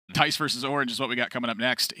Thijs versus Orange is what we got coming up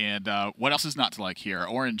next. And what else is not to like here?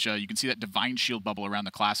 Orange, you can see that Divine Shield bubble around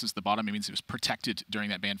the classes at the bottom. It means it was protected during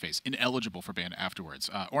that ban phase, ineligible for ban afterwards.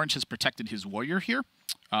 Orange has protected his Warrior here.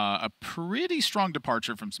 A pretty strong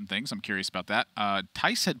departure from some things. I'm curious about that.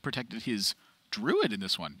 Thijs had protected his Druid in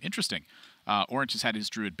this one. Interesting. Orange has had his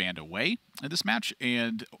Druid banned away in this match,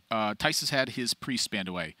 and Thijs has had his Priest banned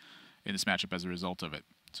away in this matchup as a result of it.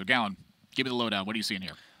 So, Gallon, give me the lowdown. What are you seeing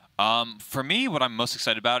here? For me, what I'm most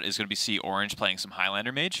excited about is going to be see Orange playing some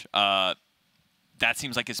Highlander Mage. That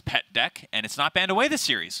seems like his pet deck, and it's not banned away this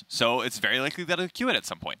series, so it's very likely that he'll queue it at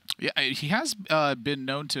some point. Yeah, he has been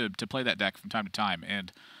known to play that deck from time to time,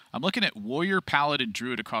 and I'm looking at Warrior, Paladin,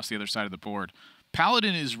 Druid across the other side of the board.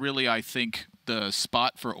 Paladin is really, I think, the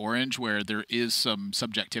spot for Orange where there is some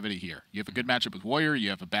subjectivity here. You have a good matchup with Warrior, you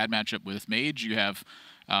have a bad matchup with Mage, you have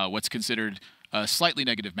what's considered a slightly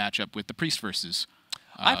negative matchup with the Priest versus...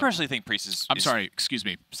 I personally think Priest is... I'm sorry, excuse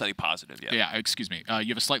me. Slightly positive, yeah. Yeah, excuse me. You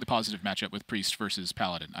have a slightly positive matchup with Priest versus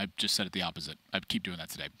Paladin. I just said it the opposite. I keep doing that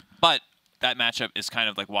today. But that matchup is kind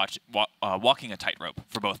of like walking a tightrope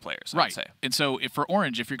for both players, right. I'd say. And so for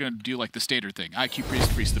Orange, if you're going to do like the Stater thing, IQ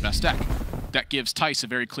Priest the best deck, that gives Thijs a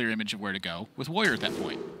very clear image of where to go with Warrior at that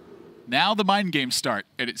point. Now the mind games start,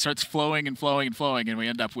 and it starts flowing and flowing and flowing, and we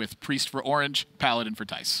end up with Priest for Orange, Paladin for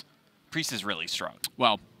Thijs. Priest is really strong.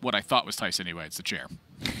 Well, what I thought was Thijs anyway. It's the chair.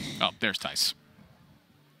 Oh, there's Thijs.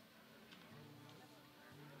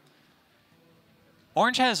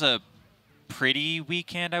 Orange has a pretty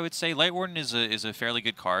weak hand, I would say. Light Warden is a fairly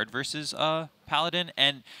good card versus Paladin,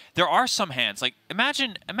 and there are some hands. Like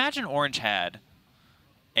imagine Orange had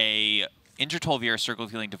a Intertolvier, Circle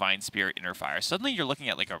of Healing, Divine Spirit, Inner Fire. Suddenly you're looking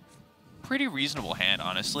at like a pretty reasonable hand,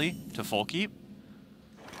 honestly, to full keep.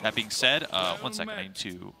 That being said, 1 second, I need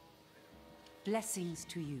to... Blessings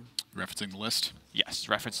to you. Referencing the list? Yes,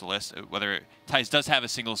 reference the list. Whether Thijs does have a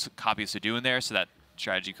single copy of Subdue in there, so that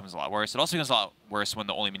strategy becomes a lot worse. It also becomes a lot worse when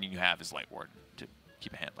the only minion you have is Light Warden to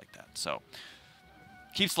keep a hand like that. So,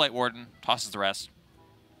 keeps Light Warden, tosses the rest.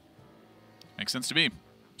 Makes sense to me.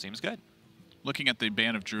 Seems good. Looking at the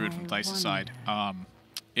ban of Druid from Thijs' side,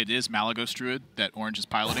 it is Malagos Druid that Orange is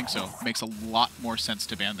piloting, so it makes a lot more sense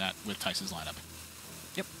to ban that with Thijs' lineup.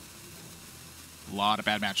 Yep. A lot of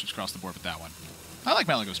bad matchups across the board with that one. I like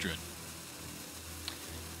Malagos Druid.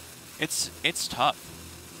 It's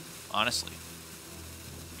tough, honestly.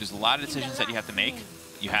 There's a lot of decisions that you have to make.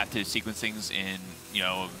 You have to sequence things in,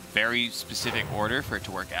 a very specific order for it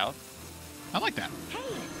to work out. I like that.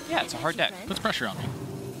 Yeah, it's a hard deck. Puts pressure on me.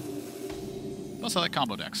 Also, I like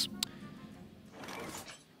combo decks.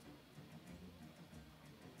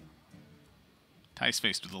 Thijs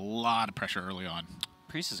faced with a lot of pressure early on.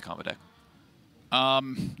 Priest is a combo deck.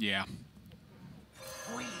 Yeah.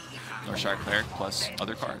 Northshire Cleric plus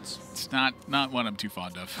other cards. It's not one I'm too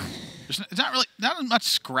fond of. It's not as much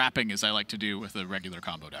scrapping as I like to do with a regular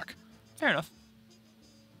combo deck. Fair enough.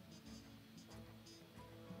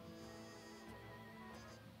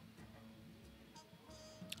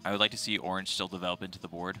 I would like to see Orange still develop into the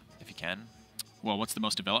board, if you can. Well, what's the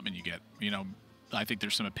most development you get? I think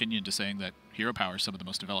there's some opinion to saying that Hero Power is some of the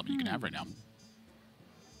most development you can have right now.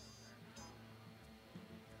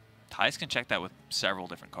 Thijs can check that with several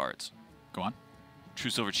different cards. Go on. True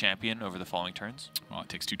Silver Champion over the following turns. Well, it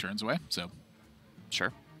takes 2 turns away, so...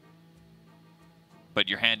 Sure. But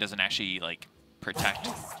your hand doesn't actually, like, protect...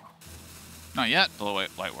 Not yet. The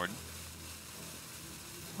Light Warden.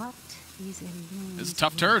 What is in It's a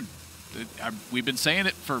tough turn. We've been saying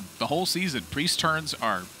it for the whole season. Priest turns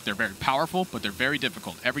they're very powerful, but they're very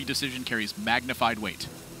difficult. Every decision carries magnified weight.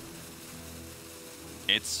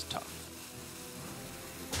 It's tough.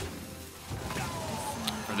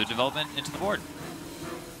 Further development into the board.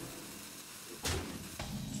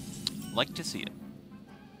 Like to see it.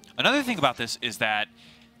 Another thing about this is that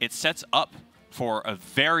it sets up for a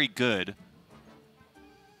very good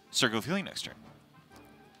Circle of Healing next turn.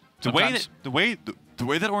 The way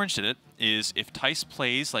that Orange did it is if Thijs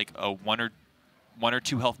plays like a 1 or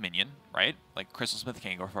 2 health minion, right? Like Crystal Smith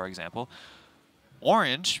Kangor, for example.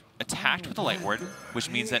 Orange attacked with a Light Warden, which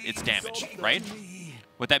means that it's damaged, right?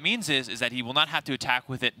 What that means is that he will not have to attack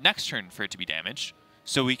with it next turn for it to be damaged,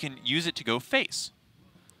 so we can use it to go face.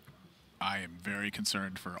 I am very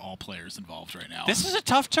concerned for all players involved right now. This is a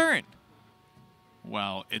tough turn.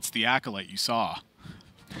 Well, it's the Acolyte you saw.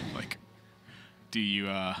 Like, do you,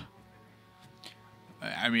 I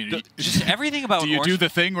mean... Just everything about Do you Orange do the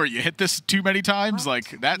thing where you hit this too many times?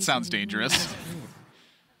 Like, that sounds dangerous.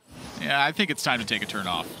 Yeah, I think it's time to take a turn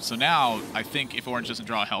off. So now, I think if Orange doesn't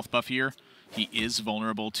draw a health buff here, he is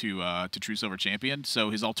vulnerable to True Silver Champion. So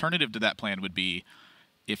his alternative to that plan would be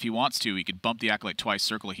if he wants to, he could bump the Acolyte twice,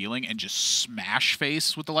 Circle of Healing, and just smash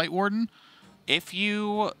face with the Light Warden. If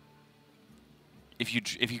you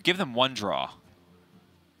give them one draw.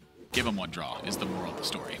 Give him one draw is the moral of the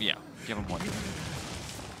story. Yeah, give him one draw.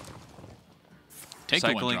 Take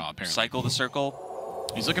the one draw, apparently. Cycle the circle.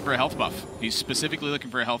 He's looking for a health buff. He's specifically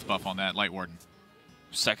looking for a health buff on that Light Warden.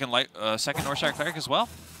 Second Northshire Cleric as well.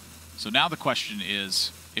 So now the question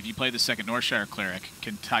is, if you play the second Northshire Cleric,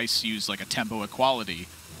 can Thijs use like a tempo equality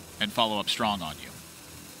and follow up strong on you?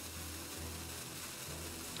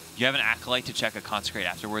 You have an Acolyte to check a Consecrate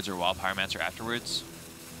afterwards or Wild Pyromancer afterwards.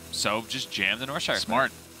 So just jam the Northshire.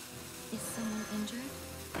 Smart. Is someone injured?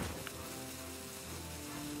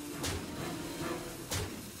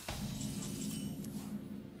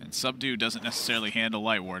 And Subdue doesn't necessarily handle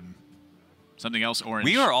Light Warden. Something else Orange.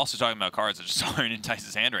 We are also talking about cards that just aren't in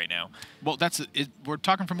Thijs' hand right now. Well, that's it. We're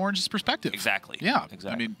talking from Orange's perspective. Exactly. Yeah.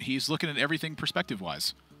 Exactly. I mean, he's looking at everything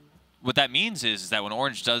perspective-wise. What that means is that when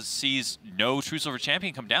Orange sees no True Silver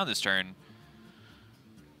Champion come down this turn,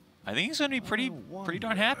 I think he's going to be pretty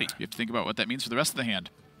darn happy. You have to think about what that means for the rest of the hand.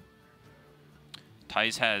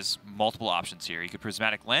 Thijs has multiple options here. He could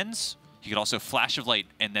Prismatic Lens. He could also Flash of Light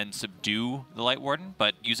and then subdue the Light Warden.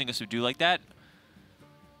 But using a subdue like that,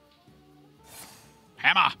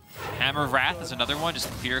 Hammer. Hammer of Wrath is another one. Just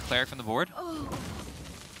clear a Cleric from the board.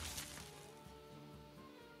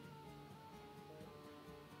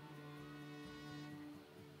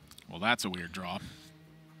 Well, that's a weird draw.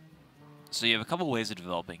 So you have a couple ways of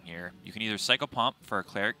developing here. You can either Psycho Pomp for a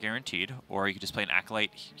Cleric guaranteed, or you could just play an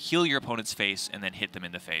Acolyte, heal your opponent's face, and then hit them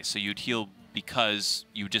in the face. So you'd heal because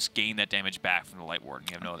you just gain that damage back from the Light Warden.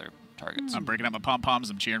 You have no other targets. I'm breaking out my pom-poms.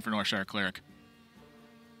 I'm cheering for Northshire Cleric.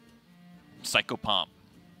 Psycho Pomp.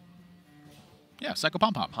 Yeah, Psycho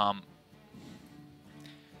Pom-Pom.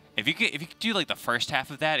 If you could do like the first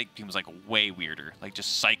half of that, it seems like way weirder. Like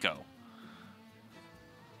just Psycho.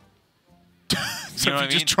 So you know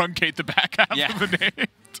if you just truncate the back half of the name.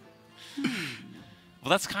 Well,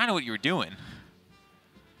 that's kind of what you were doing.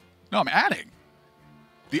 No, I'm adding.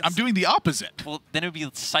 I'm doing the opposite. Well, then it would be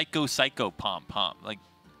Psycho Pom Pom. Like,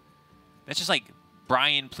 that's just like,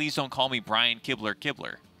 Brian, please don't call me Brian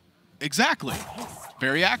Kibler. Exactly.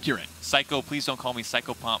 Very accurate. Psycho, please don't call me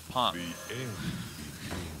Psycho Pom Pom.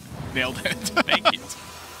 Nailed it. Thank you.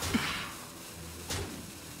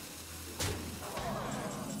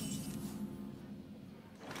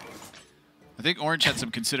 I think Orange had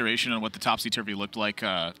some consideration on what the topsy-turvy looked like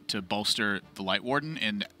to bolster the Light Warden,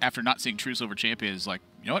 and after not seeing True Silver Champion, is like,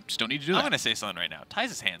 you know what, just don't need to do that. I'm going to say something right now.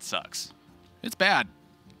 Thijs' hand sucks. It's bad.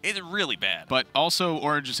 It's really bad. But also,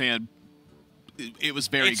 Orange's hand, it was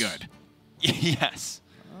very good. Yes.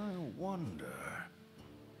 I wonder.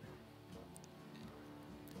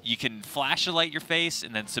 You can Flash a Light your face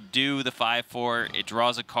and then subdue the 5/4. It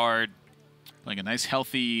draws a card. Like a nice,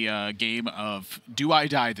 healthy game of do I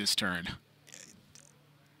die this turn?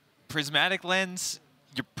 Prismatic Lens,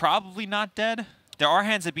 you're probably not dead. There are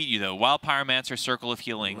hands that beat you, though. Wild Pyromancer, Circle of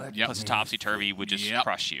Healing, plus Topsy-Turvy would just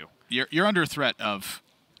crush you. You're under threat of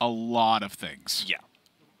a lot of things. Yeah.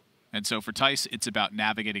 And so for Thijs, it's about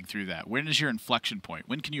navigating through that. When is your inflection point?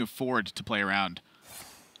 When can you afford to play around?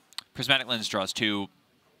 Prismatic Lens draws 2.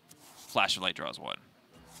 Flash of Light draws 1.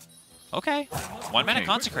 Okay. 1 mana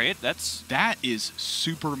Consecrate. That is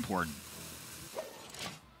super important.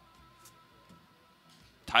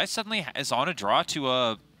 Thijs suddenly is on a draw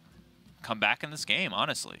to come back in this game,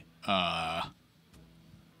 honestly. I'm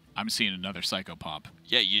seeing another Psycho Pomp.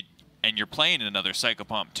 Yeah, and you're playing another Psycho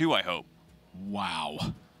Pomp too, I hope.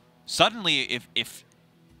 Wow. Suddenly, if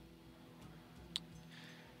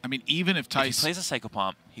I mean, even if Thijs... If he plays a Psycho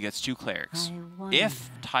Pomp, he gets 2 Clerics. If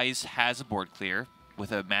Thijs has a board clear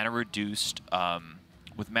with a mana reduced,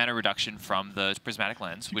 with mana reduction from the Prismatic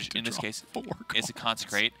Lens, which in this case is a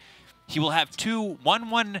Consecrate, he will have 2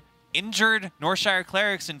 1/1 injured Northshire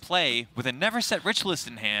Clerics in play with a never set Ritualist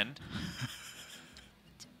in hand.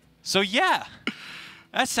 So yeah,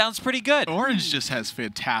 that sounds pretty good. Orange just has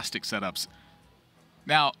fantastic setups.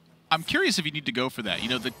 Now, I'm curious if you need to go for that. You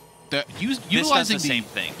know, utilizing the same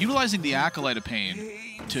thing. Utilizing the Acolyte of Pain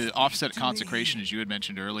to offset Consecration, as you had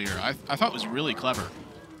mentioned earlier, I thought was really clever.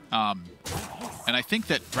 And I think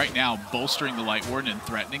that right now, bolstering the Light Warden and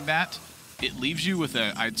threatening that, it leaves you with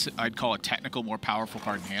I'd call a technical, more powerful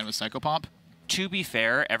card in hand with Psycho Pomp. To be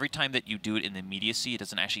fair, every time that you do it in the immediacy, it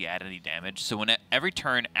doesn't actually add any damage. So every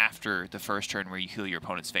turn after the first turn where you heal your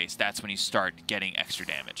opponent's face, that's when you start getting extra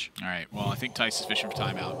damage. All right. Well, I think Thijs is fishing for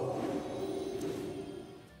timeout.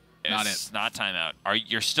 It's not timeout.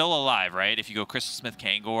 You're still alive, right? If you go Crystal Smith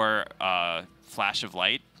Kangor, Flash of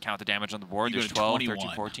Light, count the damage on the board. There's 12,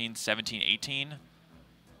 13, 14, 17, 18.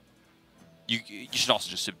 You should also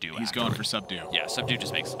just subdue. He's going for subdue. Yeah, subdue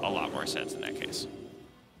just makes a lot more sense in that case.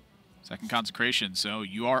 Second consecration, so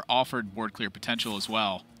you are offered board clear potential as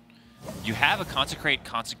well. You have a consecrate,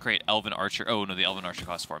 Elven Archer. Oh no, the Elven Archer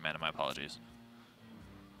costs 4 mana. My apologies.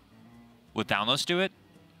 Would Downless do it?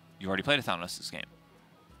 You already played a Downless this game.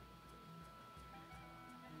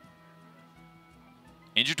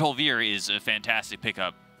 Injured Tol'vir is a fantastic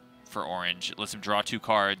pickup for Orange. It lets him draw 2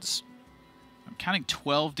 cards. I'm counting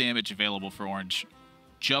 12 damage available for Orange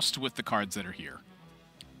just with the cards that are here.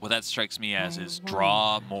 What that strikes me as is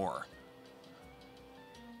draw more.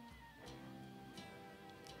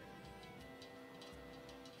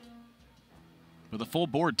 With a full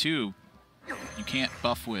board, too, you can't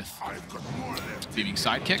buff with Beaming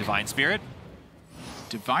Sidekick. Divine Spirit?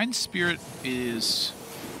 Divine Spirit is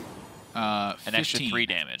an 15. extra 3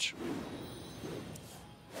 damage.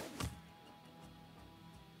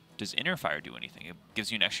 Does Inner Fire do anything? It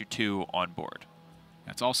gives you an extra 2 on board.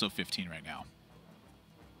 That's also 15 right now.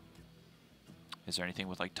 Is there anything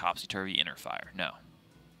with like Topsy-Turvy Inner Fire? No.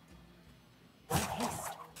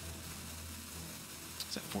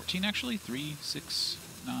 Is that 14 actually? 3, 6,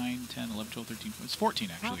 9, 10, 11, 12, 13, 14. It's 14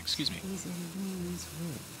 actually, excuse me.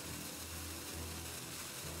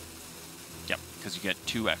 Yep, because you get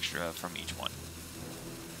 2 extra from each one.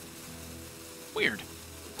 Weird.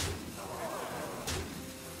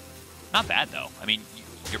 Not bad though. I mean,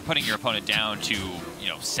 you're putting your opponent down to,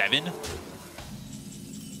 7.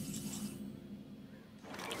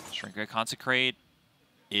 Shrink Ray Consecrate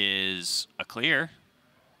is a clear.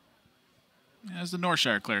 There's the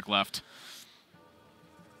Northshire Cleric left.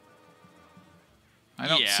 I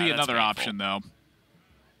don't see that's another painful. option, though.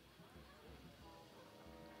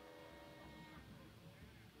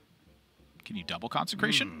 Can you double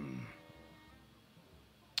Consecration?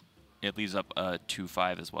 It leaves up a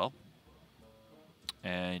 2/5 as well.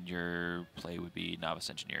 And your play would be Novice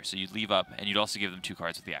Engineer. So you'd leave up, and you'd also give them 2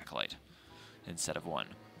 cards with the Acolyte instead of 1.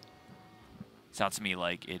 Sounds to me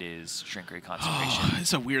like it is Shrink Ray Consecration.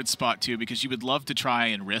 It's a weird spot, too, because you would love to try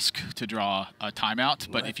and risk to draw a timeout,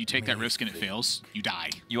 but if you take that risk and it fails, you die.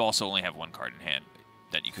 You also only have 1 card in hand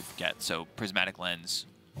that you could get, so Prismatic Lens.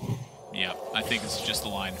 Yeah, I think it's just the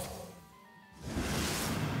line.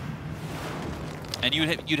 And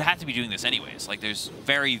you'd have to be doing this anyways. Like, there's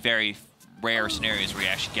very, very rare scenarios where you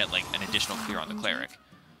actually get, like, an additional clear on the Cleric.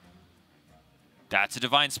 That's a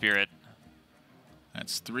Divine Spirit.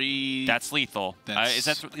 That's 3. That's lethal. That's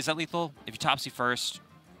Is that lethal? If you Topsy first...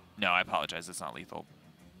 No, I apologize. That's not lethal.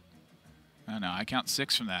 I don't know. I count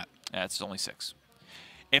 6 from that. Yeah, it's only 6.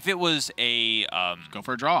 If it was a... Go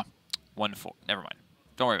for a draw. 1/4. Never mind.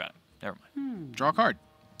 Don't worry about it. Never mind. Draw a card.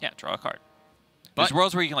 Yeah, draw a card. But There's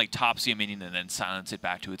worlds where you can like Topsy a minion and then silence it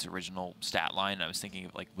back to its original stat line. And I was thinking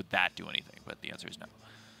of like, would that do anything? But the answer is no.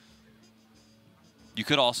 You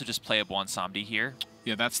could also just play a Bwonsamdi here.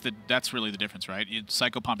 yeah, that's really the difference, right? You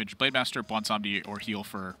Psycho Pump into Blade Master, Bwonsamdi, or heal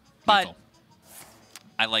for But lethal.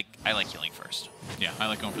 I like healing first. Yeah, I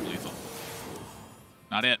like going for the lethal.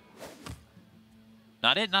 Not it.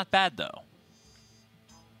 Not bad though.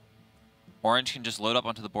 Orange can just load up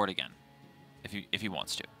onto the board again, if he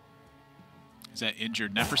wants to. Is that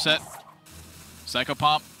injured Neferset? Psycho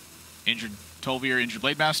Pump, injured Tol'vir, injured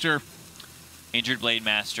Blade Master. Injured Blade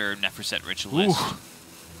Master, Neferset Ritualist. Ooh.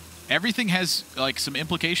 Everything has like some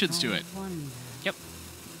implications to it. Yep.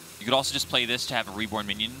 You could also just play this to have a Reborn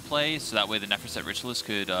minion in play, so that way the Neferset Ritualist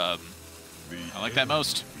could... I like that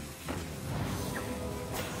most.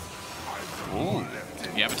 Ooh.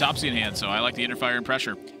 You have a Topsy in hand, so I like the Inner Fire and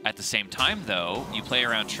Pressure. At the same time, though, you play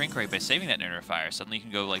around Shrink Ray by saving that Inner Fire. Suddenly you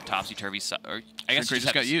can go like Topsy-Turvy... Or I guess Shrink Ray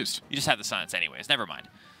just got used. You just have the silence anyways. Never mind.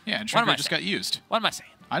 Yeah, and What Shrink am Ray I just saying? got used. What am I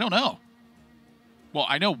saying? I don't know. Well,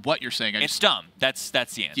 I know what you're saying. It's dumb. That's the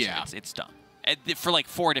answer. Yeah. It's dumb. For like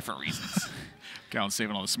 4 different reasons. Cal's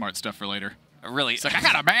saving all the smart stuff for later. Really. It's like, I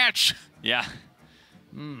got a match! Yeah.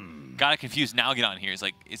 Got confused. Now get on here. He's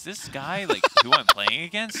like, is this guy like who I'm playing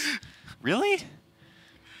against? Really?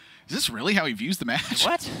 Is this really how he views the match?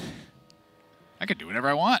 What? I can do whatever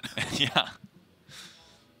I want. Yeah.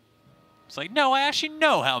 It's like, no, I actually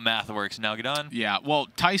know how math works. Now get on. Yeah, well,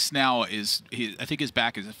 Thijs now is... I think his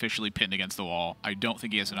back is officially pinned against the wall. I don't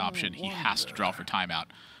think he has an option. He has to draw for timeout.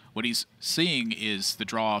 What he's seeing is the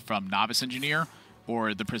draw from Novice Engineer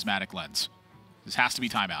or the Prismatic Lens. This has to be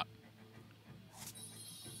timeout.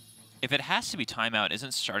 If it has to be timeout,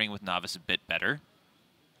 isn't starting with Novice a bit better?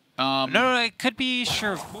 No, it could be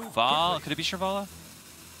Shirvala. Could it be Shirvala?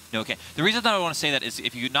 No, okay. The reason that I want to say that is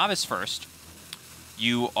if you Novice first,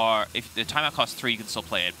 if the timeout costs 3, you can still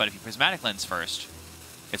play it. But if you Prismatic Lens first,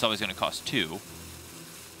 it's always going to cost 2.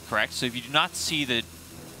 Correct? So if you do not see the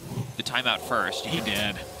the timeout first. He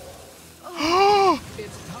did.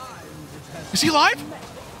 Is he alive?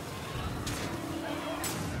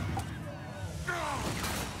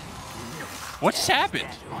 What just happened?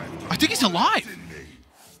 I think he's alive.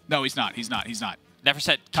 No, he's not. He's not. He's not.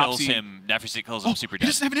 Neverset kills Topsy. him. Neverset kills him super He dead.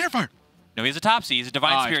 doesn't have an air fire. No, he's a Topsy. He's a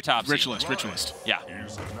Divine Spirit Topsy. Ritualist. Ritualist. Yeah.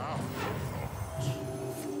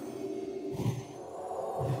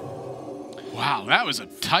 Wow, that was a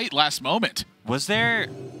tight last moment. Was there...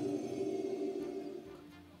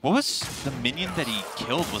 What was the minion that he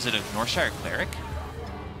killed? Was it a Northshire Cleric?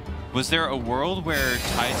 Was there a world where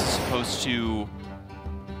Thijs is supposed to...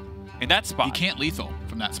 In that spot. You can't lethal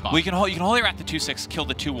from that spot. Well, you can Holy Wrath the 2/6, kill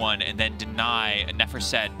the 2/1, and then deny a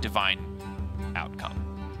Neferset Divine outcome.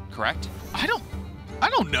 Correct? I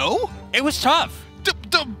don't know. It was tough.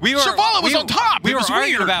 Shivala was on top. We It were was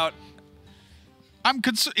arguing weird. about...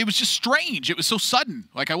 It was just strange. It was so sudden.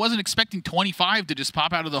 Like, I wasn't expecting 25 to just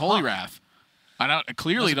pop out of the Holy Wrath. I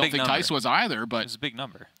clearly don't think Thijs was either, but it was a big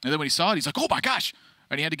number. And then when he saw it, he's like, "Oh my gosh!"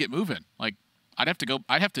 And he had to get moving. Like, I'd have to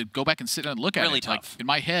go back and sit down and look at Really it. tough. Like, in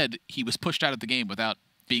my head, he was pushed out of the game without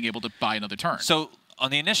being able to buy another turn. So on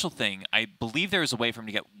the initial thing, I believe there was a way for him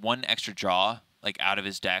to get one extra draw, like out of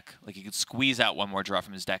his deck. Like he could squeeze out one more draw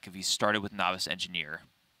from his deck if he started with Novice Engineer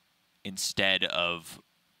instead of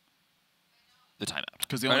the timeout.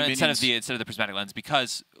 Because the only instead of the Prismatic Lens.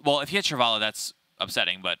 Because, well, if he had Shivala, that's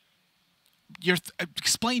upsetting, but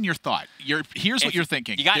explain your thought. Here's what you're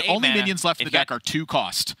thinking. You got the 8 only mana. minions left in the deck are 2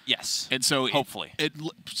 cost. Yes. And so hopefully.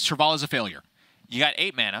 Shirvala's a failure. You got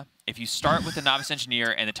 8 mana. If you start with the Novice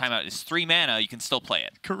Engineer and the timeout is 3 mana, you can still play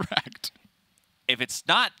it. Correct. If it's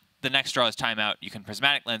not the next draw is timeout, you can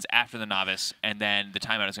Prismatic Lens after the Novice, and then the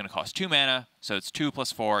timeout is going to cost 2 mana, so it's 2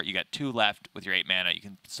 plus 4. You got 2 left with your 8 mana. You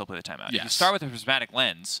can still play the timeout. Yes. If you start with a Prismatic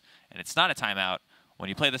Lens, and it's not a timeout, when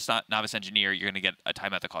you play the Novice Engineer, you're going to get a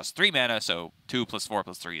timeout that costs 3 mana, so 2 plus 4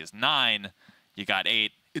 plus 3 is 9. You got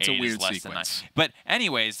 8. It's 8 a weird is less sequence. Than 9. But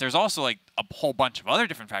anyways, there's also like a whole bunch of other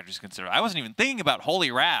different factors to consider. I wasn't even thinking about Holy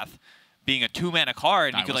Wrath being a 2-mana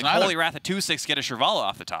card. You could like Holy Wrath a 2/6, get a Shivala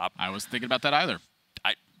off the top. I wasn't thinking about that either.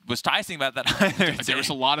 I was Thijs thinking about that either. There was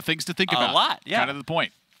a lot of things to think about. A lot, yeah. Kind of the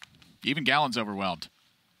point. Even Gallen's overwhelmed.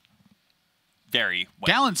 Very well.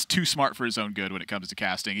 Gallen's too smart for his own good when it comes to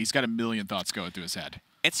casting. He's got a million thoughts going through his head.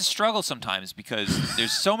 It's a struggle sometimes because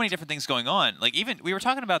there's so many different things going on. Like even we were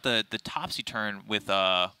talking about the Topsy turn with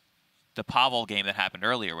the Pavel game that happened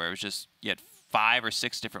earlier, where it was just you had 5 or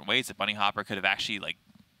 6 different ways that Bunny Hopper could have actually like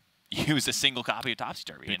used a single copy of Topsy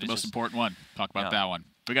Turvy. The most important one. Talk about that one.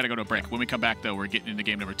 We got to go to a break. When we come back, though, we're getting into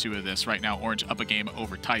game number 2 of this. Right now, Orange up a game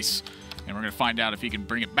over Thijs, and we're going to find out if he can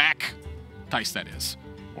bring it back. Thijs, that is,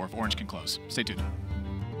 or if Orange can close. Stay tuned.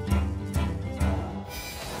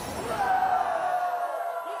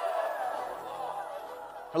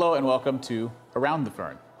 Hello and welcome to Around the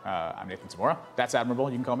Fern. I'm Nathan Zamora. That's Admirable,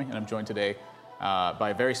 you can call me, and I'm joined today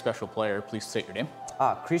by a very special player. Please state your name.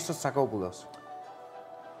 Christos Tsakopoulos.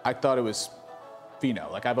 I thought it was Fino.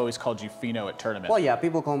 Like I've always called you Fino at tournament. Well, yeah,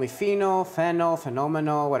 people call me Fino, Feno,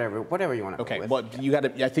 Fenomeno, whatever you want to. Okay, go with. well, you got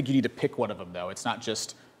to. I think you need to pick one of them though. It's not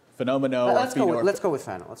just Fenomeno Let's or Fino. let's go with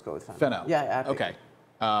Feno. Let's go with Feno. Feno. Yeah. Okay.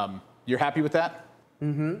 You're happy with that?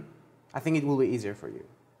 Mm-hmm. I think it will be easier for you.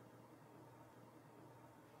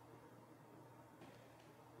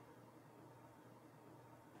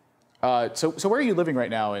 So where are you living right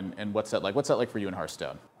now, and what's that like? What's that like for you in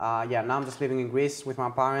Hearthstone? Yeah, now I'm just living in Greece with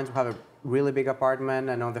my parents. We have a really big apartment,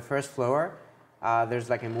 and on the first floor, there's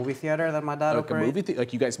like a movie theater that my dad Like operates. a movie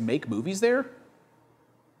like you guys make movies there?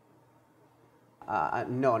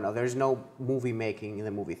 No, there's no movie making in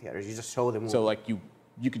the movie theaters. You just show the movie. So like you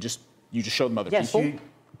just show them other yes, people?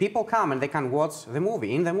 people come and they can watch the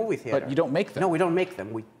movie in the movie theater. But you don't make them. No, we don't make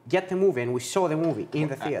them. We get the movie and we show the movie in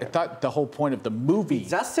the theater. I thought the whole point of the movie.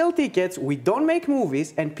 Just sell tickets, we don't make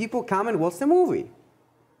movies, and people come and watch the movie.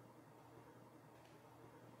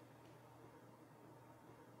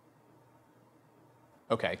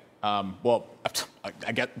 Okay. Well,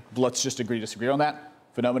 I get. Let's just disagree on that.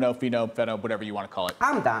 Fenomeno, Fino, Feno, whatever you want to call it.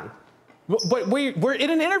 I'm done. But we're in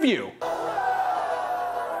an interview.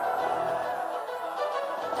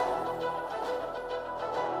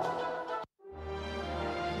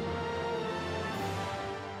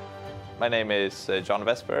 My name is John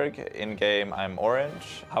Westberg. In game, I'm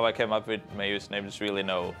Orange. How I came up with my username, there's really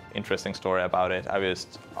no interesting story about it. I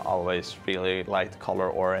just always really liked the color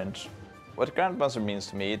orange. What Grandmaster means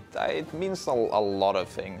to me, it means a lot of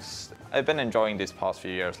things. I've been enjoying these past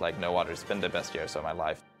few years like no other. It's been the best years of my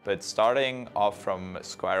life. But starting off from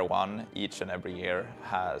square one each and every year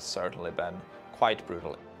has certainly been quite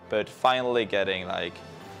brutal. But finally getting like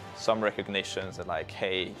some recognitions that like,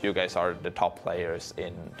 hey, you guys are the top players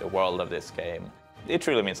in the world of this game. It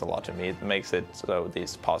really means a lot to me. It makes it so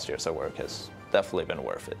these past years of work has definitely been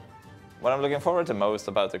worth it. What I'm looking forward to most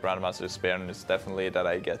about the Grandmasters experience is definitely that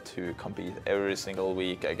I get to compete every single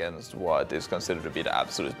week against what is considered to be the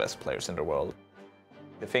absolute best players in the world.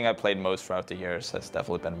 The thing I played most throughout the years has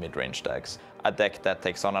definitely been mid-range decks. A deck that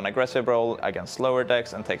takes on an aggressive role against slower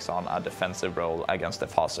decks and takes on a defensive role against the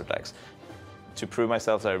faster decks. To prove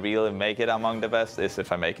myself that I really make it among the best is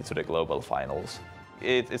if I make it to the global finals.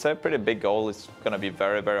 It's a pretty big goal. It's going to be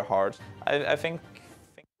very, very hard. I think.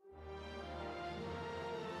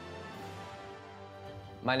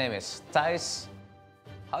 My name is Thijs.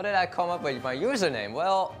 How did I come up with my username?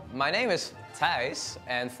 Well, my name is Thijs,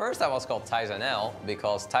 and first I was called Thijs NL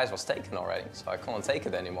because Thijs was taken already, so I couldn't take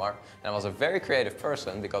it anymore. And I was a very creative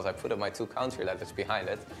person because I put up my 2 country letters behind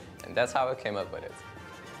it, and that's how I came up with it.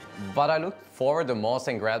 What I look forward the most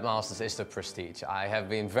in Grandmasters is the prestige. I have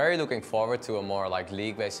been very looking forward to a more like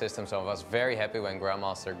league-based system, so I was very happy when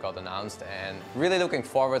Grandmaster got announced and really looking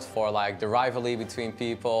forward for like the rivalry between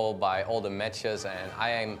people by all the matches, and I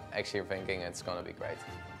am actually thinking it's gonna be great.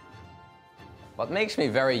 What makes me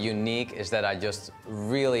very unique is that I just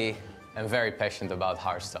really am very passionate about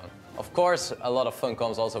Hearthstone. Of course, a lot of fun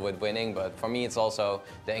comes also with winning, but for me it's also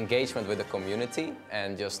the engagement with the community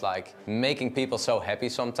and just like making people so happy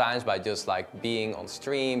sometimes by just like being on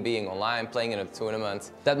stream, being online, playing in a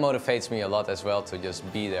tournament. That motivates me a lot as well to just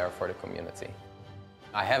be there for the community.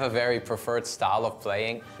 I have a very preferred style of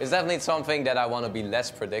playing. It's definitely something that I want to be less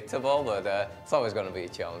predictable, but it's always going to be a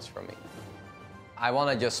challenge for me. I want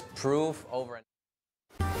to just prove over and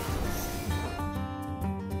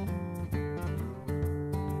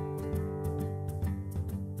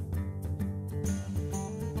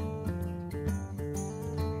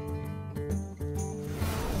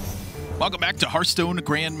Welcome back to Hearthstone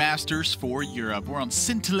Grandmasters for Europe. We're on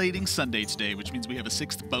scintillating Sunday today, which means we have a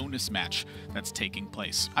 6th bonus match that's taking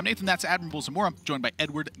place. I'm Nathan, that's Admirable Zamora. I'm joined by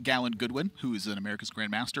Edward Gallen Goodwin, who is an America's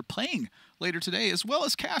Grandmaster, playing later today, as well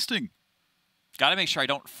as casting. Got to make sure I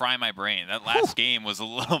don't fry my brain. That last game was a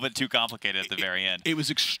little bit too complicated at the very end. It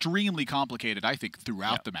was extremely complicated, I think,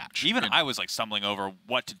 throughout the match. Even I was like stumbling over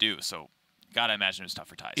what to do, so gotta imagine it's tough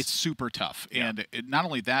for Thijs. It's super tough. And not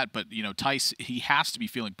only that, but, you know, Thijs, he has to be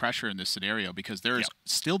feeling pressure in this scenario because there is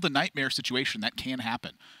still the nightmare situation that can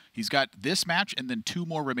happen. He's got this match and then 2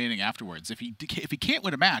 more remaining afterwards. If he can't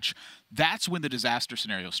win a match, that's when the disaster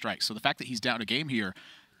scenario strikes. So the fact that he's down a game here,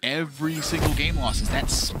 every single game loss is that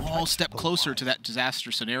small step closer to that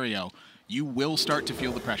disaster scenario. You will start to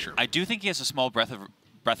feel the pressure. I do think he has a small breath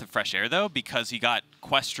of fresh air, though, because he got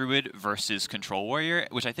Quest Druid versus Control Warrior,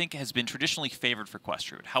 which I think has been traditionally favored for Quest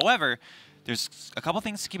Druid. However, there's a couple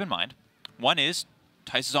things to keep in mind. One is,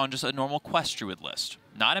 Thijs is on just a normal Quest Druid list,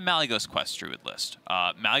 not a Malygos Quest Druid list.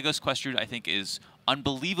 Malygos Quest Druid, I think, is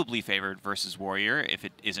unbelievably favored versus Warrior if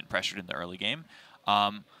it isn't pressured in the early game.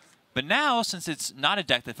 But now, since it's not a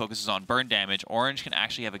deck that focuses on burn damage, Orange can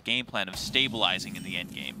actually have a game plan of stabilizing in the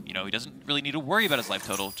end game. You know, he doesn't really need to worry about his life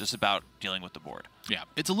total, just about dealing with the board. Yeah,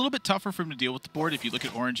 it's a little bit tougher for him to deal with the board. If you look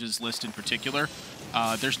at Orange's list in particular,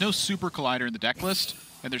 there's no Super Collider in the deck list,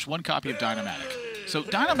 and there's 1 copy of Dynamatic. So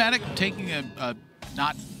Dynamatic taking a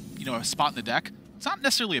spot in the deck, it's not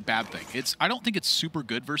necessarily a bad thing. I don't think it's super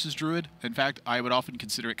good versus Druid. In fact, I would often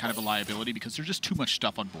consider it kind of a liability because there's just too much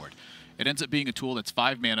stuff on board. It ends up being a tool that's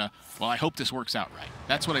 5 mana. Well, I hope this works out right.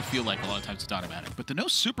 That's what I feel like a lot of times with Automatic. But the no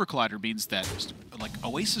Super Collider means that like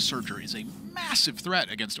Oasis Surger is a massive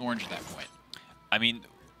threat against Orange at that point. I mean,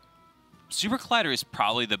 Super Collider is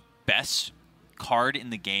probably the best card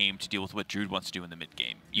in the game to deal with what Druid wants to do in the mid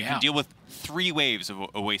game. You can deal with 3 waves of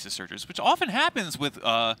Oasis Surgers, which often happens with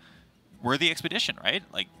Worthy Expedition, right?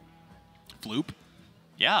 Like Floop.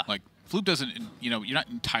 Yeah. Like Floop doesn't, you're not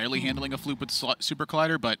entirely handling a Floop with Super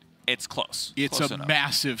Collider, but it's close. It's close a enough.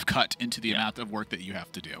 Massive cut into the amount of work that you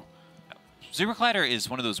have to do. Super Collider is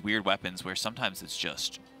one of those weird weapons where sometimes it's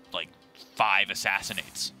just like 5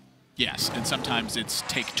 assassinates. Yes, and sometimes it's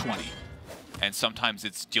take 20. And sometimes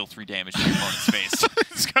it's deal 3 damage to your opponent's face.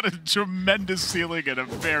 It's got a tremendous ceiling and a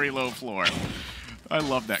very low floor. I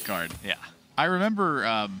love that card. Yeah. I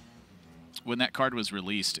remember when that card was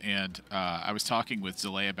released, and I was talking with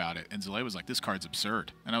Zalay about it, and Zalay was like, this card's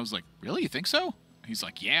absurd. And I was like, really? You think so? He's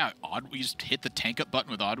like, yeah, we just hit the tank up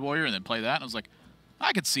button with Odd Warrior and then play that. And I was like,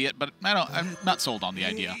 I could see it, but I'm not sold on the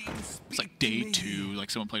idea. It's like day 2,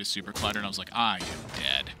 like someone played a Super Collider, and I was like, I am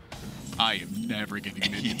dead. I am never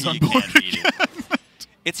getting minions on board again.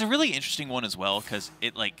 It's a really interesting one as well, because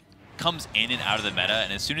it like comes in and out of the meta,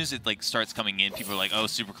 and as soon as it like starts coming in, people are like, "Oh,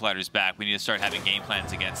 Super Collider's back. We need to start having game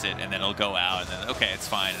plans against it," and then it'll go out, and then okay, it's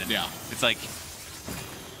fine. And then it's like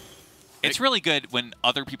it's really good when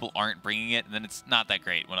other people aren't bringing it, and then it's not that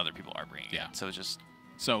great when other people are bringing it. So it's just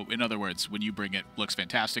in other words, when you bring it, looks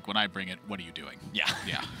fantastic. When I bring it, what are you doing?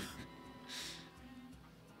 Yeah.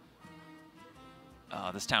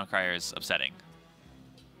 This Town Crier is upsetting.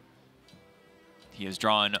 He has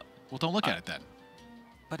drawn. Well, don't look at it then.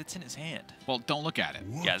 But it's in his hand. Well, don't look at it.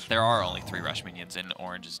 Yeah, there are only 3 Rush minions in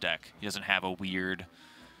Orange's deck. He doesn't have a weird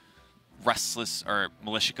Restless or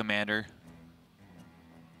Militia Commander.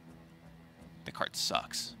 The card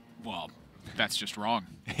sucks. Well, that's just wrong.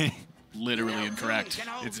 Literally incorrect.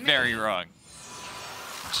 It's very wrong.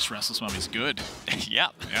 Just Restless Mummy's good.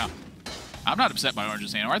 Yep. Yeah. I'm not upset by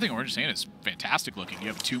Orange's hand. I think Orange's hand is fantastic looking. You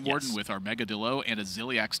have a Tomb Warden with our Megadillo and a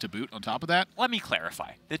Ziliax to boot on top of that. Let me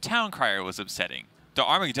clarify. The Town Crier was upsetting. The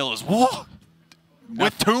Armadillo is whoa!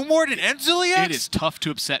 With Tomb Warden and Ziliax? It is tough to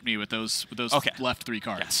upset me with those left 3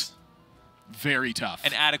 cards. Yes. Very tough.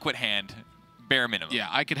 An adequate hand, bare minimum. Yeah,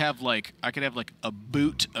 I could have like a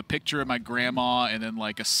boot, a picture of my grandma, and then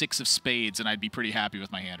like a 6 of spades, and I'd be pretty happy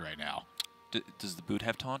with my hand right now. Does the boot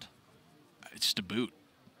have taunt? It's just a boot.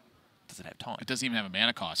 Does it have taunt? It doesn't even have a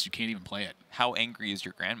mana cost. You can't even play it. How angry is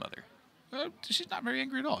your grandmother? She's not very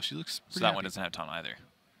angry at all. She looks pretty So that happy. one doesn't have taunt either.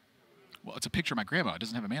 Well, it's a picture of my grandma. It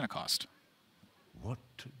doesn't have a mana cost. What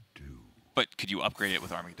to do? But could you upgrade it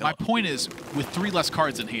with Armadillo? My point is, with 3 less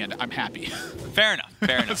cards in hand, I'm happy. Fair enough.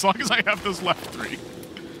 Fair enough. As long as I have those left 3.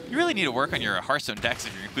 You really need to work on your Hearthstone decks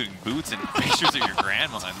if you're including boots and pictures of your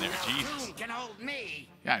grandma in there. Jesus.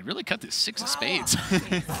 Yeah, I really cut this 6 of spades.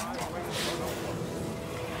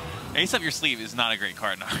 Ace up your sleeve is not a great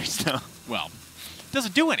card in Hearthstone. Well, it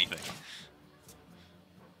doesn't do anything.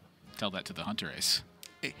 Tell that to the Hunter Ace.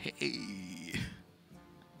 Hey.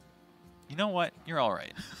 You know what? You're all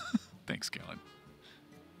right. Thanks, Kellen.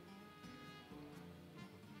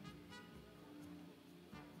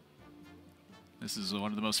 This is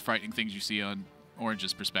one of the most frightening things you see on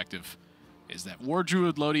Orange's perspective, is that War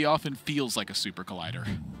Druid Lodi often feels like a Super Collider.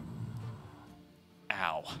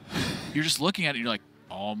 Ow. You're just looking at it and you're like,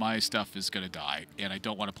 all my stuff is going to die, and I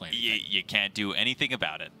don't want to play anything. You can't do anything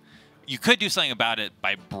about it. You could do something about it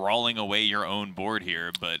by brawling away your own board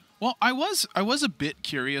here, but... Well, I was a bit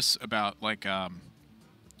curious about, like,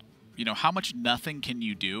 you know, how much nothing can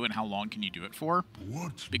you do and how long can you do it for?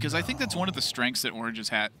 Because I think that's one of the strengths that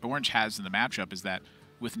Orange has in the matchup, is that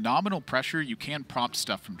with nominal pressure, you can prompt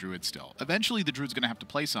stuff from Druid still. Eventually, the Druid's going to have to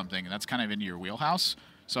play something, and that's kind of into your wheelhouse.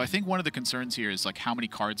 So I think one of the concerns here is, like, how many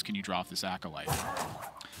cards can you draw off this Acolyte?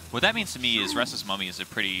 What that means to me is Restless Mummy is a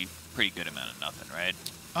pretty good amount of nothing, right?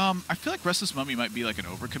 I feel like Restless Mummy might be like an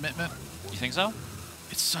overcommitment. You think so?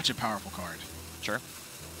 It's such a powerful card. Sure.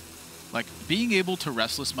 Like, being able to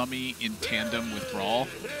Restless Mummy in tandem with Brawl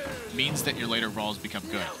means that your later Brawls become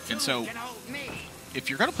good. And so, if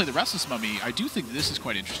you're going to play the Restless Mummy, I do think this is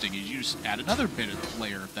quite interesting. You just add another bit of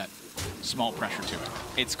layer of that small pressure to it.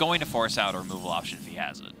 It's going to force out a removal option if he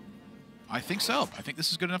has it. I think so. I think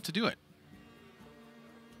this is good enough to do it.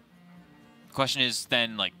 The question is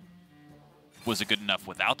then, like, was it good enough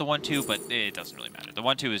without the 1-2? But it doesn't really matter. The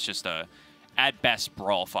 1-2 is just at best,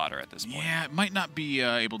 brawl fodder at this point. Yeah, it might not be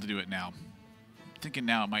able to do it now. I'm thinking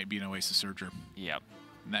now it might be an Oasis Surger. Yep.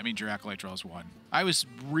 And that means your Acolyte draws 1. I was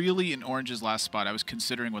really in Orange's last spot. I was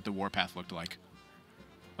considering what the Warpath looked like.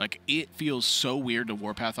 Like, it feels so weird to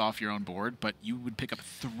Warpath off your own board, but you would pick up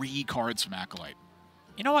 3 cards from Acolyte.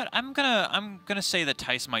 You know what? I'm gonna say that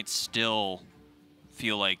Thijs might still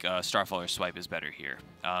feel like Starfall or Swipe is better here.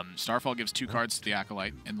 Starfall gives 2 cards to the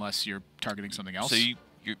Acolyte unless you're targeting something else. So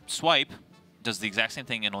your Swipe does the exact same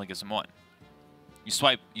thing and only gives him 1. You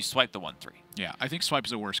swipe the 1/3. Yeah, I think Swipe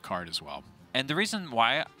is a worse card as well. And the reason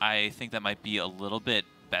why I think that might be a little bit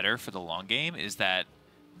better for the long game is that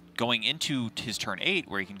going into his turn 8,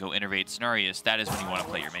 where he can go Innervate Cenarius, that is when you want to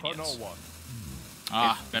play your minions.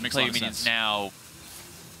 Ah, that makes a lot of minions sense. now.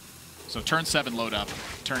 So turn 7 load up.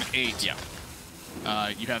 Turn 8, yeah.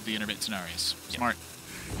 You have the Innervate Cenarius. Smart.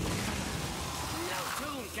 No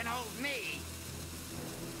tomb can hold me.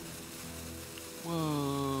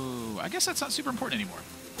 Whoa. I guess that's not super important anymore.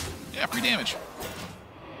 Yeah, free damage.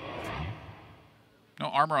 No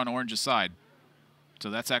armor on Orange's side. So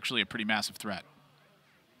that's actually a pretty massive threat.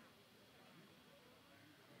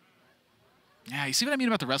 Yeah, you see what I mean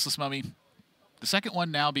about the Restless Mummy? The second one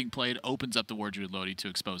now being played opens up the War Druid Lodi to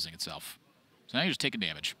exposing itself. So now you're just taking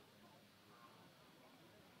damage.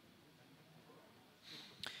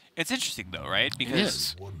 It's interesting, though, right?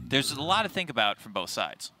 Because there's a lot to think about from both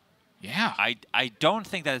sides. Yeah. I don't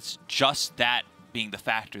think that it's just that being the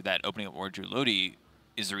factor that opening up Orange Lodi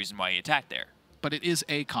is the reason why he attacked there. But it is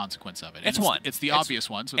a consequence of it. It's one. It's the obvious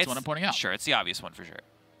one, so it's what I'm pointing out. Sure, it's the obvious one for sure.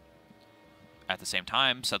 At the same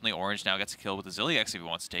time, suddenly Orange now gets a kill with the Zilliax if he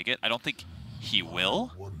wants to take it. I don't think he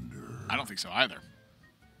will. I don't think so either.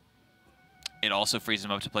 It also frees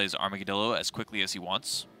him up to play his Armadillo as quickly as he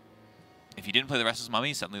wants. If he didn't play the rest of his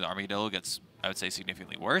Mummy, suddenly the Armadillo gets, I would say,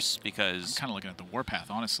 significantly worse because... I'm kind of looking at the Warpath,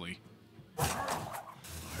 honestly.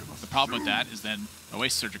 The problem with that is then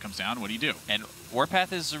Oasis Surger comes down, what do you do? And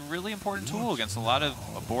Warpath is a really important tool against a lot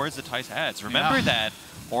of boards that Thijs has. Remember that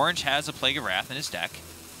Orange has a Plague of Wrath in his deck,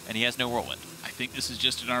 and he has no Whirlwind. I think this is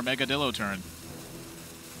just an Armadillo turn.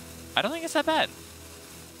 I don't think it's that bad.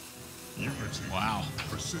 Wow.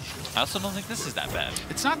 I also don't think this is that bad.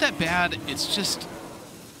 It's not that bad, it's just...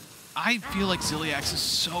 I feel like Zilliax is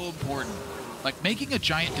so important. Like, making a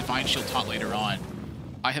giant Divine Shield taunt later on,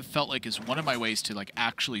 I have felt like is one of my ways to, like,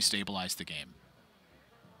 actually stabilize the game.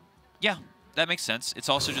 Yeah, that makes sense. It's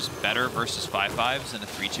also just better versus 5/5s than a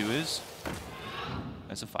 3/2 is.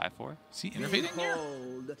 As a 5/4. Is he innovating here?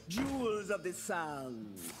 Jewels of the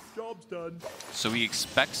sun. Job's done. So he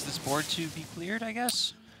expects this board to be cleared, I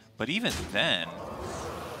guess? But even then...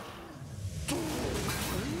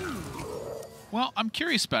 Well, I'm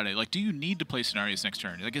curious about it. Like, do you need to play Cenarius next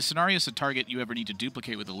turn? Like, is Cenarius a target you ever need to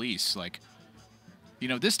duplicate with Elise? Like, you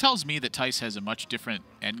know, this tells me that Thijs has a much different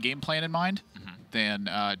endgame plan in mind than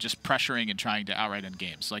just pressuring and trying to outright end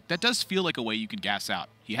games. Like, that does feel like a way you can gas out.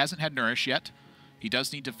 He hasn't had Nourish yet. He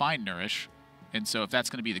does need to find Nourish. And so if that's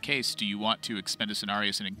going to be the case, do you want to expend a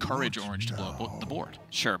Cenarius and encourage Orange to blow up the board?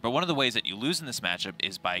 Sure, but one of the ways that you lose in this matchup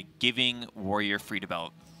is by giving Warrior free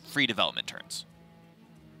development turns.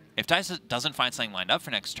 If Thijs doesn't find something lined up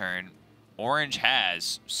for next turn, Orange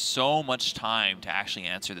has so much time to actually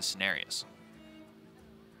answer the scenarios.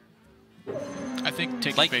 I think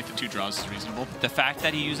taking Faith in 2 draws is reasonable. The fact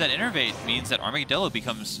that he used that Innervate means that Armadillo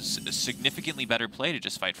becomes a significantly better play to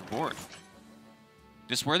just fight for board.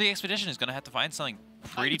 This Worthy Expedition is going to have to find something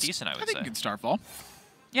pretty decent, I would say. I think it can Starfall.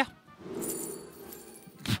 Yeah.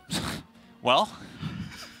 Well,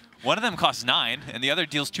 one of them costs 9, and the other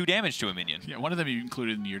deals 2 damage to a minion. Yeah, one of them you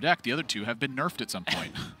included in your deck. The other 2 have been nerfed at some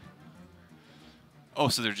point. Oh,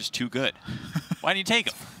 so they're just too good. Why didn't you take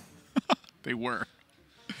them? They were.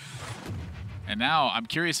 And now I'm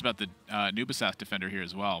curious about the Nubasath Defender here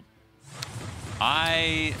as well.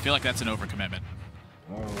 I feel like that's an overcommitment.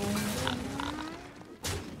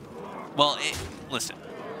 Well, listen.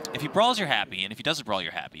 If he brawls, you're happy, and if he doesn't brawl,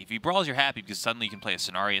 you're happy. If he brawls, you're happy because suddenly you can play a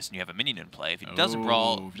Cenarius and you have a minion in play. If he doesn't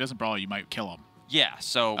brawl... If he doesn't brawl, you might kill him. Yeah,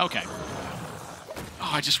 so... Okay.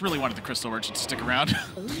 Oh, I just really wanted the Crystal Urchin to stick around. I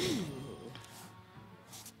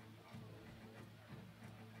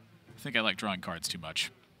think I like drawing cards too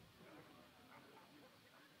much.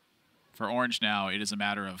 For Orange now, it is a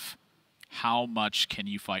matter of how much can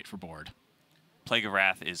you fight for board. Plague of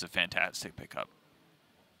Wrath is a fantastic pickup.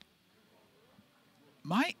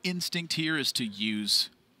 My instinct here is to use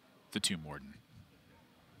the Tomb Warden.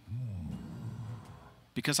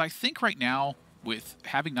 Because I think right now, with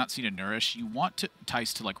having not seen a Nourish, you want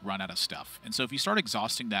Thijs to like run out of stuff. And so if you start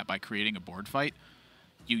exhausting that by creating a board fight,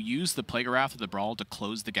 you use the Plague of Wrath or the Brawl to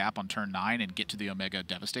close the gap on turn 9 and get to the Omega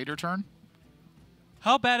Devastator turn.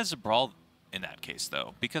 How bad is a Brawl in that case,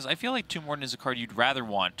 though? Because I feel like Tomb Warden is a card you'd rather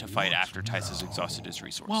want to fight after Thijs has exhausted his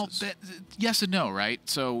resources. Well, yes and no, right?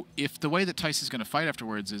 So if the way that Thijs is going to fight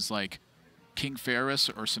afterwards is like King Ferris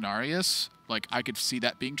or Cenarius, like I could see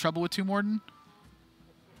that being trouble with Tomb Warden.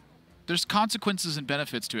 There's consequences and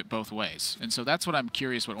benefits to it both ways. And so that's what I'm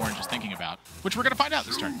curious what Orange is thinking about, which we're going to find out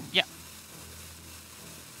this turn. Yeah.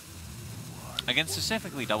 Against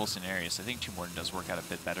specifically double Cenarius, I think Tomb Warden does work out a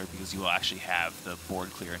bit better because you will actually have the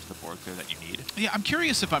board clear into the board clear that you need. Yeah, I'm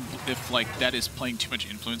curious if like that is playing too much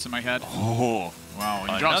influence in my head. Oh, wow!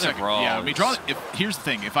 You draw a second. Brawl. Yeah, I mean, draw. Here's the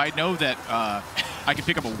thing: if I know that I can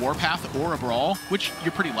pick up a Warpath or a Brawl, which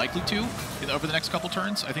you're pretty likely to over the next couple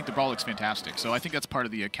turns, I think the Brawl looks fantastic. So I think that's part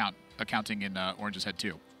of the accounting in Orange's head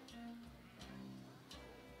too.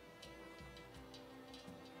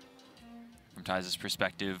 From Thijs'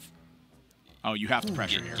 perspective. Oh, you have to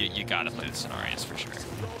pressure here. You gotta play the Cenarius for sure.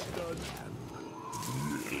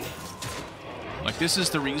 Like, this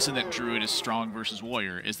is the reason that Druid is strong versus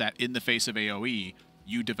Warrior, is that in the face of AoE,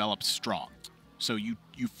 you develop strong. So you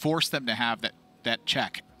force them to have that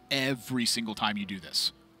check every single time you do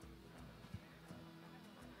this.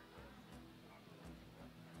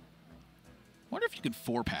 Wonder if you can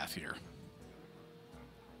 4-path here.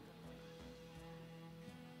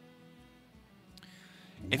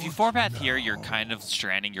 If you 4-path here, you're kind of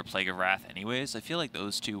stranding your Plague of Wrath anyways. I feel like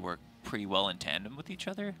those two work pretty well in tandem with each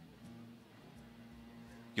other.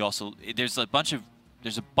 You also there's a bunch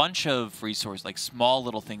of resources, like small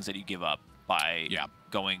little things that you give up by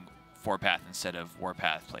going Warpath instead of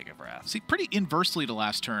Warpath Plague of Wrath. See, pretty inversely to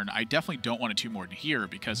last turn, I definitely don't want to 2-Morden here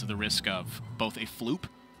because of the risk of both a Floop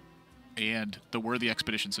and the Worthy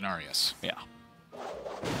Expedition Scenarios. Yeah.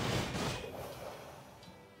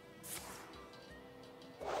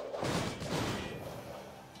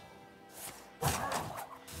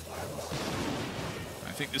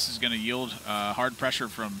 I think this is going to yield hard pressure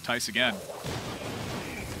from Thijs again.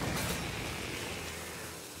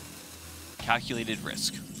 Calculated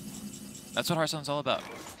risk. That's what Hearthstone's all about.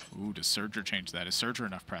 Ooh, does Surger change that? Is Surger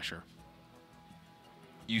enough pressure?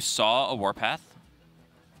 You saw a Warpath.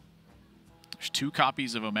 There's 2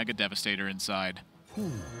 copies of Omega Devastator inside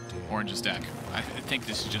Orange's deck. I think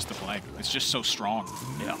this is just the play. It's just so strong.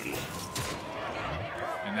 Yeah.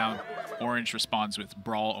 And now Orange responds with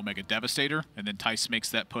Brawl Omega Devastator, and then Thijs makes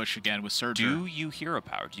that push again with Surger. Do you hero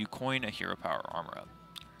power? Do you coin a hero power armor up?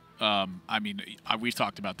 I mean, we've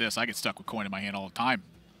talked about this. I get stuck with coin in my hand all the time.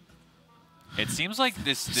 It seems like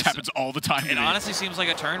this happens all the time. It honestly seems like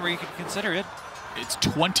a turn where you could consider it. It's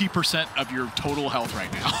 20% of your total health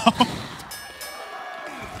right now.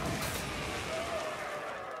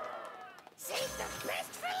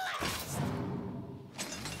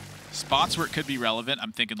 Spots where it could be relevant,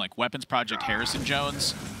 I'm thinking like Weapons Project Harrison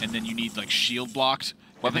Jones, and then you need like shield blocked.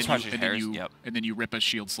 Weapons Project Harrison, yep. And then you rip a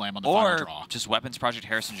shield slam on the final draw. Or just Weapons Project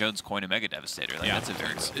Harrison Jones coin a Mega Devastator. Like, yeah, that's a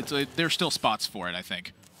very there's still spots for it, I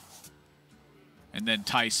think. And then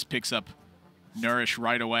Thijs picks up Nourish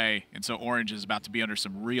right away, and so Orange is about to be under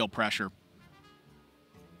some real pressure.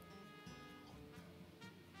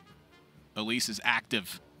 Elise is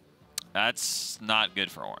active. That's not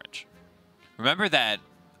good for Orange. Remember that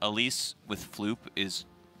Elise with Floop is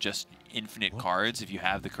just infinite cards if you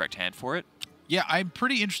have the correct hand for it. Yeah, I'm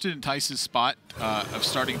pretty interested in Thijs' spot of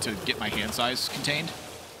starting to get my hand size contained,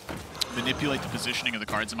 manipulate the positioning of the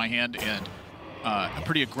cards in my hand, and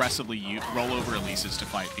pretty aggressively roll over Elise's to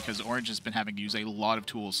fight, because Orange has been having to use a lot of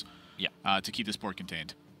tools to keep this board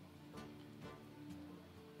contained.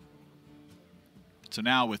 So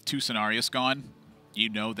now with 2 Scenarios gone, you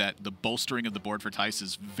know that the bolstering of the board for Thijs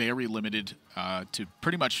is very limited to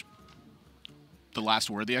pretty much the last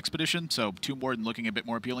Worthy Expedition, so 2-Morden looking a bit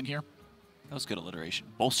more appealing here. That was good alliteration.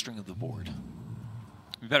 Bolstering of the board.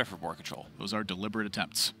 Be better for board control. Those are deliberate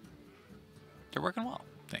attempts. They're working well.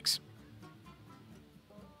 Thanks.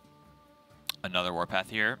 Another Warpath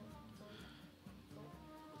here.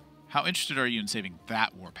 How interested are you in saving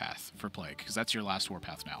that Warpath for Plague? Because that's your last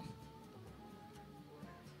Warpath now.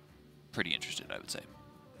 Pretty interested, I would say.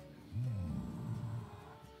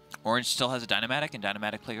 Orange still has a Dynamatic, and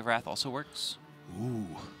Dynamatic Plague of Wrath also works. Ooh.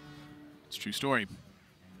 It's a true story.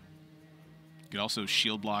 You could also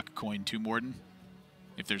shield block coin 2-Morden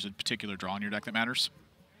if there's a particular draw in your deck that matters.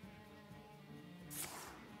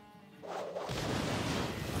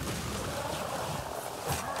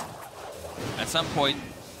 At some point,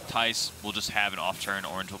 Thijs will just have an off turn.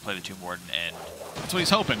 Orange will play the 2-Morden, and that's what he's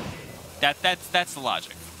hoping. That's the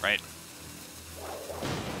logic, right?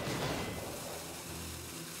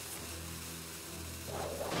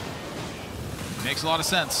 Makes a lot of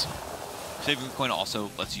sense. Saving a coin also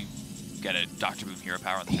lets you get a Dr. Boom hero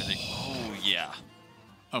power on the turn. Oh yeah.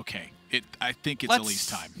 Okay. I think it's Elise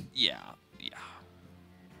time. Yeah. Do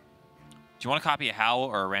you want to copy a Howl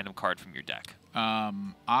or a random card from your deck?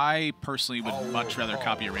 I personally would much rather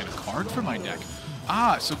copy a random card from my deck.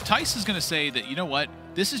 So Thijs is going to say that, you know what,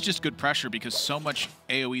 this is just good pressure because so much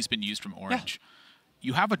AoE's been used from Orange. Yeah.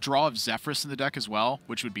 You have a draw of Zephrys in the deck as well,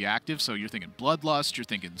 which would be active, so you're thinking Bloodlust, you're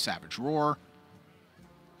thinking Savage Roar.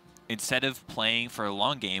 Instead of playing for a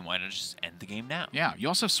long game, why not just end the game now? Yeah, you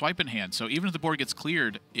also have Swipe in hand, so even if the board gets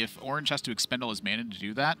cleared, if Orange has to expend all his mana to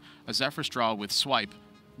do that, a Zephrys draw with Swipe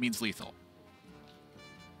means lethal.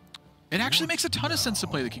 It actually makes a ton of sense to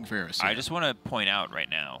play the King Ferris here. I just want to point out right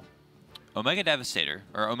now, Omega Devastator,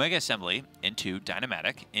 or Omega Assembly into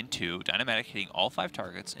Dynamatic hitting all 5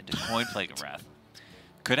 targets into coin Plague of Wrath.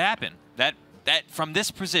 Could happen. That from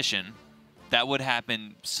this position, that would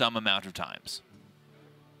happen some amount of times.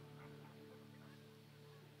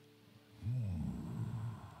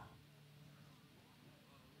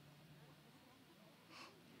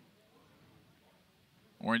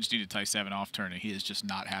 Orange needed Thijs to have an off turn, and he has just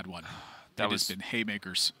not had one. That has been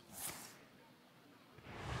haymakers.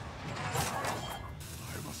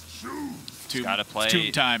 Gotta play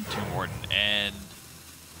Tomb time. 2-Morden, and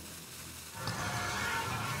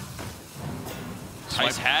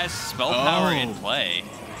Thijs has spell power in play.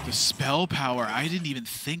 The spell power, I didn't even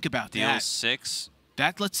think about that. Deals 6.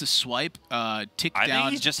 That lets the swipe tick down. I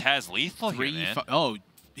think he just has lethal 3, here, man. 5,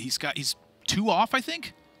 he's 2 off, I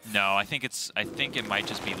think. No, I think it might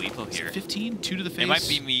just be lethal here. 15, 2 to the face. It might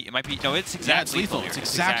be me. It might be. No, it's exact yeah, it's lethal. here. It's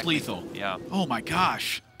exact lethal. Yeah. Oh my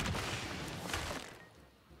gosh.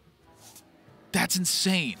 That's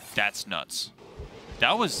insane. That's nuts.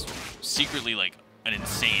 That was secretly like an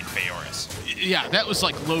insane Feoris. Yeah, that was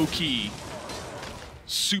like low key.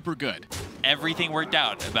 Super good. Everything worked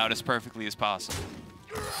out about as perfectly as possible.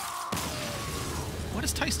 What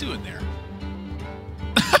is Thijs doing there?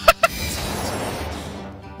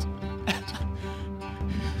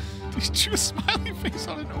 He drew a smiley face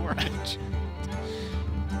on an orange.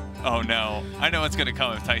 Oh no. I know what's going to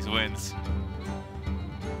come if Thijs wins.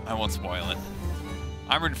 I won't spoil it.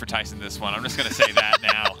 I'm rooting for Thijs in this one. I'm just going to say that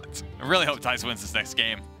now. I really hope Thijs wins this next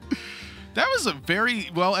game. That was a very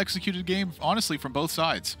well-executed game, honestly, from both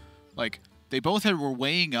sides. Like, they both were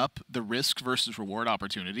weighing up the risk versus reward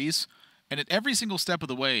opportunities, and at every single step of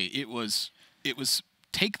the way, it was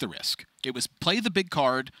take the risk. It was play the big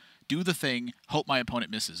card, do the thing, hope my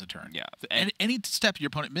opponent misses a turn. Yeah. And any step your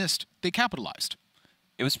opponent missed, they capitalized.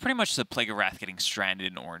 It was pretty much the Plague of Wrath getting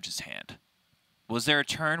stranded in Orange's hand. Was there a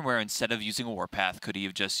turn where instead of using a Warpath, could he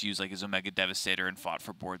have just used like his Omega Devastator and fought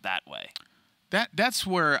for board that way? That's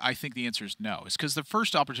where I think the answer is no. Is because the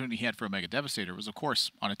first opportunity he had for Omega Devastator was, of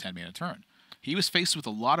course, on a 10-mana turn. He was faced with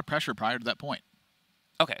a lot of pressure prior to that point.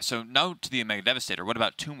 Okay, so now to the Omega Devastator. What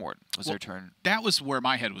about Tomb Warden? Was there a turn? That was where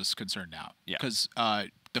my head was concerned now. Yeah. Because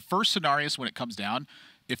the first scenario is when it comes down,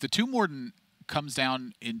 if the Tomb Warden comes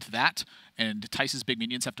down into that and Thijs's big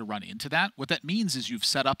minions have to run into that, what that means is you've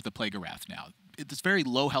set up the Plague of Wrath now. It's very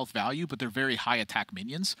low health value, but they're very high attack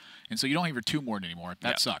minions, and so you don't have your Tomb Warden anymore.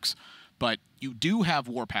 That sucks. But you do have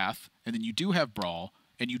Warpath, and then you do have Brawl,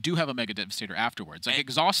 and you do have a Mega Devastator afterwards. Like,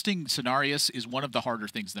 exhausting Cenarius is one of the harder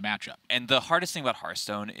things in the matchup. And the hardest thing about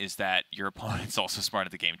Hearthstone is that your opponent's also smart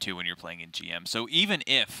at the game, too, when you're playing in GM. So even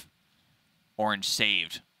if Orange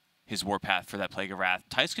saved his Warpath for that Plague of Wrath,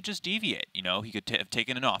 Thijs could just deviate. You know, he could have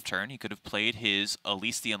taken an off turn. He could have played his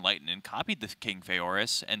Elise the Enlightened and copied the King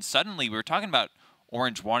Feoris, and suddenly we were talking about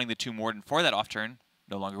Orange wanting the Tomb Warden for that off turn,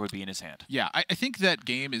 no longer would be in his hand. Yeah, I think that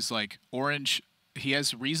game is like Orange. He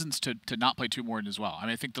has reasons to not play Tomb Warden as well. I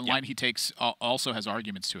mean, I think the line he takes also has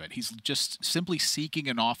arguments to it. He's just simply seeking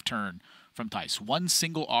an off turn from Thijs. One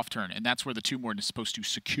single off turn, and that's where the Tomb Warden is supposed to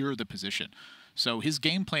secure the position. So his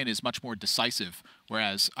game plan is much more decisive,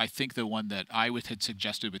 whereas I think the one that I had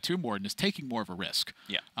suggested with Tomb Warden is taking more of a risk.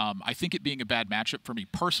 Yeah. I think it being a bad matchup for me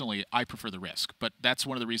personally, I prefer the risk. But that's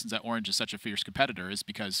one of the reasons that Orange is such a fierce competitor, is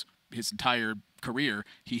because his entire career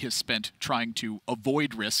he has spent trying to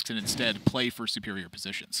avoid risks and instead play for superior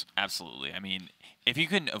positions. Absolutely. I mean, if you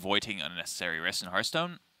can avoid taking unnecessary risks in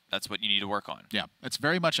Hearthstone, that's what you need to work on. Yeah, it's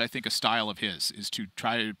very much, I think, a style of his, is to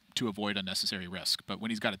try to avoid unnecessary risk. But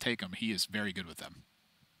when he's got to take them, he is very good with them.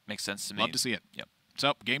 Makes sense to me. Love to see it. Yep.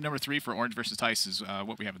 So game number 3 for Orange versus Thijs is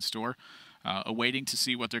what we have in store. Awaiting to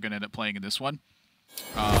see what they're going to end up playing in this one.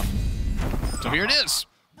 So here it is.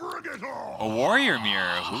 Bring it on! A Warrior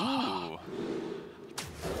Mirror. Ooh.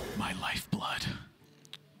 My lifeblood.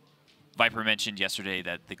 Viper mentioned yesterday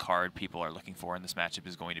that the card people are looking for in this matchup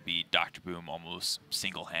is going to be Dr. Boom almost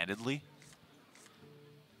single-handedly.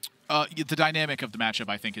 The dynamic of the matchup,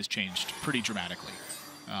 I think, has changed pretty dramatically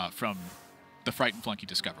from the Fright and Flunky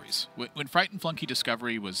discoveries. When Fright and Flunky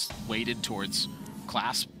discovery was weighted towards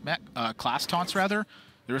class taunts, rather,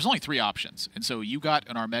 there was only 3 options. And so you got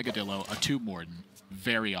an Armagadillo, a Tomb Warden,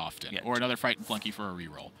 very often, or another Fright and Flunky for a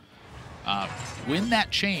reroll. When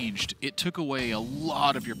that changed, it took away a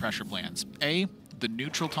lot of your pressure plans. A, the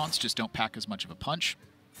neutral taunts just don't pack as much of a punch.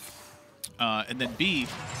 And then B,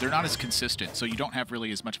 they're not as consistent, so you don't have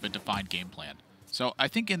really as much of a defined game plan. So I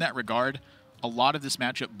think in that regard, a lot of this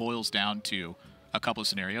matchup boils down to a couple of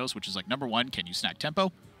scenarios, which is like, number 1, can you snag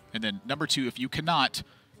tempo? And then number 2, if you cannot,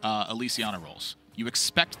 Elysiana rolls. You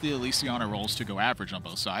expect the Elysiana rolls to go average on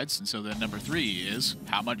both sides, and so then number 3 is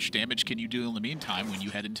how much damage can you do in the meantime when you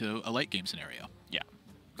head into a late game scenario. Yeah.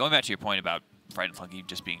 Going back to your point about Fright and Flunky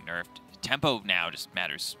just being nerfed, tempo now just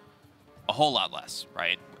matters a whole lot less,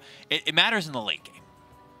 right? It matters in the late game.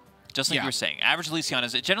 Just like you were saying, average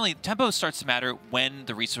Elysianas, generally tempo starts to matter when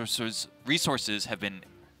the resources have been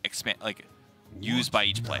used by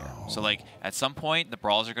each player. So like at some point the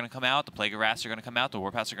Brawls are going to come out, the Plague of Wraths are going to come out, the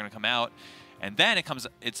Warpaths are going to come out, and then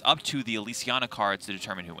it's up to the Elysiana cards to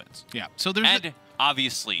determine who wins. Yeah. So there's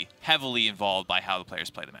obviously heavily involved by how the players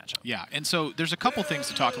play the matchup. Yeah, and so there's a couple things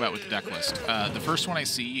to talk about with the deck list. The first one I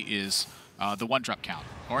see is the 1-drop count.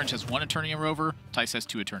 Orange has 1 Eternium Rover, Thijs has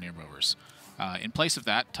 2 Eternium Rovers. In place of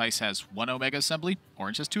that, Thijs has 1 Omega Assembly,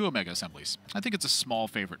 Orange has 2 Omega Assemblies. I think it's a small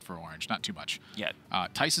favorite for Orange, not too much. Yeah.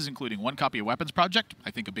 Thijs is including 1 copy of Weapons Project.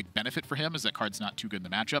 I think a big benefit for him is that card's not too good in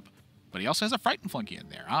the matchup, but he also has a Frighten Flunky in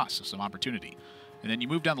there. So some opportunity. And then you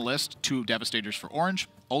move down the list, 2 Devastators for Orange,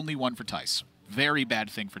 only 1 for Thijs. Very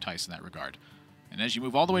bad thing for Thijs in that regard. And as you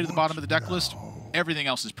move all the way to the bottom of the deck list, everything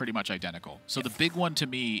else is pretty much identical. So the big one to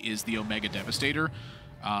me is the Omega Devastator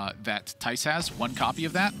that Thijs has, 1 copy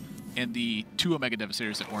of that, and the 2 Omega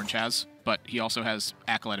Devastators that Orange has, but he also has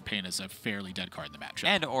Acolyte of Pain as a fairly dead card in the matchup.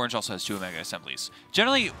 And Orange also has 2 Omega Assemblies.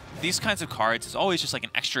 Generally, these kinds of cards is always just like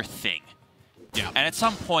an extra thing. Yeah. And at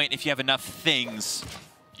some point, if you have enough things,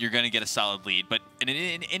 you're going to get a solid lead. But an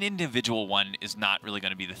individual one is not really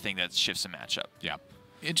going to be the thing that shifts a matchup. Yeah.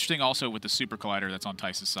 Interesting also with the Super Collider that's on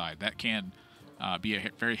Thijs' side. That can be a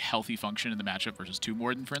very healthy function in the matchup versus 2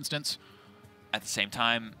 Morden, for instance. At the same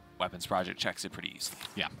time, Weapons Project checks it pretty easily.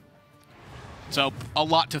 Yeah. So a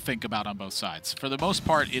lot to think about on both sides. For the most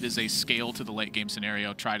part, it is a scale to the late game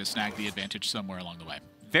scenario. Try to snag the advantage somewhere along the way.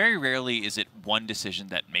 Very rarely is it one decision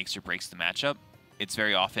that makes or breaks the matchup. It's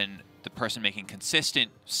very often the person making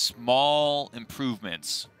consistent, small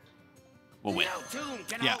improvements will win.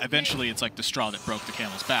 Yeah, eventually it's like the straw that broke the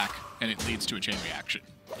camel's back, and it leads to a chain reaction.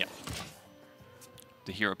 Yeah.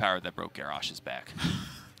 The hero power that broke Garrosh's back.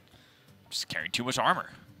 Just carrying too much armor.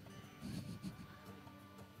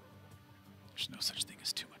 There's no such thing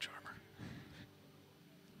as too much armor.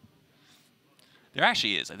 There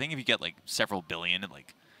actually is. I think if you get like several billion and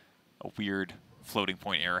like a weird floating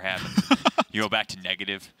point error happens, you go back to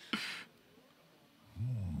negative.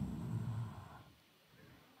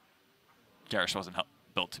 Garrosh wasn't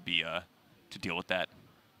built to be to deal with that.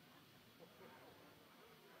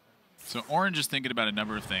 So Orange is thinking about a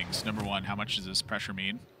number of things. Number 1, how much does this pressure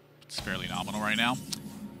mean? It's fairly nominal right now.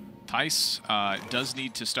 Thijs does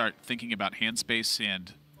need to start thinking about hand space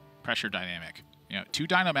and pressure dynamic. 2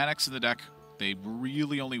 Dynamatics in the deck, they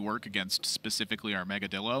really only work against specifically our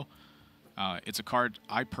Megadillo. It's a card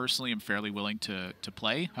I personally am fairly willing to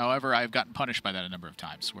play. However, I've gotten punished by that a number of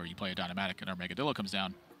times, where you play a Dynamatic and our Megadillo comes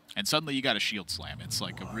down, and suddenly you got a Shield Slam. It's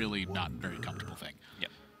like a really not very comfortable thing.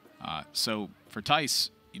 Yep. So for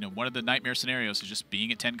Thijs, one of the nightmare scenarios is just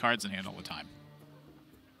being at 10 cards in hand all the time.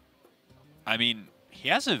 I mean, he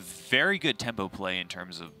has a very good tempo play in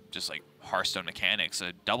terms of just like Hearthstone mechanics.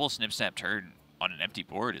 A double Snip Snap turn on an empty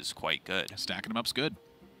board is quite good. Stacking them up's good.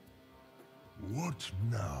 What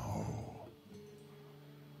now?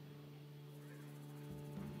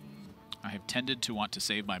 I have tended to want to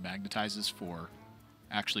save my Magnetizes for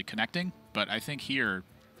actually connecting, but I think here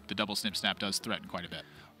the double Snip Snap does threaten quite a bit.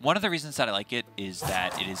 One of the reasons that I like it is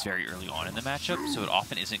that it is very early on in the matchup, so it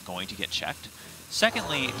often isn't going to get checked.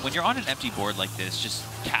 Secondly, when you're on an empty board like this, just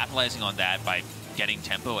capitalizing on that by getting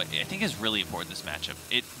tempo, I think is really important in this matchup.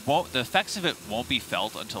 The effects of it won't be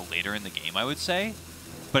felt until later in the game, I would say.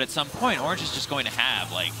 But at some point, Orange is just going to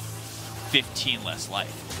have like 15 less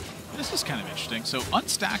life. This is kind of interesting. So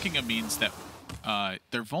unstacking them means that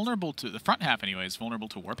they're vulnerable to, the front half anyway, is vulnerable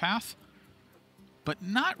to Warpath, but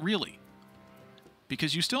not really,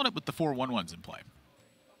 because you still end up with the 4 1/1s in play.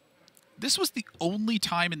 This was the only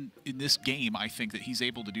time in this game, I think, that he's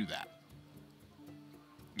able to do that.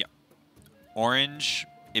 Yeah. Orange,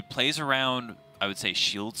 it plays around, I would say,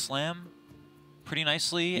 Shield Slam pretty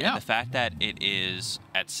nicely. Yeah. And the fact that it is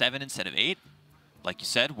at 7 instead of 8, like you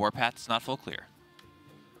said, Warpath's not full clear.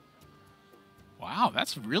 Wow,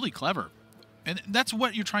 that's really clever. And that's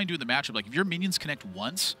what you're trying to do in the matchup. Like, if your minions connect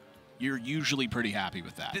once, you're usually pretty happy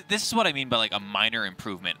with that. This is what I mean by like a minor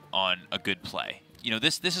improvement on a good play.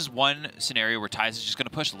 This is one scenario where Thijs is just going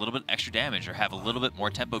to push a little bit extra damage or have a little bit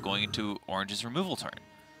more tempo going into Orange's removal turn.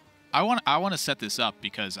 I want to set this up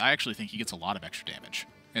because I actually think he gets a lot of extra damage.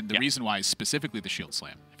 And the reason why is specifically the Shield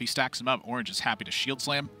Slam. If he stacks them up, Orange is happy to Shield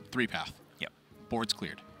Slam, 3-path. Yep. Board's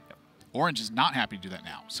cleared. Yep. Orange is not happy to do that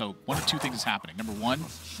now. So one of 2 things is happening. Number 1,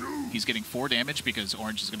 he's getting 4 damage because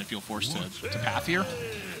Orange is going to feel forced to path here.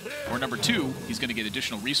 Or number 2, he's going to get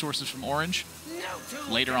additional resources from Orange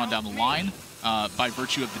later on down the line by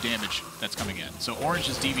virtue of the damage that's coming in. So Orange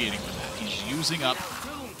is deviating from that. He's using up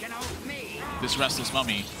this Restless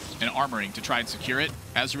Mummy and armoring to try and secure it.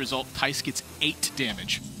 As a result, Thijs gets 8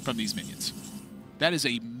 damage from these minions. That is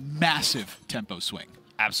a massive tempo swing.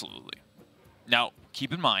 Absolutely. Now,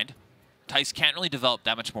 keep in mind, Thijs can't really develop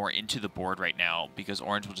that much more into the board right now because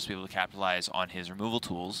Orange will just be able to capitalize on his removal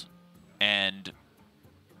tools, and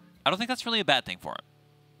I don't think that's really a bad thing for him.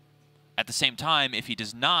 At the same time, if he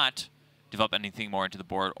does not develop anything more into the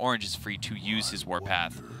board, Orange is free to use his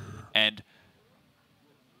Warpath, and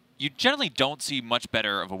you generally don't see much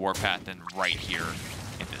better of a Warpath than right here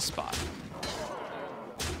in this spot.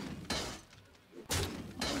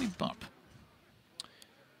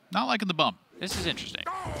 Not liking the bump. This is interesting.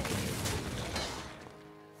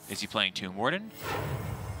 Is he playing Tomb Warden?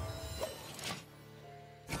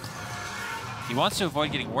 He wants to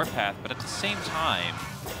avoid getting Warpath, but at the same time...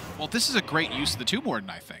 Well, this is a great use of the Tomb Warden,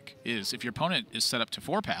 I think, is if your opponent is set up to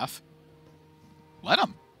 4-path, let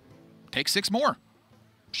him. Take 6 more.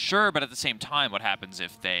 Sure, but at the same time, what happens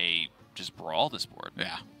if they just brawl this board?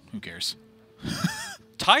 Yeah, who cares?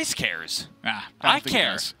 Thijs cares. Ah, I don't think he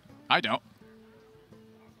care. does. I don't.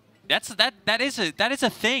 That is a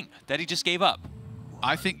thing that he just gave up.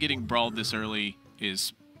 I think getting brawled this early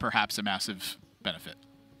is perhaps a massive benefit.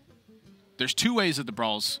 There's 2 ways that the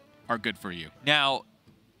brawls are good for you. Now,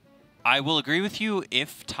 I will agree with you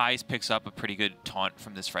if Thijs picks up a pretty good taunt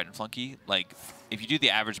from this Frightened Flunky. Like, if you do the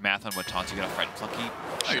average math on what taunts you get off Frightened Flunky,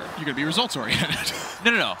 Sure. You're going to be results oriented.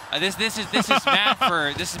 No. This is math for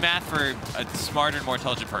a smarter and more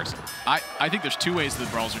intelligent person. I think there's 2 ways that the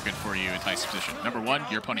brawls are good for you in Thijs' position. Number 1,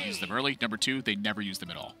 your opponent uses them early. Number 2, they never use them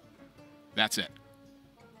at all. That's it.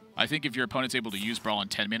 I think if your opponent's able to use brawl in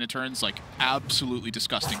 10-minute turns, like absolutely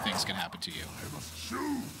disgusting things can happen to you.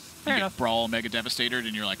 Fair enough. Brawl Mega Devastator,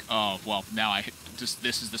 and you're like, oh well, now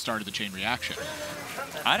this is the start of the chain reaction.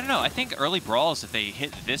 I don't know. I think early brawls, if they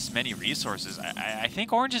hit this many resources, I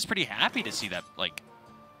think Orange is pretty happy to see that, like,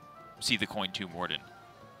 see the coin Tomb Warden.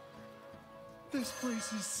 This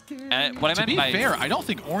place is scary. And what I To meant be by fair, I don't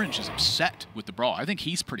think Orange is upset with the brawl. I think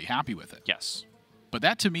he's pretty happy with it. yes, But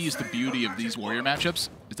that to me is the beauty of these warrior matchups,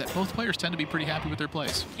 is that both players tend to be pretty happy with their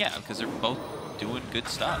plays. yeah, because they're both doing good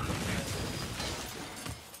stuff.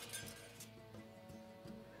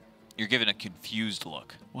 You're given a confused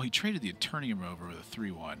look. Well, he traded the Eternium Rover with a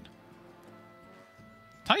 3-1.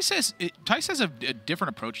 Thijs has a different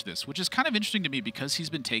approach to this, which is kind of interesting to me because he's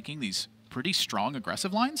been taking these pretty strong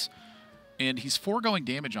aggressive lines, and he's foregoing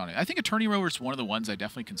damage on it. I think Eternium Rover is one of the ones I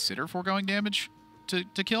definitely consider foregoing damage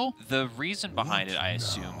to kill. The reason behind it, I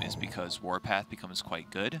assume, is because Warpath becomes quite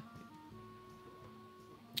good.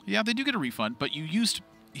 Yeah, they do get a refund, but you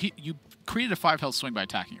created a 5 health swing by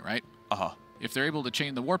attacking it, right? Uh-huh. If they're able to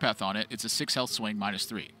chain the Warpath on it, it's a 6 health swing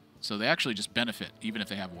 -3. So they actually just benefit, even if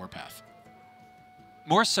they have Warpath.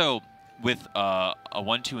 More so with a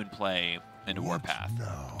 1-2 in play and a Warpath.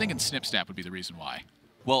 I'm thinking Snip Snap would be the reason why.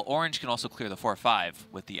 Well, Orange can also clear the 4-5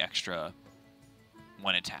 with the extra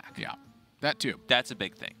 1 attack. Yeah, that too. That's a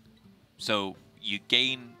big thing. So you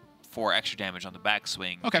gain 4 extra damage on the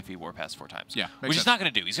backswing Okay. if he Warpaths 4 times. Yeah, makes which he's sense. not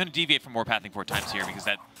going to do. He's going to deviate from Warpathing 4 times here because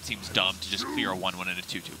that seems dumb to just clear a 1-1 and a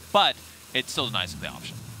 2-2. But it still denies him the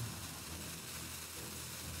option.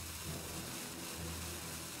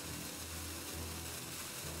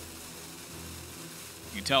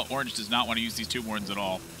 You can tell Orange does not want to use these Tomb Wardens at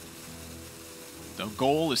all. The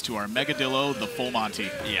goal is to Armageddillo the full Monty.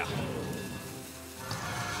 Yeah.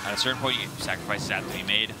 At a certain point, sacrifices have to be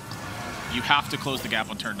made. You have to close the gap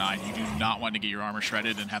on turn 9. You do not want to get your armor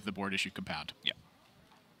shredded and have the board issue compound. Yeah.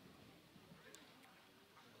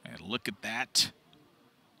 And look at that.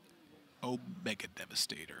 Omega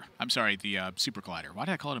Devastator. I'm sorry, the Super Collider. Why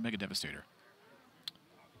did I call it a Mega Devastator?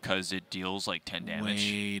 Because it deals like 10 damage.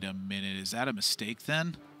 Wait a minute. Is that a mistake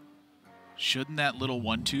then? Shouldn't that little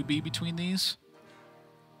 1-2 be between these?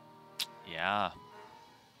 Yeah.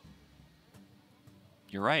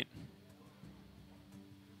 You're right.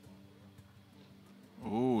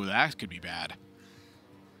 Ooh, that could be bad.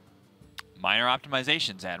 Minor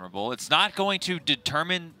optimizations, admirable. It's not going to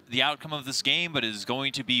determine the outcome of this game, but it is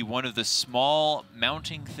going to be one of the small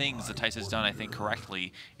mounting things that Thijs has done, I think,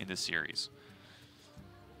 correctly in this series.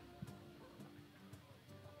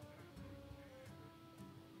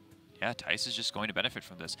 Yeah, Thijs is just going to benefit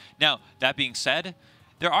from this. Now, that being said,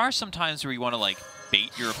 there are some times where you want to, like, bait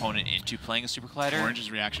your opponent into playing a Super Collider. Orange's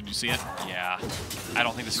reaction, do you see it? Yeah. I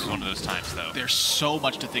don't think this is one of those times, though. There's so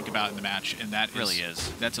much to think about in the match, and that Really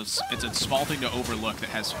is. It's a small thing to overlook that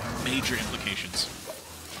has major implications.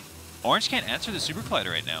 Orange can't answer the Super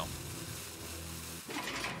Collider right now.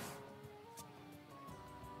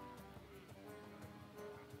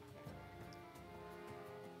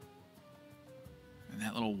 And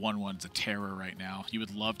that little 1-1's a terror right now. You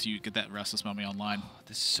would love to get that Restless Mummy online.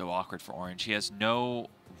 This is so awkward for Orange. He has no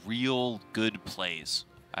real good plays,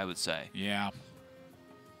 I would say. Yeah.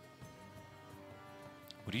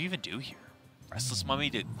 What do you even do here? Restless Mummy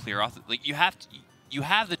to clear off... like, you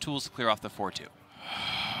have the tools to clear off the 4-2.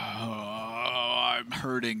 Oh, I'm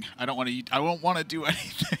hurting. I don't want to eat. I don't want to do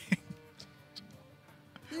anything.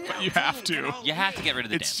 But you have to. You have to get rid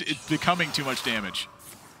of the damage. It's becoming too much damage.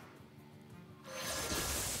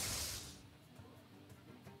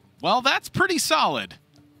 Well, that's pretty solid.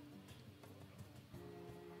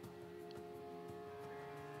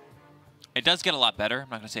 It does get a lot better. I'm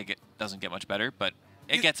not going to say it doesn't get much better, but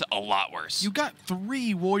it gets a lot worse. You got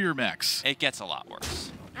 3 warrior mechs. It gets a lot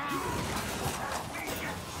worse.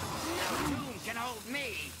 Can hold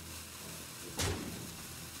me.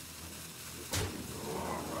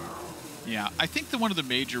 Yeah, I think that one of the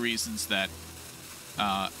major reasons that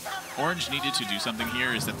Orange needed to do something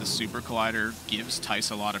here is that the Super Collider gives Thijs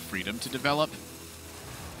a lot of freedom to develop.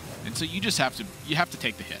 And so you just have to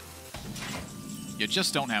take the hit. You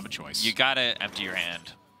just don't have a choice. You gotta empty your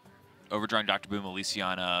hand. Overdrawing Dr. Boom,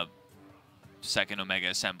 Elysiana, second Omega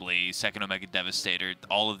Assembly, second Omega Devastator,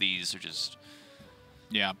 all of these are just...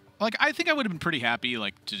 Yeah. Like, I think I would have been pretty happy,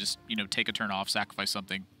 like, to just, you know, take a turn off, sacrifice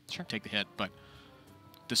something, take the hit, but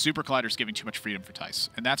the Super Collider's giving too much freedom for Thijs.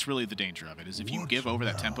 And that's really the danger of it, is if you give over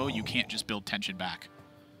that tempo, you can't just build tension back.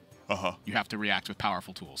 You have to react with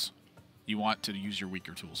powerful tools. You want to use your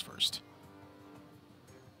weaker tools first.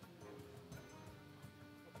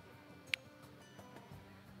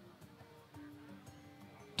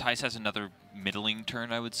 Thijs has another middling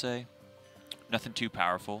turn, I would say. Nothing too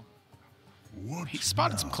powerful. He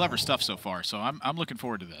spotted some clever stuff so far, so I'm looking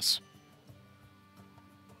forward to this.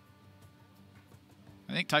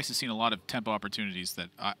 I think Thijs has seen a lot of tempo opportunities that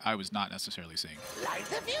I was not necessarily seeing. Light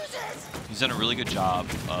the fuses. He's done a really good job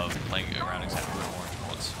of playing around exactly what Orange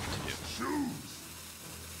wants to do.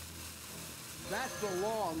 That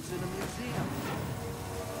belongs in a museum.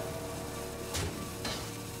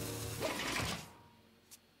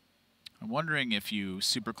 I'm wondering if you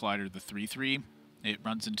Super Collider the 3-3, it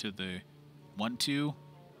runs into the 1-2,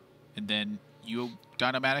 and then you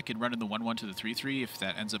Dynomatic and run in the 1-1 to the 3-3 if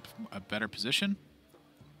that ends up a better position.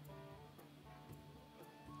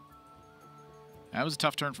 That was a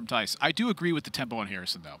tough turn from Thijs. I do agree with the tempo on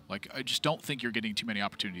Harrison, though. Like, I just don't think you're getting too many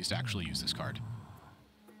opportunities to actually use this card.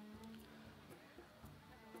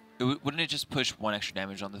 Wouldn't it just push 1 extra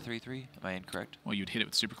damage on the 3-3? Am I incorrect? Well, you'd hit it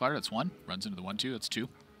with Super Collider, that's 1. Runs into the 1-2, that's 2.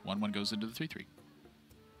 1-1 goes into the 3-3.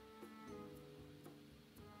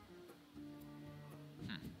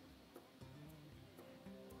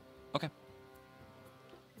 Okay.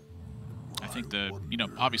 I think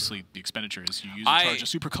obviously the expenditure is you use a charge a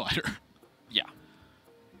Super Collider. Yeah.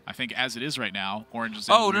 I think as it is right now, Orange is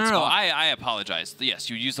in Oh, a weird no. spot. I apologize. Yes,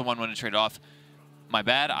 you use the 1-1 to trade off. My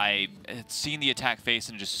bad. I had seen the attack face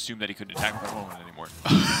and just assumed that he couldn't attack with 1-1 anymore.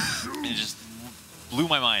 It just blew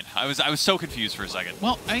my mind. I was so confused for a second.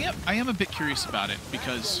 Well, I am a bit curious about it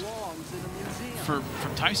because from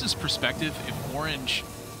Thijs' perspective, if Orange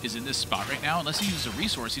is in this spot right now, unless he uses a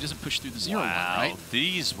resource, he doesn't push through the 0-1, right?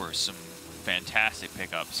 These were some fantastic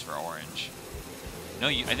pickups for Orange. No,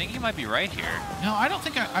 I think you might be right here. No, I don't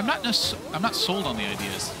think I'm not sold on the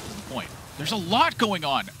ideas. Is the point? There's a lot going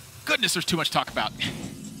on. Goodness, there's too much to talk about.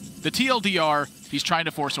 The TLDR, he's trying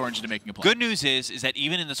to force Orange into making a play. Good news is that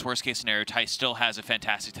even in this worst case scenario, Thijs still has a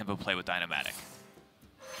fantastic tempo play with Dynomatic.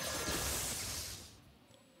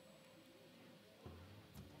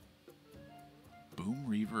 Boom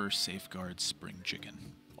Reaver, Safeguard, Spring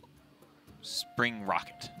Chicken. Spring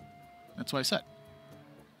Rocket. That's what I said.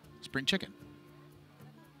 Spring Chicken.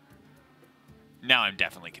 Now I'm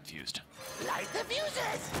definitely confused. Light the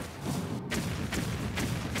fuses.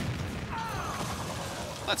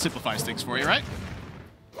 That simplifies things for you, right?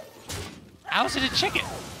 How is it a chicken?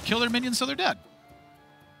 Kill their minions so they're dead.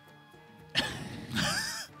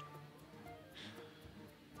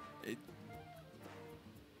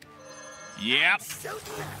 Yep.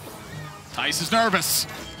 Thijs is nervous.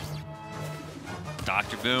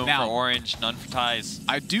 Dr. Boom Now, for Orange, none for Thijs.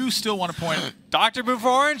 I do still want to point... Dr. Boom for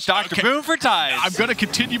Orange, Dr. Okay. Boom for Thijs. I'm going to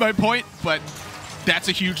continue my point, but that's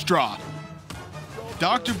a huge draw.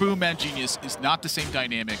 Dr. Boom Mad Genius is not the same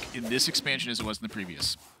dynamic in this expansion as it was in the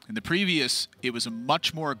previous. In the previous, it was a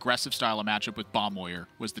much more aggressive style of matchup with Bomb Warrior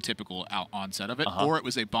was the typical onset of it, or it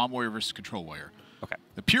was a Bomb Warrior versus Control Warrior. Okay.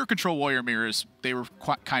 The pure Control Warrior mirrors, they were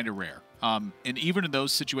kind of rare. And even in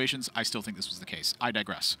those situations, I still think this was the case. I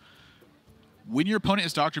digress. When your opponent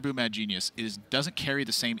is Dr. Boom Mad Genius, it doesn't carry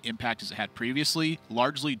the same impact as it had previously,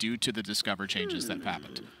 largely due to the Discover changes that have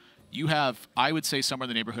happened. You have, I would say, somewhere in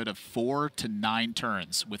the neighborhood of 4 to 9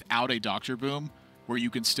 turns without a Dr. Boom where you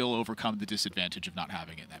can still overcome the disadvantage of not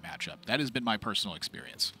having it in that matchup. That has been my personal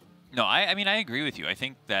experience. No, I mean, I agree with you. I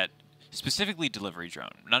think that specifically Delivery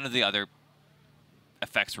Drone, none of the other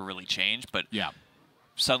effects were really changed, but yeah.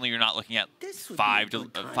 Suddenly you're not looking at 5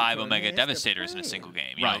 Omega Devastators in a single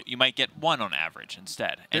game. You know, you might get 1 on average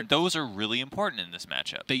instead. And those are really important in this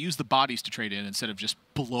matchup. They use the bodies to trade in instead of just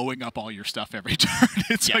blowing up all your stuff every turn.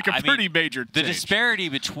 It's like a pretty major The change. disparity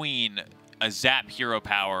between a Zap Hero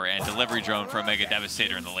Power and Delivery Drone for Omega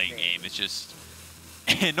Devastator in the late game is just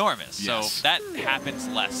enormous. Yes. So that happens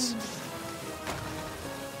less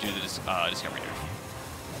do the Discovery nerf.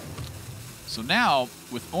 So now,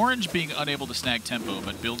 with Orange being unable to snag tempo,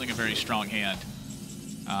 but building a very strong hand,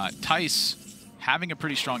 Thijs having a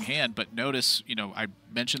pretty strong hand, but notice, you know, I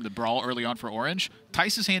mentioned the brawl early on for Orange.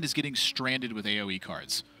 Thijs' hand is getting stranded with AoE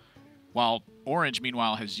cards, while Orange,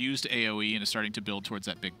 meanwhile, has used AoE and is starting to build towards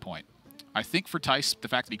that big point. I think for Thijs, the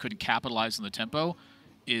fact that he couldn't capitalize on the tempo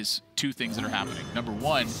is two things that are happening. Number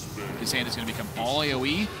one, his hand is going to become all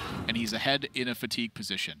AoE, and he's ahead in a fatigue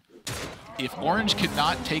position. If Orange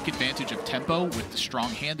cannot take advantage of tempo with the strong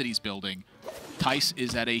hand that he's building, Thijs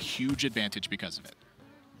is at a huge advantage because of it.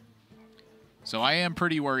 So I am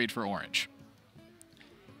pretty worried for Orange.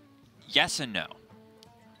 Yes and no.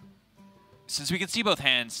 Since we can see both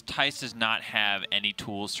hands, Thijs does not have any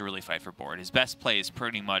tools to really fight for board. His best play is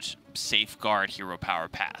pretty much safeguard, hero power,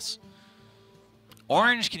 pass.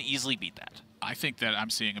 Orange can easily beat that. I think that I'm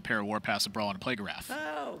seeing a pair of Warpass, a Brawl, and a Plague of Wrath.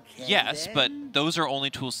 Okay, Yes, then. but those are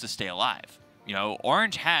only tools to stay alive. You know,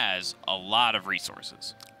 Orange has a lot of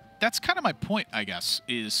resources. That's kind of my point, I guess,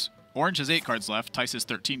 is Orange has 8 cards left, Thijs has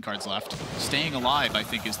 13 cards left. Staying alive, I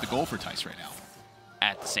think, is the goal for Thijs right now.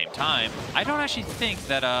 At the same time, I don't actually think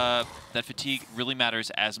that that fatigue really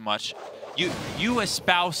matters as much. You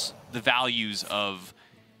espouse the values of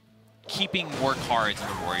keeping more cards in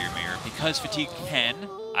the Warrior Mirror because fatigue can,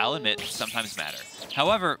 I'll admit, sometimes matter.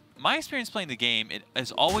 However, my experience playing the game, it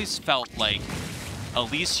has always felt like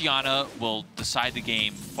Elysiana will decide the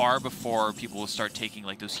game far before people will start taking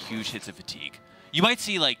like those huge hits of fatigue. You might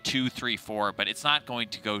see like 2, 3, 4, but it's not going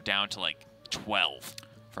to go down to like 12,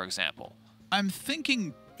 for example. I'm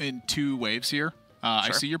thinking in 2 waves here. I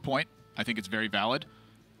Sure. see your point. I think it's very valid.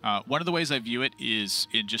 One of the ways I view it is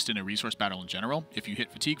in a resource battle in general. If you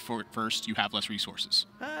hit fatigue first, you have less resources.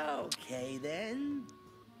 Okay, then.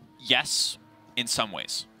 Yes, in some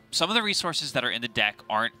ways. Some of the resources that are in the deck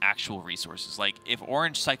aren't actual resources. Like, if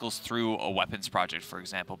Orange cycles through a weapons project, for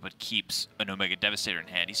example, but keeps an Omega Devastator in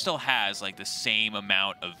hand, he still has, like, the same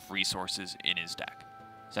amount of resources in his deck.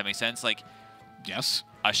 Does that make sense? Like, Yes.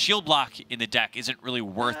 a shield block in the deck isn't really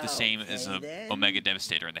worth the same as Okay, a then. Omega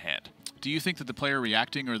Devastator in the hand. Do you think that the player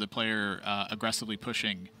reacting or the player aggressively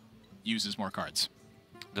pushing uses more cards?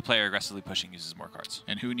 The player aggressively pushing uses more cards.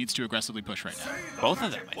 And who needs to aggressively push right now? Both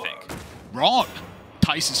of them, I think. Wrong.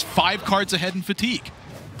 Thijs is 5 cards ahead in fatigue.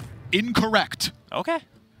 Incorrect. Okay.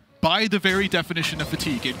 By the very definition of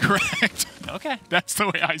fatigue, incorrect. Okay. That's the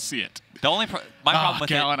way I see it. The only my problem with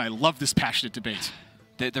Galen, I love this passionate debate.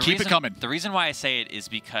 The Keep reason, it coming. The reason why I say it is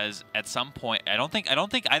because at some point, I don't think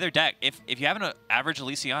either deck, if you have an average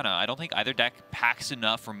Elysiana, I don't think either deck packs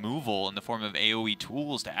enough removal in the form of AoE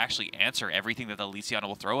tools to actually answer everything that the Elysiana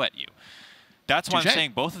will throw at you. That's why I'm Touché.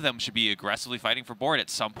 saying both of them should be aggressively fighting for board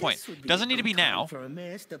at some point. This would be Doesn't a need to be good time now. for a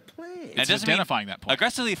master plan. And it It's doesn't mean identifying that point.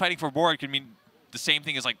 aggressively fighting for board could mean the same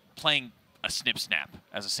thing as like playing a snip snap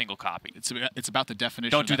as a single copy. It's about the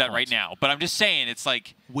definition Don't of do that point. right now. But I'm just saying, it's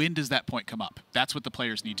like, When does that point come up? That's what the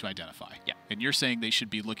players need to identify. Yeah. And you're saying they should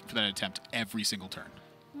be looking for that attempt every single turn.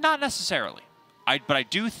 not necessarily. But I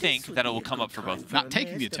do think would that it be will a come good up for both. time for Not a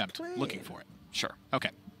taking the master attempt, plan. looking for it. Sure. Okay.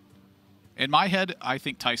 In my head, I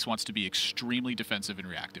think Thijs wants to be extremely defensive and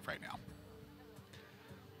reactive right now.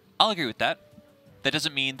 I'll agree with that. That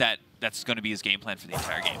doesn't mean that that's going to be his game plan for the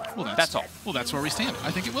entire game. Well, that's all. Well, that's where we stand. I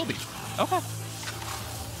think it will be. Okay.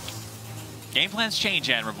 Game plans change,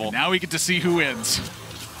 Admirable. Now we get to see who wins.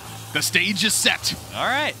 The stage is set. All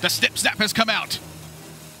right. The snip snap has come out.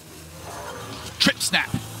 Trip snap.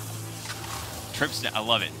 Trips. I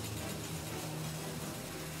love it.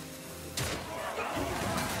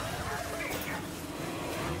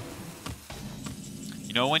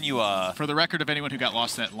 You know when you For the record of anyone who got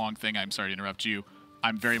lost in that long thing, I'm sorry to interrupt you.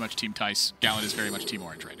 I'm very much Team Thijs. Galen is very much Team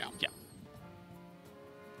Orange right now. Yeah.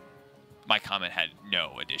 My comment had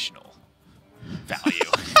no additional value.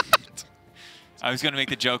 I was going to make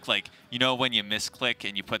the joke like, you know when you misclick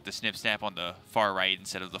and you put the snip snap on the far right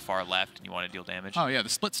instead of the far left and you want to deal damage? Oh, yeah, the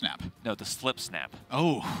split snap. No, the slip snap.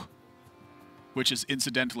 Oh. Which is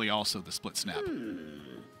incidentally also the split snap.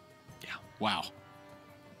 Yeah. Wow.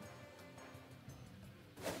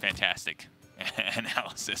 Fantastic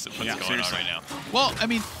analysis of what's Yeah, going seriously. on right now. Well, I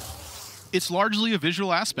mean, it's largely a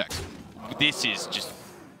visual aspect. This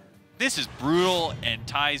is brutal, and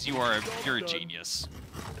Thijs, you're a genius.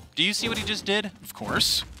 Do you see what he just did? Of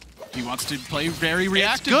course. He wants to play very It's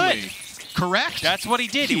reactively. Correct. That's what he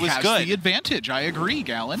did. He was has good. the advantage. I agree,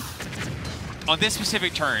 Galen. On this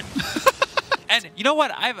specific turn. And you know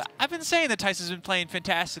what? I've been saying that Thijs has been playing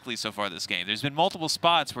fantastically so far this game. There's been multiple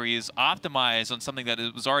spots where he's optimized on something that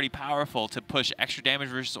was already powerful to push extra damage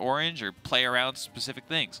versus Orange or play around specific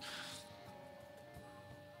things.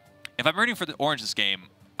 If I'm rooting for the Orange this game,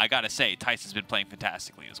 I gotta say, Thijs has been playing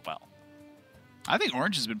fantastically as well. I think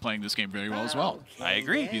Orange has been playing this game very well as well. I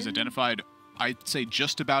agree. He's identified, I'd say,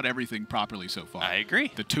 just about everything properly so far. I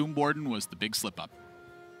agree. The Tomb Warden was the big slip-up.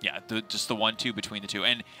 Yeah, just the 1-2 between the two.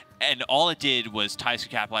 And all it did was Thijs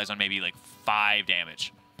could capitalize on maybe like 5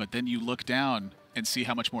 damage. But then you look down and see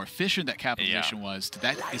how much more efficient that capitalization was.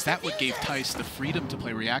 Is that what gave Thijs the freedom to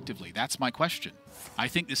play reactively? That's my question. I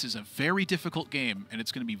think this is a very difficult game, and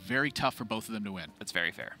it's going to be very tough for both of them to win. That's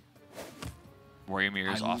very fair. Warrior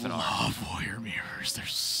Mirrors I off and on. love Warrior Mirrors. They're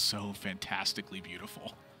so fantastically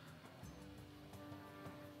beautiful.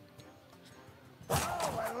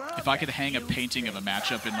 If I could hang a painting of a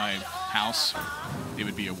matchup in my house, it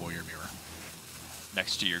would be a Warrior Mirror.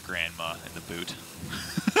 Next to your grandma in the boot.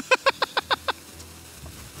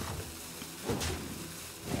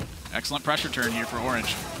 Excellent pressure turn here for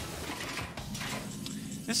Orange.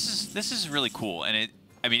 This is really cool, and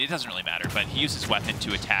I mean, it doesn't really matter, but he uses weapon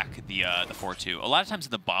to attack the 4-2. A lot of times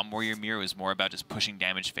in the Bomb Warrior Mirror, it was more about just pushing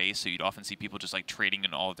damage face, so you'd often see people just like trading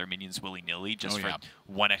in all of their minions willy-nilly just for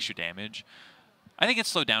 1 extra damage. I think it's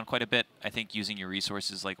slowed down quite a bit. I think using your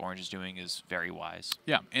resources like Orange is doing is very wise.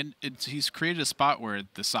 Yeah, and he's created a spot where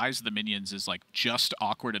the size of the minions is like just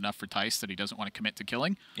awkward enough for Thijs that he doesn't want to commit to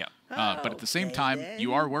killing. Yeah. But at the same time,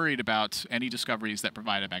 you are worried about any discoveries that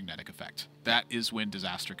provide a magnetic effect. That is when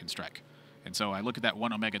disaster can strike. And so I look at that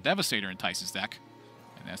 1 Omega Devastator in Thijs' deck,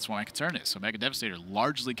 and that's what my concern is. So Omega Devastator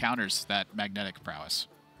largely counters that magnetic prowess.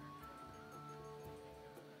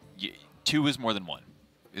 Yeah, 2 is more than 1.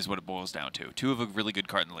 Is what it boils down to. 2 of a really good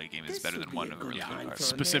card in the late game is better than 1 of a really good card.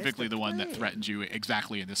 Specifically the one that threatens you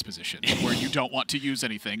exactly in this position, where you don't want to use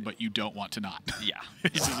anything, but you don't want to not. Yeah.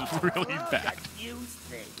 This is really bad.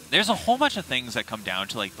 There's a whole bunch of things that come down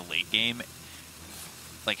to like the late game,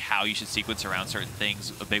 like how you should sequence around certain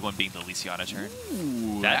things, a big one being the Lysiana turn.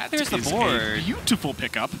 Ooh, There's the board. A beautiful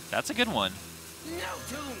pickup. That's a good one. No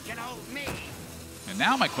tomb can hold me. And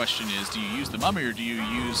now my question is, do you use the mummy or do you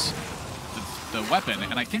use the weapon?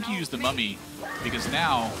 And I think you use the mummy because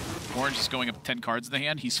now Orange is going up 10 cards in the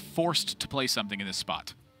hand. He's forced to play something in this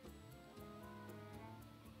spot.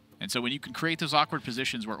 And so when you can create those awkward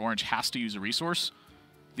positions where Orange has to use a resource,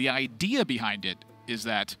 the idea behind it is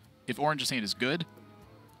that if Orange's hand is good,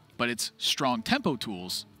 but it's strong tempo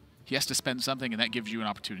tools, he has to spend something, and that gives you an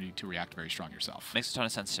opportunity to react very strong yourself. Makes a ton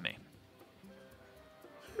of sense to me.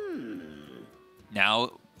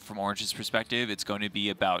 Now, from Orange's perspective, it's going to be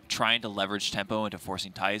about trying to leverage tempo into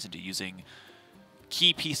forcing Thijs into using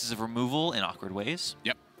key pieces of removal in awkward ways.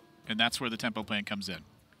 Yep, and that's where the tempo plan comes in.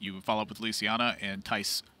 You follow up with Lysiana, and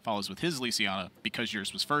Thijs follows with his Lysiana. Because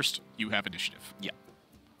yours was first, you have initiative. Yeah.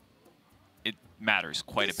 It matters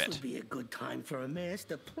quite a bit. This would be a good time for a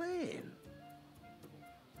master plan.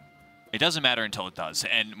 It doesn't matter until it does,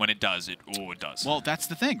 and when it does, it does. Well, that's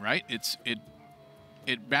the thing, right?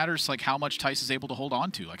 It matters like how much Thijs is able to hold on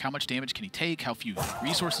to. Like how much damage can he take? How few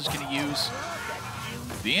resources can he use?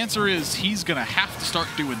 The answer is he's going to have to start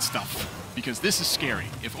doing stuff because this is scary.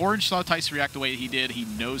 If Orange saw Thijs react the way he did, he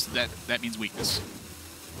knows that means weakness.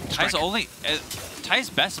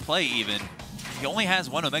 Thijs' best play even, he only has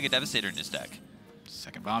 1 Omega Devastator in his deck.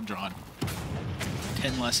 Second bomb drawn.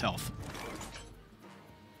 10 less health.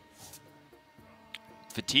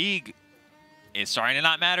 Fatigue is starting to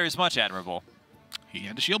not matter as much, Admirable. He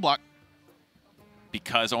had to shield block.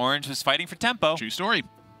 Because Orange was fighting for tempo. True story.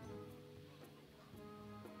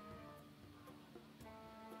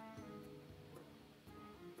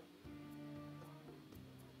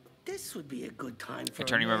 This would be a good time for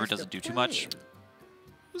Attorney a Rover master doesn't do too plan. much.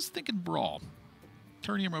 I was thinking Brawl.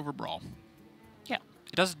 Turnium over Brawl. Yeah.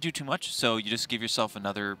 It doesn't do too much, so you just give yourself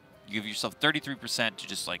another... You give yourself 33% to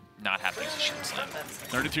just, like, not have to use a shield slam.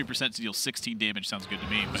 33% to deal 16 damage sounds good to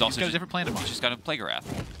me, but He's he's also got a different plan in He's mind. just got a Plague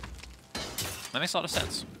Wrath. That makes a lot of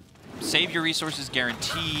sense. Save your resources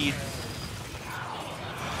guaranteed.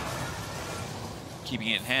 Keeping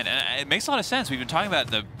it in hand. And it makes a lot of sense. We've been talking about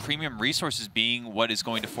the premium resources being what is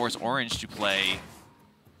going to force Orange to play.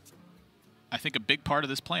 I think a big part of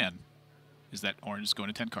this plan is that Orange is going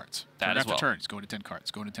to 10 cards. That turn as after well. turn, he's going to 10 cards,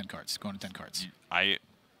 going to 10 cards, going to 10 cards.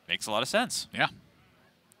 Makes a lot of sense. Yeah.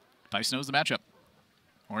 Thijs knows the matchup.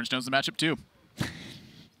 Orange knows the matchup too. It's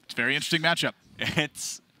a very interesting matchup.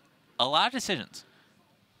 It's a lot of decisions.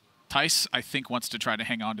 Thijs, I think, wants to try to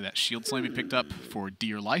hang on to that shield slam he picked up for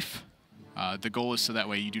dear life. The goal is so that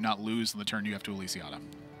way you do not lose on the turn you have to Elysiana.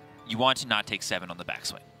 You want to not take 7 on the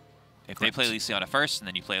backswing. If they Correct. play Elysiana first and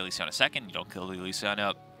then you play Elysiana second, you don't kill the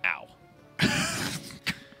Elysiana, ow.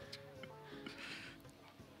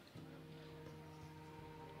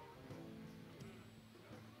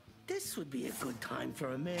 This would be a good time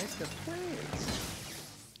for a master plan.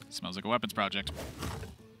 Smells like a weapons project.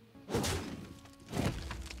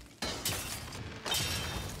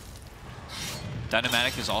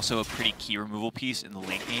 Dynamatic is also a pretty key removal piece in the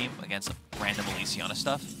late game against random Elysiana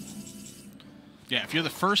stuff. Yeah, if you're the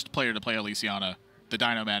first player to play Elysiana, the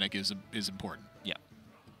Dynamatic is important. Yeah.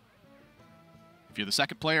 If you're the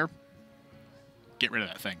second player, get rid of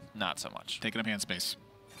that thing. Not so much. Taking up hand space.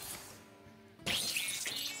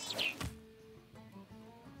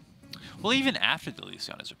 Well, even after the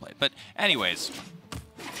Elysianas are played. But anyways,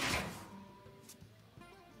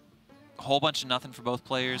 a whole bunch of nothing for both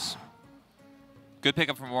players. Good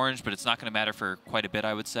pickup from Orange, but it's not going to matter for quite a bit,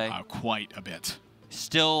 I would say. Quite a bit.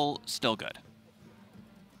 Still good.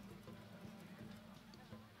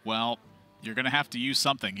 Well, you're going to have to use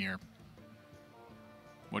something here.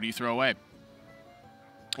 What do you throw away?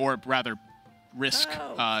 Or rather, risk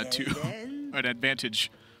to an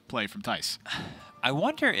advantage play from Thijs. I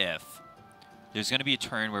wonder if there's going to be a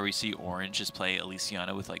turn where we see Orange just play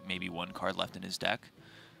Elysiana with like maybe one card left in his deck.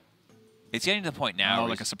 It's getting to the point now. Oh,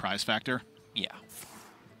 like a surprise factor? Yeah.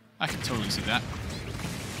 I can totally see that.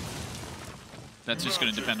 That's just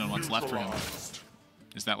going to depend on what's left for him.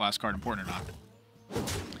 Is that last card important or not?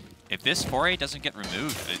 If this 4-8 doesn't get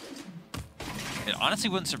removed, it honestly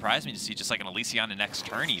wouldn't surprise me to see just like an Elysiana next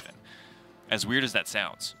turn even. As weird as that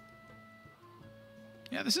sounds.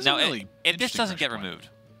 Yeah, this is now, really if this doesn't get point. removed,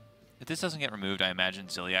 if this doesn't get removed, I imagine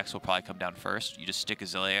Ziliax will probably come down first. You just stick a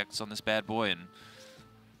Ziliax on this bad boy and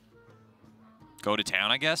go to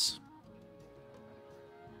town, I guess.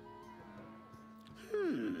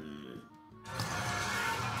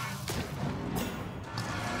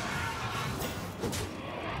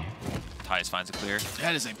 Thijs finds a clear.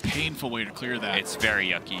 That is a painful way to clear that. It's very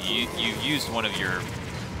yucky. You used one of your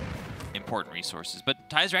important resources, but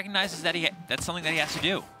Thijs recognizes that that's something that he has to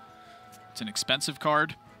do. It's an expensive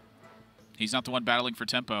card. He's not the one battling for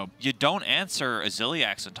tempo. You don't answer a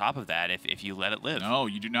Ziliax on top of that if you let it live. No,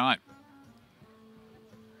 you do not.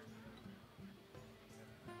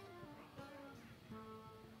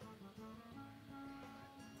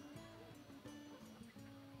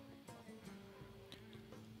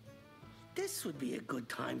 This would be a good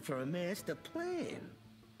time for a master plan.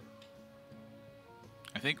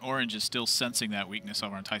 I think Orange is still sensing that weakness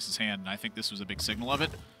over on Thijs' hand, and I think this was a big signal of it.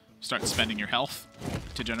 Start spending your health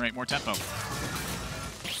to generate more tempo.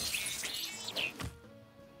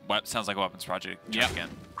 What sounds like a weapons project again.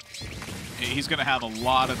 He's going to have a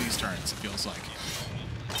lot of these turns, it feels like.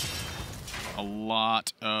 A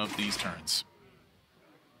lot of these turns.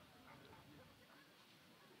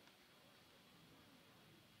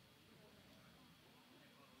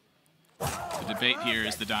 The debate here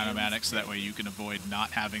is the Dynamatic, so that way you can avoid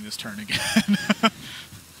not having this turn again.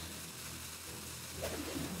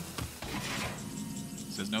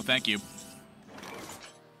 Says no thank you.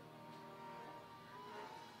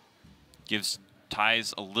 Gives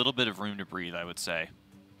Thijs a little bit of room to breathe, I would say.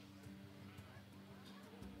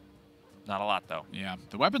 Not a lot, though. Yeah,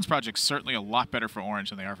 the weapons project's certainly a lot better for Orange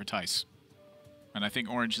than they are for Thijs. And I think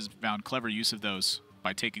Orange has found clever use of those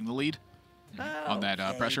by taking the lead on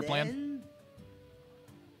that pressure plan.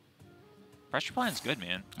 Pressure plan's good,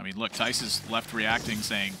 man. I mean, look, Thijs is left reacting,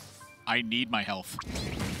 saying, I need my health.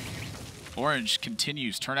 Orange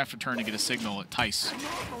continues turn after turn to get a signal at Thijs.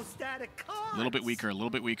 A little bit weaker, a little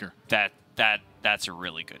bit weaker. That's a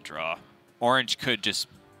really good draw. Orange could just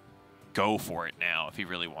go for it now if he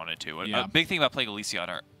really wanted to. Yeah. A big thing about playing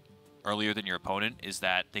Elysiana earlier than your opponent is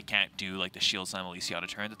that they can't do like the Shield Slam Elysiana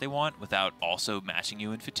turn that they want without also matching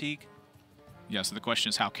you in fatigue. Yeah, so the question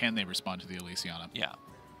is, how can they respond to the Elysiana? Yeah.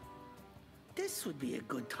 This would be a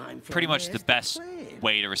good time for Pretty a much the master best plan.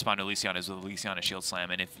 way to respond to Elysiana is with Elysiana Shield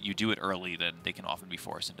Slam, and if you do it early, then they can often be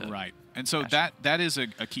forced into Right. And so that is a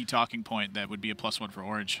key talking point that would be a +1 for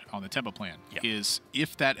Orange on the tempo plan, is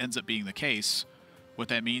if that ends up being the case, what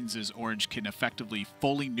that means is Orange can effectively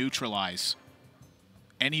fully neutralize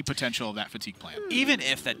any potential of that fatigue plan. Even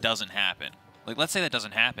if that doesn't happen, like let's say that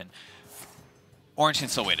doesn't happen, Orange can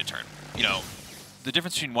still wait a turn. You know, the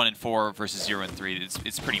difference between 1 and 4 versus 0 and 3,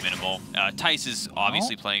 it's pretty minimal. Thijs is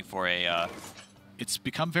obviously playing for a... it's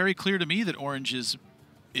become very clear to me that Orange is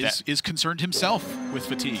concerned himself with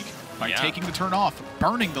fatigue by taking the turn off,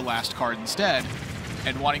 burning the last card instead,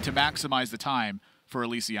 and wanting to maximize the time for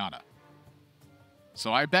Elysiana.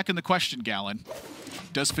 So I beckon the question, Gallon.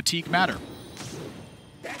 Does fatigue matter?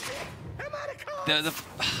 The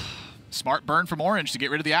smart burn from Orange to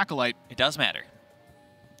get rid of the Acolyte. It does matter.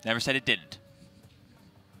 Never said it didn't.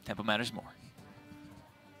 Tempo matters more.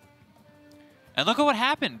 And look at what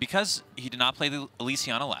happened. Because he did not play the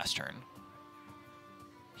Elysiana last turn,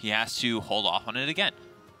 he has to hold off on it again.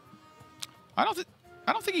 I don't think...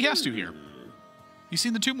 I don't think he has to here. He's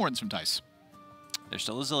seen the Tomb Wardens from Thijs. There's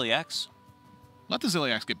still a Zilliax. Let the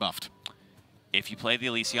Zilliax get buffed. If you play the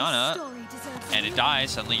Elysiana and it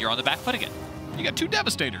dies, suddenly you're on the back foot again. You got 2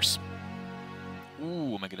 Devastators.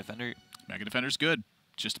 Ooh, Mega Defender. Mega Defender's good.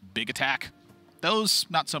 Just big attack. Those,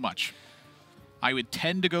 not so much. I would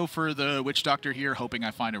tend to go for the Witch Doctor here, hoping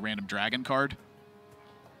I find a random dragon card.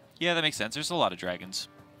 Yeah, that makes sense. There's a lot of dragons.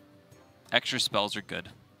 Extra spells are good.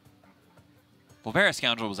 Volbera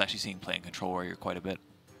Scoundrel was actually seeing playing Control Warrior quite a bit.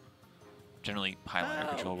 Generally, Highlander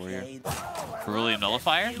Control Warrior. Beryllium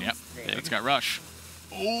Nullifier? Yep, it's got Rush.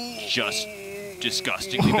 Oh, just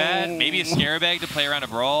disgustingly bad. Maybe a Scarabag to play around a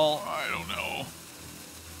Brawl. I don't know.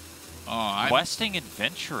 Oh, Questing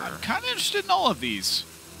Adventurer. I'm kind of interested in all of these.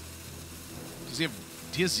 Does he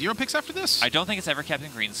have 0 picks after this? I don't think it's ever Captain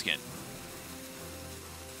Greenskin.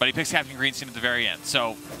 But he picks Captain Greenskin at the very end,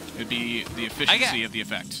 so it'd be the efficiency of the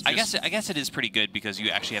effect. I guess it is pretty good because you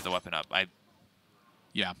actually have the weapon up.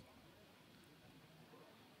 Yeah.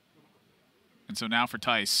 And so now for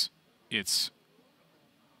Thijs, it's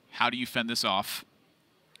how do you fend this off?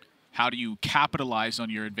 How do you capitalize on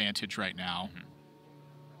your advantage right now?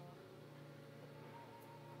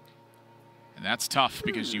 And that's tough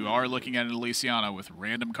because you are looking at an Elysiana with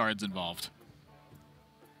random cards involved.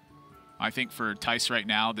 I think for Thijs right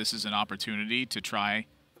now, this is an opportunity to try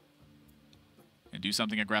and do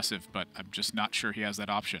something aggressive, but I'm just not sure he has that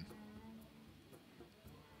option.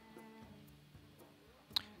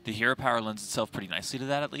 The hero power lends itself pretty nicely to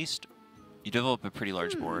that, at least. You develop a pretty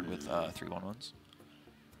large board with 3/1/1s.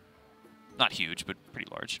 Not huge, but pretty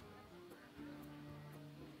large.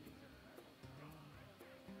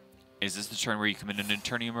 Is this the turn where you come in an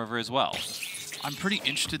Eternium Rover as well? I'm pretty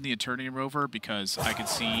interested in the Eternium Rover because I could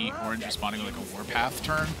see Orange responding with like a Warpath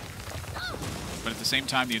turn. But at the same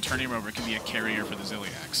time, the Eternium Rover can be a carrier for the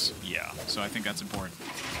Zilliax. Yeah. So I think that's important.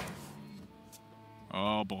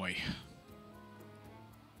 Oh boy.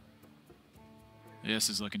 This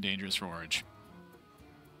is looking dangerous for Orange.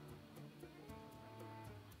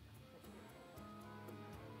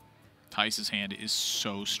 Thijs' hand is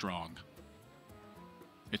so strong.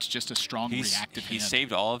 It's just a strong reactive hand. He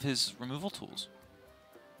saved all of his removal tools.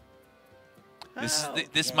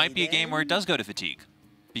 This might be a game where it does go to fatigue,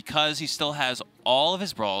 because he still has all of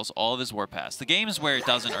his brawls, all of his warpaths. The games where it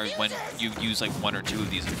doesn't are when you use like 1 or 2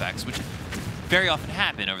 of these effects, which very often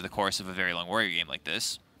happen over the course of a very long warrior game like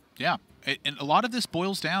this. Yeah, and a lot of this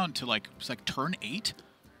boils down to it's like turn 8,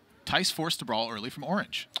 Thijs forced to brawl early from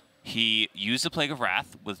Orange. He used the Plague of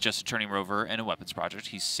Wrath with just a Turning Rover and a Weapons Project.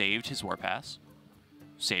 He saved his warpaths,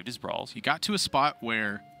 saved his brawls. He got to a spot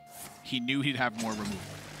where he knew he'd have more removal.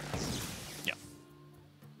 Yeah.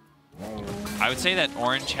 I would say that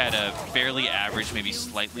Orange had a fairly average, maybe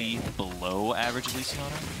slightly below average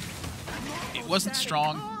Elysiana. It wasn't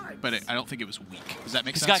strong, but I don't think it was weak. Does that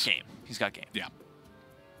make sense? He's got game. He's got game. Yeah.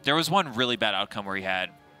 There was one really bad outcome where he had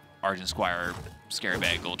Argent Squire,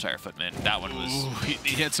 Scarabag, Goldshire Footman. That one was... Ooh,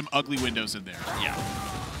 he had some ugly windows in there. Yeah.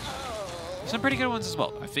 Some pretty good ones as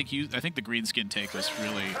well. I think the Greenskin take was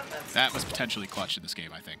really... That was potentially clutch in this game,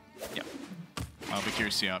 I think. Yep. I'll be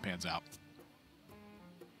curious to see how it pans out.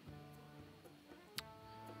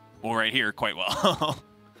 Well, right here, quite well.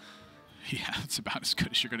 Yeah, it's about as good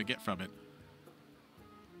as you're going to get from it.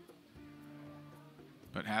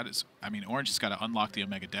 But Orange has got to unlock the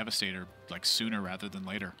Omega Devastator sooner rather than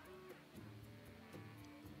later.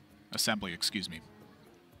 Assembly, excuse me.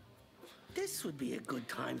 This would be a good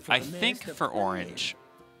time for I think for Orange,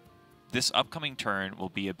 this upcoming turn will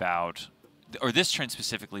be about, or this turn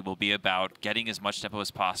specifically will be about getting as much tempo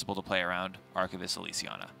as possible to play around Archivist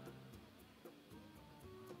Elysiana.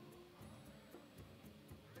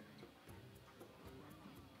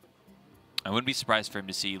 I wouldn't be surprised for him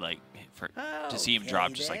to see him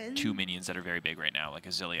drop just 2 minions that are very big right now, like a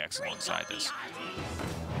Zilliax alongside this.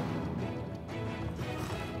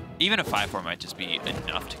 Even a 5/4 might just be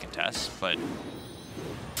enough to contest, but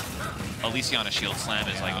Elysiana Shield Slam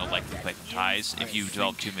is a likely play from Thijs if you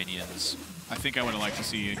develop 2 minions. I think I would have liked to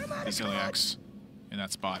see the Zilliax in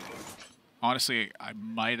that spot. Honestly, I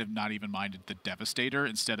might have not even minded the Devastator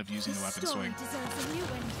instead of using the Weapon Swing.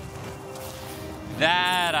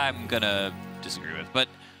 That I'm gonna disagree with, but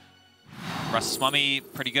Rust's Mummy,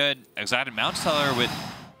 pretty good. Excited Mount Teller with,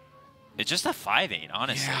 it's just a 5/8,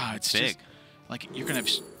 honestly. Yeah, it's big. Just, you're gonna have,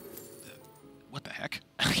 what the heck?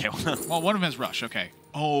 Okay, well, one of them has Rush, okay.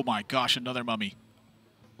 Oh my gosh, another Mummy.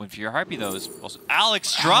 Win for your Harpy, though, is also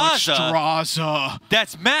Alexstrasza. Alexstrasza.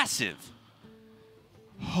 That's massive.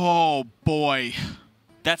 Oh boy.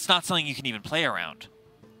 That's not something you can even play around.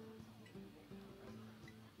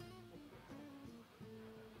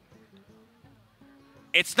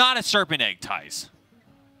 It's not a serpent egg, Thijs.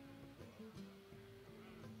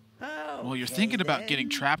 Well, you're thinking about getting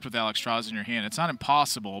trapped with Alex Strauss in your hand. It's not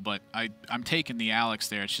impossible, but I'm taking the Alex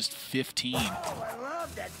there. It's just 15. Oh, I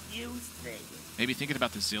love that fuse thing. Maybe thinking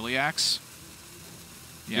about the Ziliax.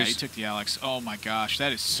 Yeah, he took the Alex. Oh my gosh,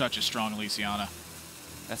 that is such a strong Elysiana.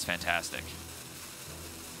 That's fantastic.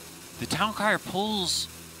 The Town Crier pulls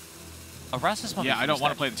a Restless Mummy. Yeah, I don't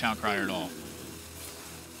want to play the Town Crier at all.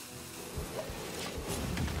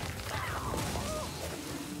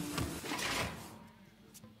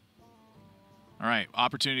 All right,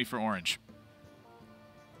 opportunity for orange.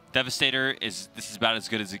 Devastator this is about as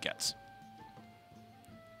good as it gets.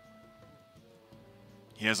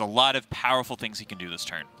 He has a lot of powerful things he can do this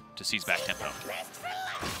turn to seize back tempo.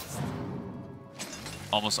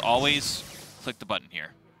 Almost always click the button here.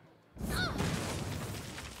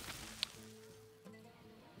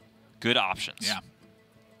 Good options. Yeah.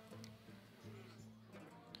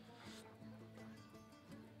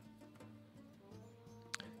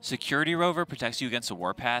 Security Rover protects you against a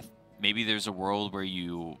Warpath. Maybe there's a world where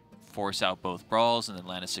you force out both brawls and then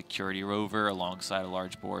land a Security Rover alongside a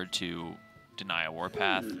large board to deny a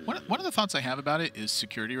Warpath. One of the thoughts I have about it is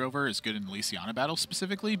Security Rover is good in Elysiana battles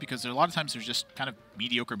specifically because there are a lot of times there's just kind of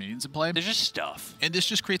mediocre minions in play. There's just stuff. And this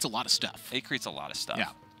just creates a lot of stuff. It creates a lot of stuff. Yeah.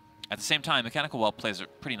 At the same time, Mechanical Whelp plays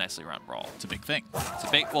pretty nicely around Brawl. It's a big thing. It's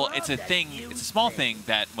a big, well, it's a thing, it's a small thing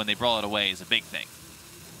that when they brawl it away is a big thing.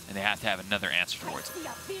 And they have to have another answer towards it.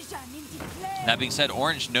 That being said,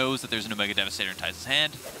 Orange knows that there's an Omega Devastator in Thijs'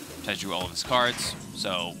 hand. Thijs drew all of his cards,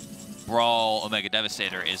 so Brawl Omega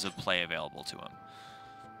Devastator is a play available to him.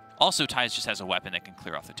 Also, Thijs just has a weapon that can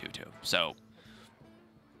clear off the 2/2, so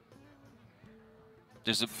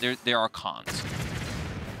there are cons.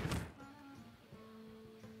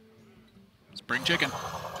 Spring chicken.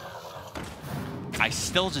 I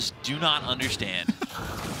still just do not understand.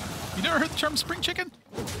 You never heard the term spring chicken?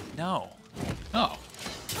 No. Oh.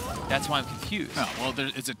 That's why I'm confused. Oh, well,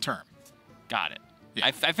 it's a term. Got it. Yeah.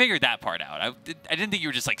 I figured that part out. I didn't think you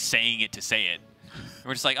were just like saying it to say it.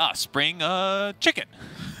 We're just like, spring chicken.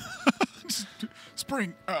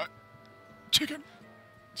 Spring chicken.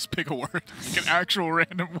 Just pick a word. Like an actual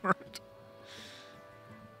random word.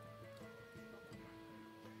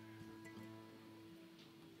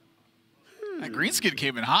 That green skin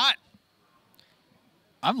came in hot.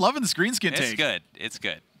 I'm loving this green skin take. It's good. It's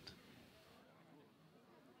good.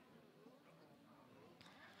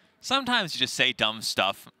 Sometimes you just say dumb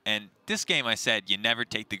stuff, and this game I said you never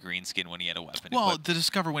take the green skin when he had a weapon. Well, the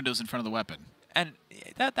discover window's in front of the weapon. And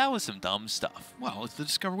that was some dumb stuff. Well, it's the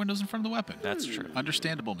discover window's in front of the weapon. That's true.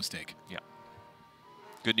 Understandable mistake. Yeah.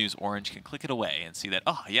 Good news, Orange can click it away and see that,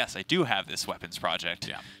 oh, yes, I do have this weapons project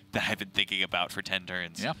that I've been thinking about for 10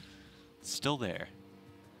 turns. Yeah. It's still there.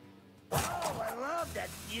 Oh, I love that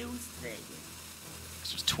fuse thing.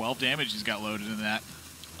 There's 12 damage he's got loaded in that.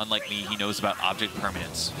 Unlike me, he knows about object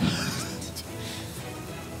permanence.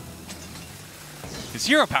 His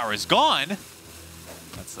hero power is gone.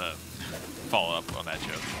 That's a follow-up on that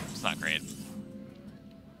joke. It's not great.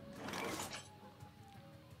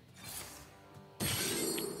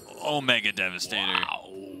 Omega Devastator.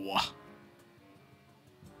 Wow.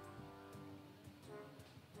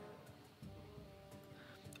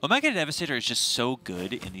 Omega Devastator is just so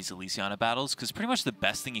good in these Elysiana battles because pretty much the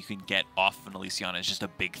best thing you can get off of an Elysiana is just a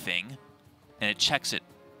big thing, and it checks it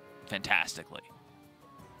fantastically.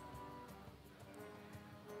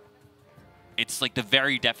 It's like the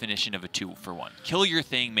very definition of a 2-for-1. Kill your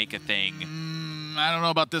thing, make a thing. I don't know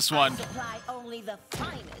about this one. Only the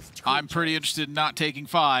finest I'm pretty interested in not taking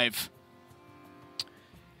 5.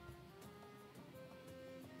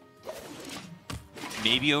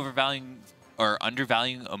 Maybe overvaluing or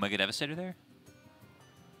undervaluing Omega Devastator there?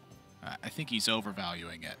 I think he's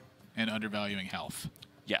overvaluing it and undervaluing health.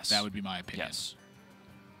 Yes. That would be my opinion. Yes.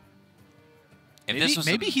 If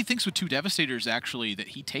Maybe he thinks with 2 Devastators actually that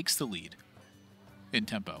he takes the lead in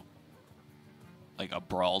tempo. Like a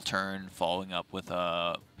brawl turn following up with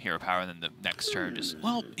a hero power, and then the next turn just...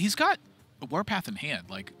 Well, he's got a Warpath in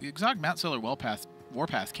hand. Like, the exotic Mount Seller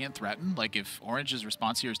Warpath can threaten. Like, if Orange's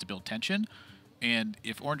response here is to build tension, and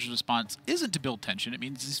if Orange's response isn't to build tension, it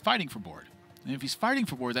means he's fighting for board. And if he's fighting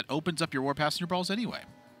for board, that opens up your Warpaths and your brawls anyway.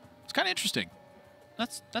 It's kind of interesting.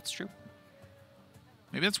 That's true.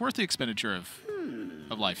 Maybe that's worth the expenditure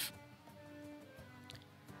of life.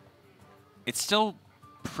 It's still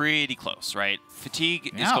pretty close, right?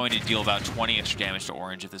 Fatigue is going to deal about 20 extra damage to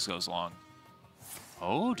Orange if this goes long.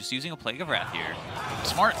 Oh, just using a Plague of Wrath here.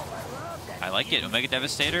 Smart. I like it. Omega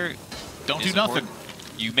Devastator. Don't do nothing.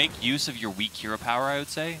 You make use of your weak hero power, I would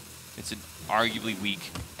say. It's an arguably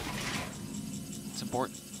weak. That's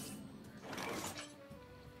important.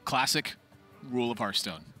 Classic rule of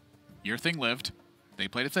Hearthstone. Your thing lived. They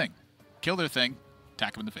played a thing. Kill their thing.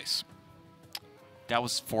 Attack them in the face. That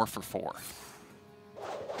was 4 for 4.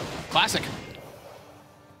 Classic.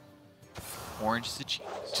 Orange is the cheese.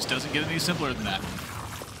 Just doesn't get any simpler than that.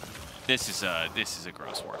 This is a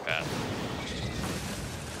gross warpath.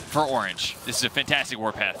 For Orange, this is a fantastic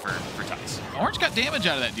warpath for Thijs. Orange got damage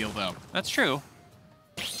out of that deal, though. That's true.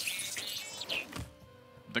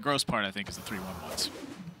 The gross part, I think, is the 3/1/1s.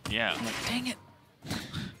 Yeah. I'm like, dang it.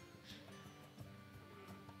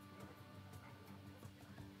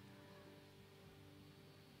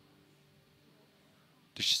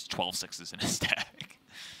 There's just 12 6s in his deck.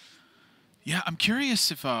 Yeah, I'm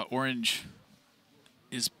curious if Orange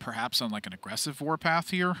is perhaps on like an aggressive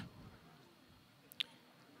warpath here.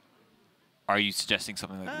 Are you suggesting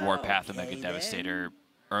something like Warpath, Omega Devastator,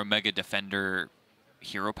 or Omega Defender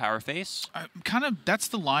hero power face? That's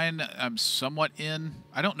the line I'm somewhat in.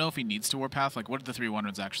 I don't know if he needs to Warpath. Like, what do the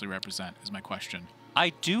 3/1s actually represent is my question. I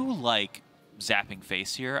do like zapping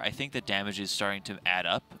face here. I think the damage is starting to add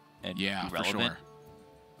up and be relevant. For sure.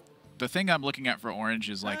 The thing I'm looking at for Orange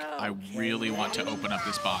is like, I really want to open up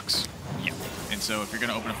this box. Yeah. And so if you're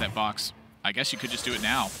going to open up that box, I guess you could just do it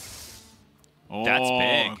now. Oh, That's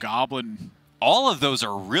big. Goblin. All of those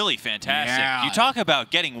are really fantastic. Yeah. You talk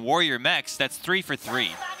about getting Warrior Mechs, that's 3 for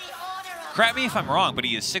 3. Correct me if I'm wrong, but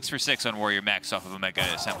he is 6 for 6 on Warrior Mechs off of Omega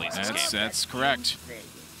Assemblies this game. That's correct.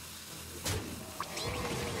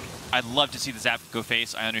 I'd love to see the Zap go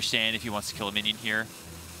face. I understand if he wants to kill a minion here.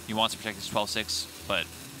 He wants to protect his 12/6, but...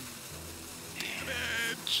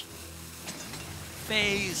 Damage.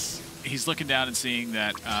 Face. He's looking down and seeing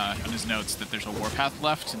that on his notes that there's a Warpath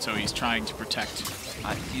left, and so he's trying to protect.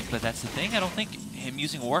 But that's the thing. I don't think him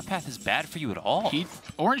using Warpath is bad for you at all.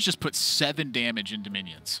 Orange just put 7 damage into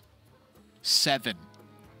minions. 7.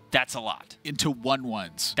 That's a lot. Into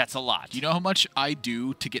 1/1s. That's a lot. Do you know how much I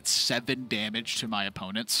do to get 7 damage to my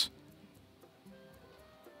opponents?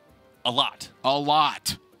 A lot. A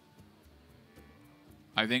lot.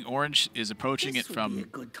 I think Orange is approaching it from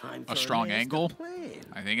a strong angle.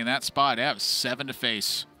 I think in that spot, yeah, 7 to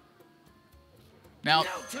face. Now,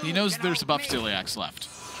 he knows there's a buff Styliax left.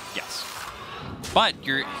 Yes. But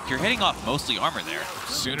you're hitting off mostly armor there.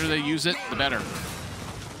 The sooner they use it, the better.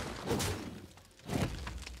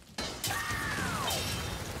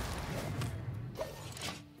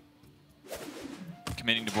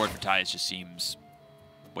 Committing to board for Thijs just seems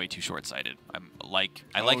way too short-sighted. I like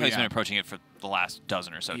how he's been approaching it for the last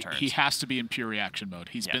dozen or so turns. He has to be in pure reaction mode.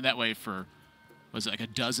 He's been that way for, was it like a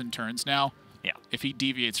dozen turns now? Yeah. If he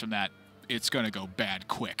deviates from that, it's going to go bad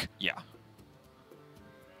quick. Yeah.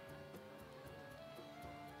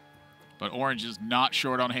 But Orange is not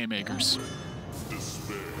short on haymakers.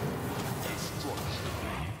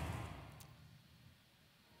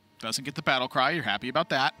 Doesn't get the battle cry. You're happy about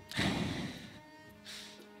that.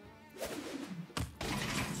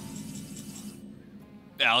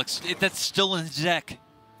 Alex, that's still in his deck.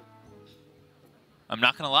 I'm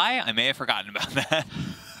not going to lie. I may have forgotten about that.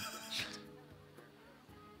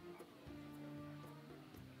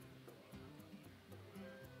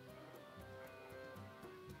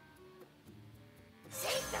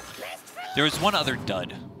 There was one other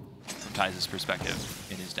dud from Thijs' perspective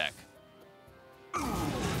in his deck.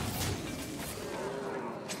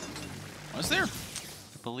 Was there?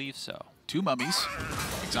 I believe so. 2 mummies,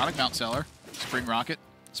 exotic mount seller, spring rocket.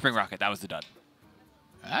 Spring rocket, that was the dud.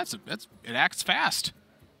 It acts fast.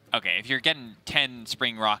 Okay, if you're getting 10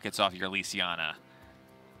 spring rockets off your Lysiana,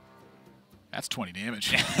 that's 20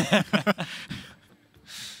 damage.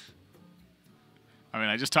 I mean,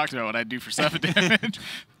 I just talked about what I'd do for 7 damage.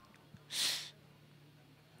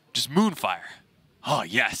 Just Moonfire. Oh,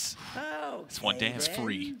 yes. It's 1 damage. It's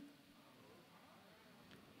free.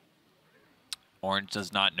 Orange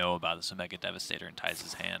does not know about this Omega Devastator in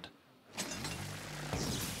Thijs' hand.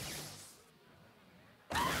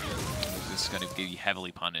 This is going to be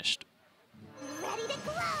heavily punished. Ready to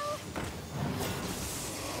glow.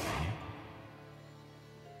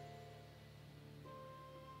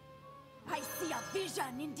 I see a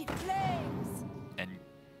vision in the flames. And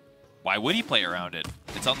why would he play around it?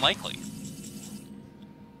 It's unlikely.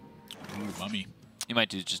 Ooh, mummy. He might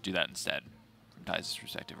just do that instead, from Thijs'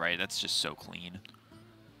 perspective, right? That's just so clean.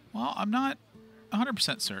 Well, I'm not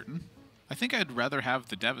 100% certain. I think I'd rather have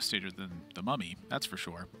the Devastator than the mummy, that's for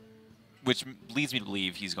sure. Which leads me to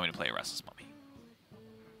believe he's going to play a Restless Mummy.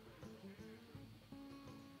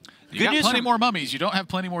 You got plenty more mummies. You don't have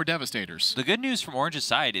plenty more Devastators. The good news from Orange's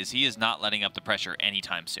side is he is not letting up the pressure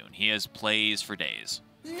anytime soon. He has plays for days.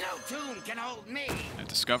 No tune can hold me. That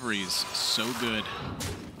discovery is so good.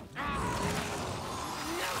 No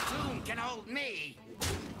tune can hold me.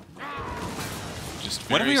 Just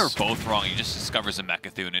What if we very were both wrong? He just discovers a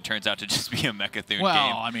Mechathune and it turns out to just be a Mechathune Well,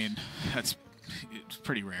 game. I mean, it's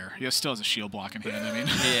pretty rare. He still has a shield block in hand, I mean.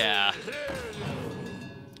 Yeah.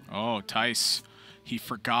 Oh, Thijs. He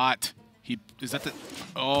forgot. Is that the...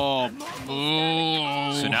 Oh.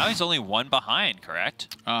 Oh. So now he's only one behind,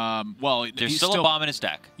 correct? Well, There's he's still a bomb in his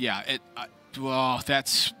deck. Yeah. Oh, that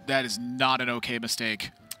is not an okay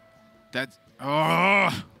mistake. That...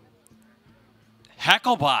 Oh.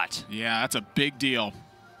 Hecklebot. Yeah, that's a big deal.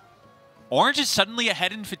 Orange is suddenly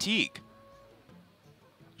ahead in fatigue.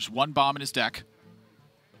 There's one bomb in his deck.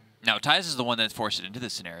 Now, Thijs is the one that forced it into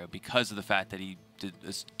this scenario because of the fact that he did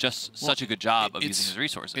just such a good job of using his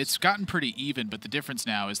resources. It's gotten pretty even, but the difference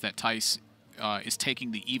now is that Thijs is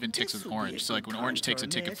taking the even ticks of Orange. So, like, when Orange takes a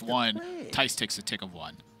tick of 1, Thijs takes a tick of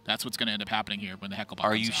 1. That's what's going to end up happening here when the Hecklebot comes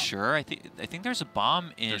out. Are you sure? I think there's a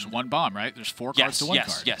bomb in... There's one bomb, right? There's 4 cards to 1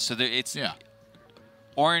 card. Yes. So it's... Yeah.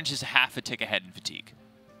 Orange is half a tick ahead in fatigue.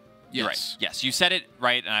 You're right. Yes, you said it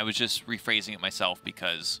right, and I was just rephrasing it myself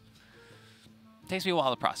because it takes me a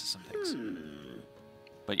while to process some things.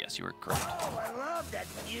 But yes, you were correct. Oh, I love that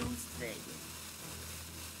fuse thing.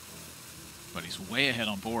 But he's way ahead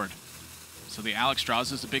on board. So the Alex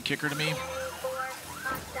Strauss is the big kicker to me.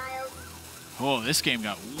 Oh, this game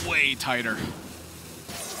got way tighter.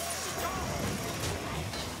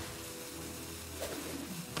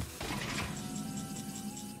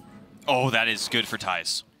 Oh, that is good for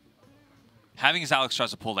Thijs. Having his Alex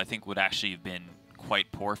Strauss pulled, I think, would actually have been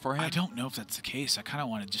quite poor for him. I don't know if that's the case. I kind of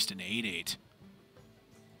wanted just an 8-8.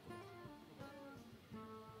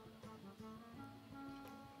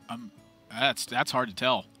 That's hard to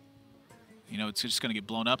tell. You know, it's just going to get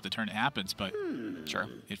blown up the turn it happens, but sure,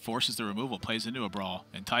 it forces the removal, plays into a brawl,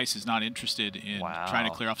 and Thijs is not interested in trying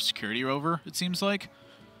to clear off a security rover, it seems like.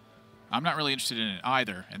 I'm not really interested in it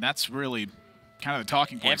either, and that's really kind of the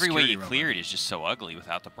talking point. Every way you clear it is just so ugly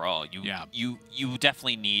without the brawl. You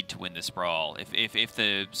definitely need to win this brawl. If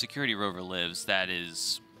the security rover lives, that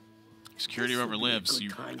is... Security rover lives,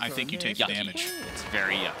 I think you take the damage. It's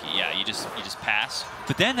very yucky. Yeah, you just pass.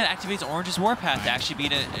 But then that activates Orange's Warpath to actually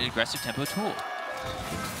be an aggressive tempo tool.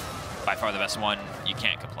 By far the best one. You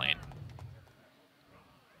can't complain.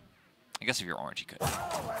 I guess if you're Orange, you could.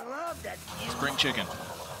 Oh, I love that fuse. Spring chicken.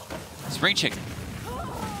 Spring chicken.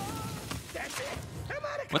 That's it. Come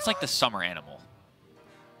on, What's like the summer animal?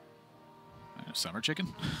 Summer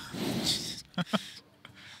chicken?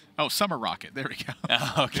 Oh, summer rocket. There we go.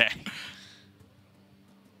 Okay.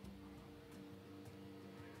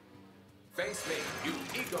 Face me, you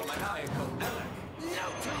egomaniacal Alec.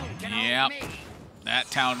 No tune can Yep. hold me. That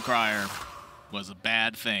town crier was a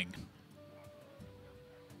bad thing.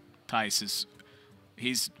 Thijs is...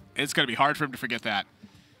 It's going to be hard for him to forget that.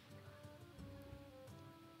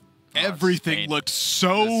 Everything looked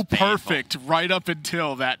so perfect right up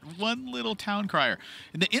until that one little town crier.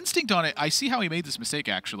 And the instinct on it, I see how he made this mistake,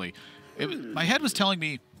 actually. My head was telling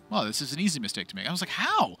me, well, this is an easy mistake to make. I was like,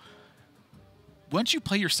 how? Once you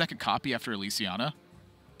play your second copy after Elysiana,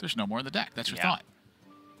 there's no more in the deck. That's your thought.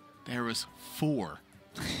 There was 4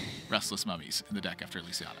 Restless Mummies in the deck after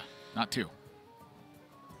Elysiana, not 2.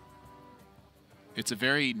 It's a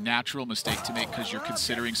very natural mistake to make because you're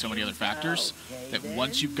considering so many other factors that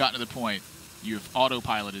once you've gotten to the point, you've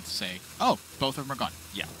autopiloted to say, oh, both of them are gone.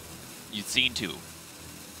 Yeah. You'd seen 2.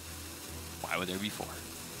 Why would there be 4?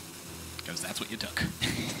 Because that's what you took.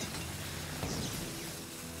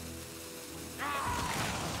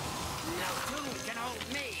 No tune can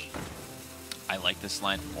hold me. I like this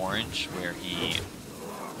line from Orange where he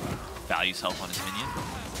values health on his minion.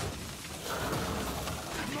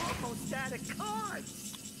 I'm almost out of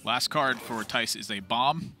cards. Last card for Thijs is a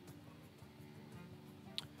bomb.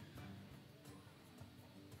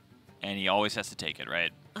 And he always has to take it,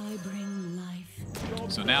 right? I bring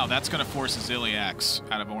life. So now that's going to force a Zilliax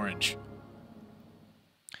out of Orange.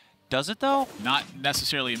 Does it, though? Not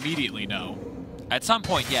necessarily immediately, no. At some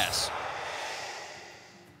point, yes.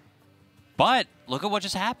 But look at what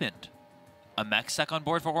just happened. A mech stuck on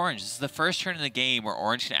board for Orange. This is the first turn in the game where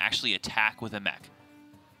Orange can actually attack with a mech.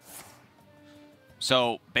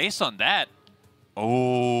 So based on that,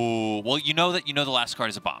 well, you know the last card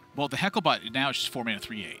is a bomb. Well, the Hecklebot now is just 4 mana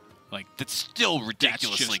 3/8. Like that's still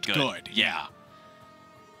ridiculously that's just good. Yeah.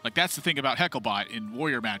 Like that's the thing about Hecklebot in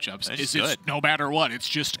Warrior matchups is it's no matter what, it's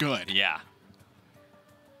just good. Yeah.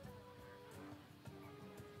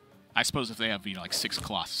 I suppose if they have like 6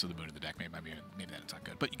 Colossus of the Moon in the deck, maybe that's not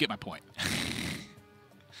good. But you get my point.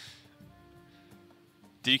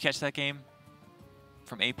 Did you catch that game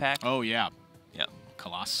from APAC. Oh, yeah. Yeah.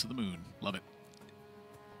 Colossus of the Moon. Love it.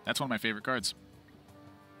 That's one of my favorite cards.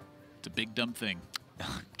 It's a big, dumb thing.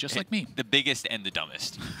 Just like me. The biggest and the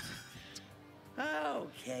dumbest.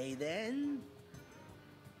 Okay, then.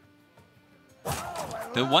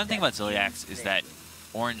 The one thing about Ziliax is that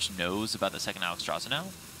Orange knows about the second Alexstrasza now.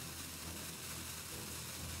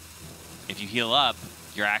 If you heal up,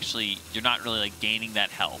 you're not really like gaining that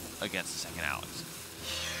health against the second Alex.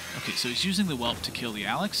 Okay, so he's using the Whelp to kill the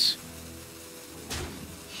Alex.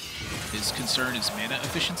 His concern is mana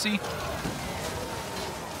efficiency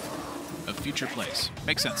of future plays.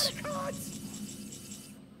 Makes sense.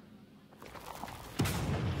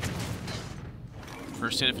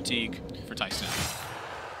 First hit of fatigue for Tyson.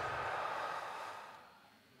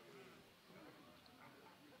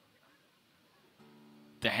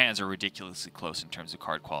 The hands are ridiculously close in terms of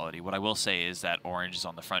card quality. What I will say is that Orange is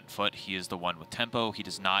on the front foot. He is the one with tempo. He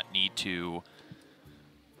does not need to...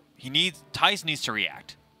 Thijs needs to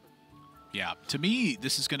react. Yeah, to me,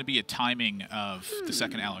 this is going to be a timing of the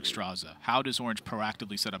second Alexstrasza. How does Orange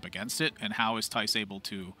proactively set up against it, and how is Thijs able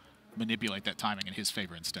to manipulate that timing in his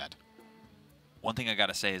favor instead? One thing I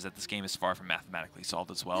gotta say is that this game is far from mathematically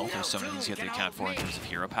solved as well. There's so many things you have to account for in terms of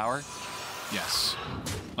hero power. Yes.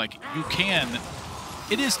 Like, you can...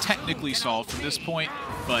 It is technically solved from this point,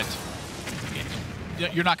 but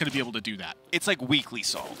you're not going to be able to do that. It's like weakly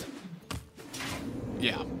solved.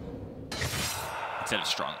 Yeah. Instead of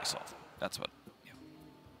strongly solved. That's what... Yeah.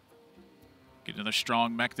 Get another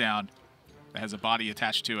strong mech down that has a body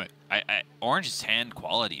attached to it. Orange's hand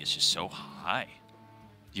quality is just so high.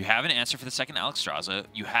 You have an answer for the second Alexstrasza.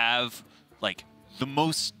 You have, like, the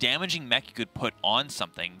most damaging mech you could put on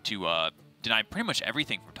something to deny pretty much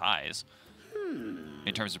everything from Thijs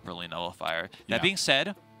in terms of Brilliant Nullifier. Yeah. That being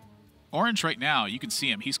said... Orange right now, you can see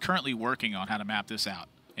him. He's currently working on how to map this out.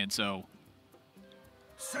 And so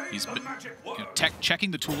he's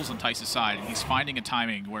checking the tools on Thijs' side, and he's finding a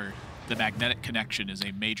timing where the magnetic connection is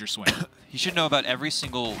a major swing. He should know about every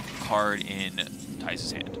single card in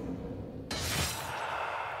Thijs' hand.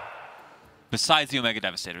 Besides the Omega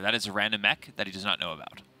Devastator. That is a random mech that he does not know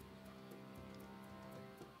about.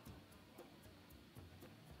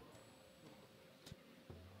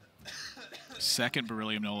 Second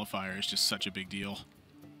Beryllium Nullifier is just such a big deal.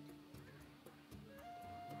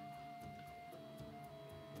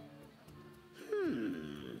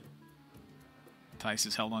 Thijs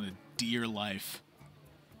has held on to dear life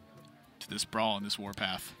to this brawl in this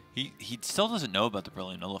warpath. He still doesn't know about the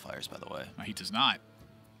Brilliant Nullifiers, by the way. He does not.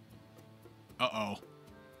 Uh-oh.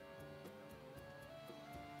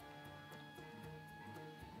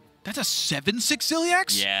 That's a 7-6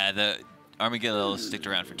 Ziliax? Yeah, the Armageddon sticked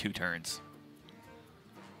around for 2 turns.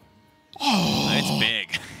 Oh! It's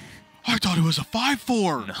big. I thought it was a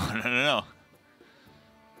 5-4. No.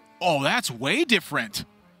 Oh, that's way different.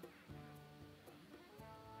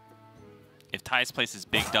 If Thijs plays this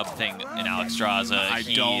big dub thing in Alexstrasza,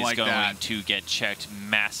 he's going to get checked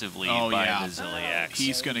massively by the Ziliax.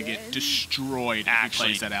 He's going to get destroyed if he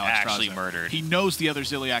plays that Alexstrasza. Actually murdered. He knows the other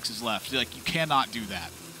Ziliax is left. Like, you cannot do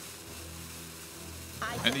that.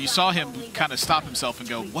 And then you saw him kind of stop himself and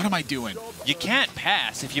go, what am I doing? You can't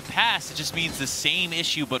pass. If you pass, it just means the same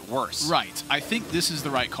issue but worse. Right. I think this is the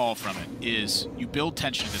right call from it, is you build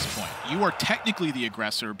tension at this point. You are technically the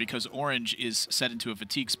aggressor because Orange is set into a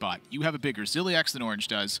fatigue spot. You have a bigger Ziliax than Orange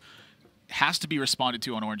does. Has to be responded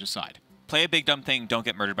to on Orange's side. Play a big dumb thing, don't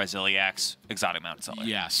get murdered by Ziliax, exotic Mountain Seller.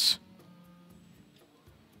 Yes.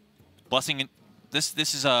 Blessing, this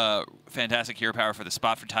is a fantastic hero power for the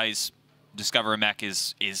spot for Thijs. Discover a mech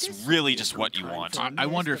is really just what you want. I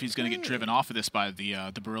wonder if he's going to get driven off of this by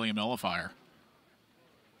the Beryllium Nullifier.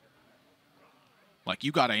 Like,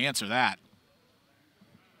 you got to answer that.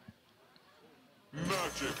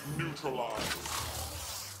 Magic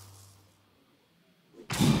neutralized.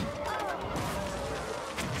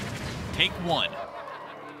 Take 1.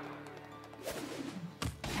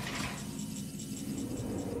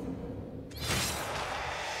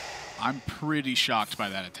 I'm pretty shocked by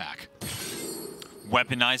that attack.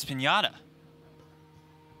 Weaponized Pinata.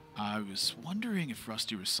 I was wondering if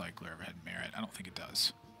Rusty Recycler ever had merit. I don't think it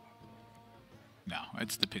does. No,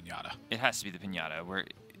 it's the Pinata. It has to be the Pinata, where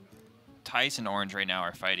Thijs and Orange right now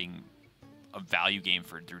are fighting a value game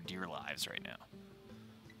for their dear lives right now.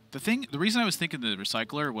 The reason I was thinking the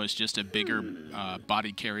Recycler was just a bigger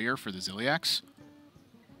body carrier for the Ziliax.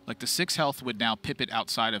 Like, the 6 health would now pip it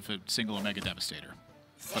outside of a single Omega Devastator.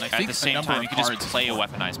 But I think at the same time, you can just play a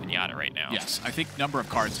weaponized Pinata right now. Yes, I think number of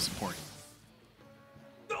cards is important.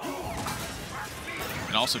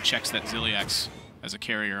 It also checks that Ziliax as a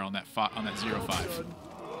carrier on that 0-5.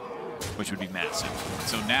 which would be massive.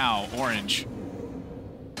 So now, Orange,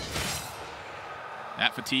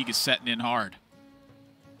 that fatigue is setting in hard.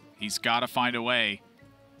 He's got to find a way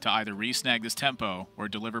to either re-snag this tempo or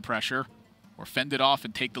deliver pressure or fend it off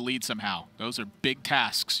and take the lead somehow. Those are big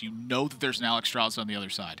tasks. You know that there's an Alexstrasza on the other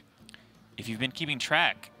side. If you've been keeping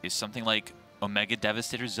track, is something like Omega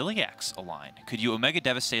Devastator Zilliax a line? Could you Omega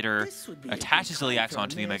Devastator attach a Zilliax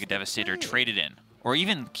onto the Omega Devastator, trade it in, or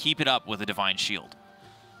even keep it up with a Divine Shield?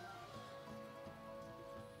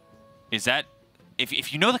 Is that,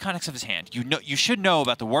 if you know the context of his hand, you should know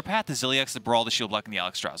about the Warpath, the Zilliax, the Brawl, the Shield Block, and the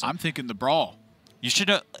Alexstrasza. I'm thinking the Brawl. You should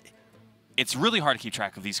know. It's really hard to keep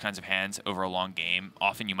track of these kinds of hands over a long game.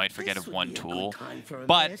 Often you might forget of one tool,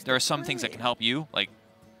 but there are some things that can help you, like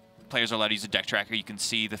players are allowed to use a deck tracker. You can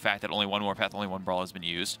see the fact that only one Warpath, only one Brawl has been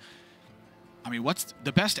used. I mean, what's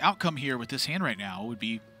the best outcome here with this hand right now would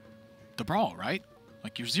be the Brawl, right?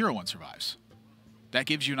 Like your 0-1 survives. That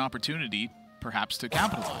gives you an opportunity, perhaps, to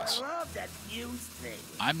capitalize.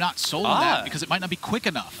 I'm not sold on that because it might not be quick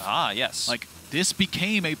enough. Ah, yes. Like, this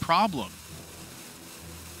became a problem.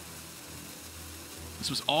 This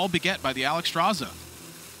was all beget by the Alexstrasza.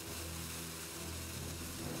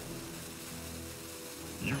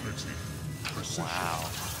 Unity. Precision. Wow.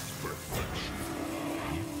 Perfection.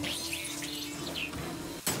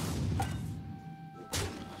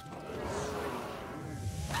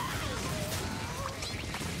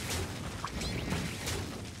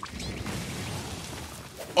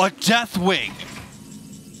 A Deathwing!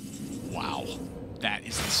 Wow. That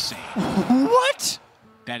is insane. What?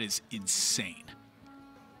 That is insane.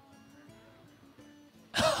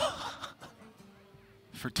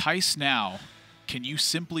 For Thijs now, can you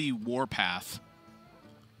simply Warpath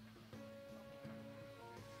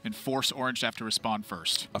and force Orange to have to respond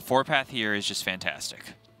first? A 4-path here is just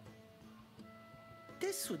fantastic.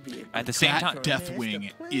 This would be At the same time, That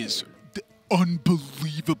Deathwing is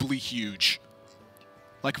unbelievably huge.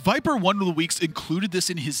 Like, Viper one of the weeks included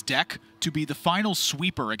this in his deck to be the final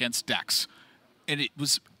sweeper against decks. And it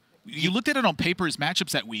was, you looked at it on paper as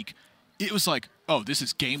matchups that week, it was like, oh, this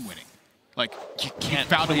is game-winning. Like, you can't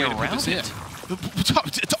found a way to put this in.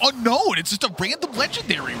 It's unknown. It's just a random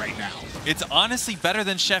legendary right now. It's honestly better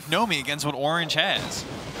than Chef Nomi against what Orange has.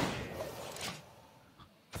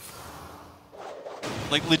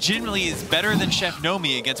 Like, legitimately, it's better than Chef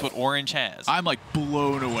Nomi against what Orange has. I'm, like,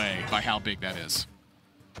 blown away by how big that is.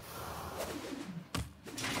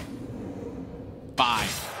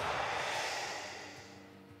 5.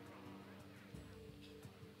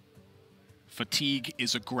 Fatigue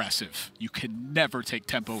is aggressive. You can never take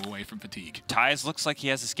tempo away from Fatigue. Thijs looks like he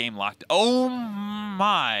has this game locked. Oh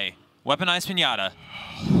my! Weaponized Pinata.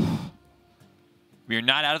 We are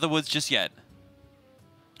not out of the woods just yet.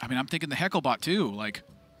 I mean, I'm thinking the Hecklebot too. Like,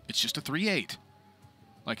 it's just a 3/8.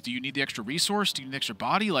 Like, do you need the extra resource? Do you need the extra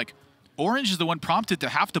body? Like, Orange is the one prompted to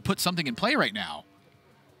have to put something in play right now.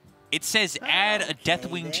 It says add a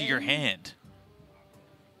Deathwing to your hand.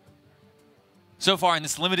 So far in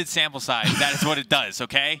this limited sample size, that is what it does,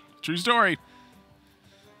 okay? True story.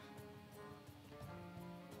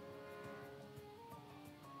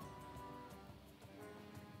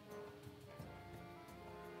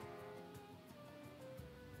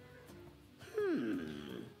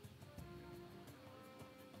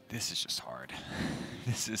 This is just hard.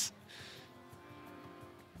 This is...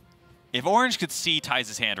 If Orange could see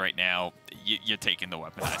Thijs' hand right now, you're taking the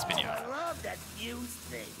weaponized Pinata. I love that fuse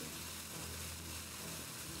thing.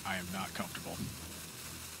 I am not comfortable.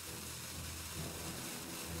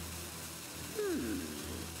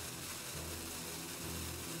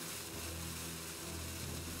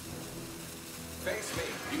 Face me,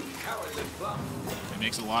 you cowardly plum. It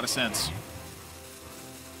makes a lot of sense.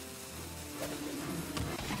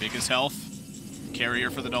 Biggest health, carrier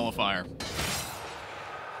for the nullifier.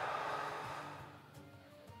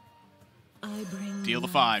 Deal the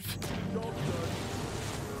 5.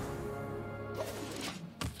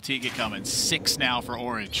 Fatigue it coming. 6 now for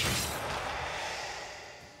Orange.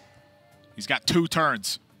 He's got 2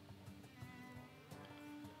 turns.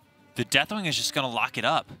 The Deathwing is just going to lock it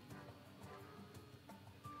up.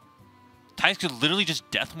 Thijs could literally just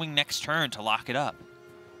Deathwing next turn to lock it up.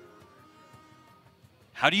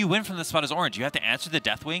 How do you win from this spot as Orange? You have to answer the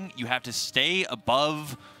Deathwing. You have to stay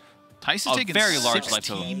above Thijs is a taking very large life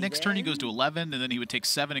 16. total. Next turn he goes to 11, and then he would take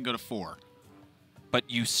 7 and go to 4. But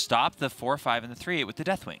you stop the 4-5 and the 3-8 with the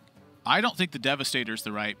Deathwing. I don't think the Devastator is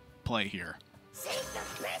the right play here. Save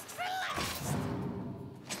the best for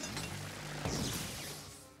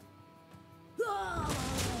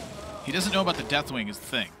last. He doesn't know about the Deathwing is the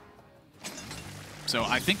thing. So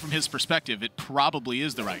I think from his perspective, it probably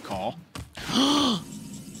is the right call.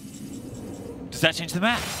 Does that change the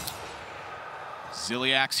map?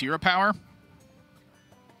 Ziliax hero power.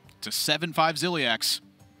 It's a 7-5 Ziliax.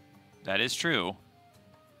 That is true.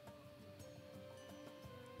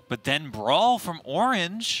 But then Brawl from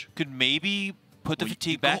Orange could maybe put the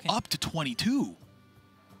fatigue back up to 22.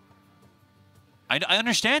 I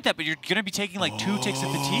understand that, but you're going to be taking like 2 ticks of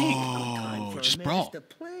fatigue. Oh, just Brawl.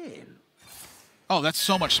 Oh, that's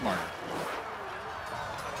so much smarter.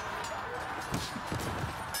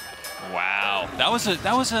 Wow. That was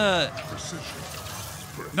a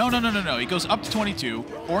No. He goes up to 22.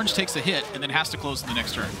 Orange takes a hit and then has to close in the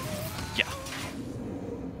next turn. Yeah.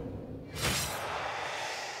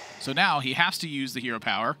 So now he has to use the hero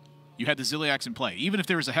power. You had the Ziliax in play. Even if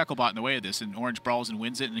there was a Hecklebot in the way of this and Orange brawls and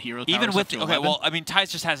wins it and hero power even with to okay, 11. well, I mean, Thijs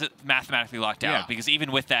just has it mathematically locked out because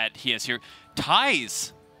even with that, he has here.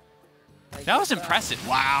 Thijs, that was impressive.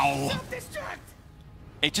 Wow.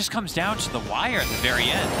 It just comes down to the wire at the very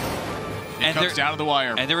end. It comes down to the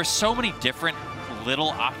wire. And there were so many different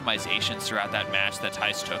little optimizations throughout that match that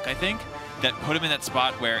Thijs took, I think, that put him in that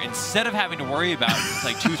spot where instead of having to worry about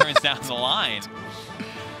like 2 turns down the line,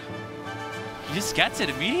 he just gets it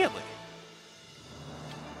immediately.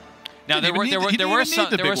 Now there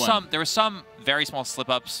were some very small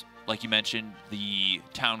slip-ups, like you mentioned, the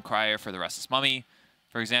Town Crier for the Restless Mummy,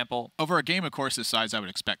 for example. Over a game, of course, this size, I would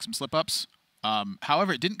expect some slip-ups.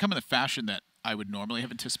 However, it didn't come in the fashion that I would normally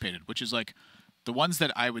have anticipated, which is like the ones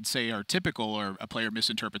that I would say are typical or a player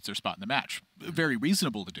misinterprets their spot in the match. Very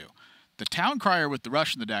reasonable to do. The Town Crier with the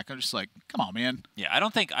rush in the deck, I'm just like, come on, man. Yeah, I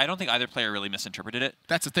don't think either player really misinterpreted it.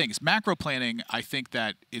 That's the thing. Is macro planning, I think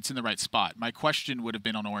that it's in the right spot. My question would have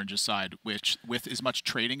been on Orange's side, which with as much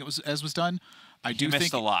trading as was done, He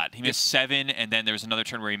missed a lot. He missed 7, and then there was another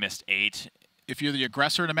turn where he missed 8. If you're the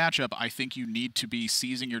aggressor in a matchup, I think you need to be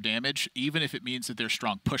seizing your damage, even if it means that there's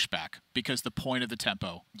strong pushback, because the point of the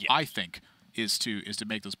tempo, I think, is to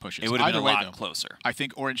make those pushes. It would have been a lot closer. I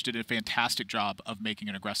think Orange did a fantastic job of making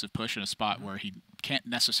an aggressive push in a spot where he can't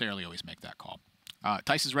necessarily always make that call.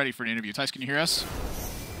 Thijs is ready for an interview. Thijs, can you hear us?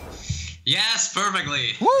 Yes,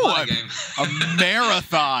 perfectly. Woo, what a game. A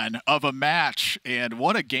marathon of a match, and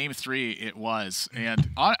what a game 3 it was. And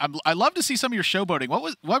I love to see some of your showboating.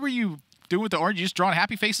 What were you doing with the orange? You just drawing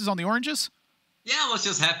happy faces on the oranges? Yeah, I was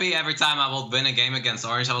just happy every time I would win a game against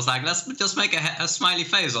Orange. I was like, let's just make a smiley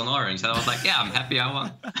face on Orange. And I was like, yeah, I'm happy I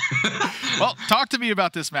won. Well, talk to me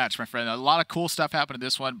about this match, my friend. A lot of cool stuff happened in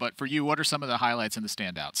this one, but for you, what are some of the highlights and the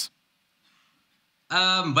standouts?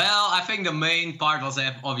 Well, I think the main part was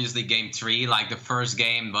obviously game 3. Like the first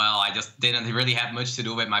game, well, I just didn't really have much to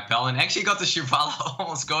do with my Paladin. Actually got the Shivala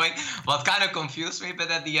almost going, what kind of confused me a bit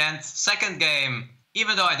at the end. Second game,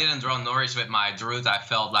 even though I didn't draw Norris with my Druid, I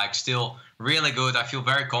felt like still really good. I feel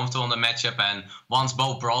very comfortable in the matchup, and once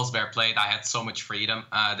both brawls were played, I had so much freedom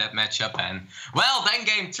that matchup. And well, then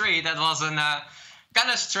game 3, that was an kind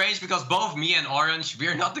of strange because both me and Orange,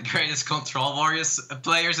 we're not the greatest Control Warriors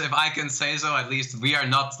players, if I can say so. At least we are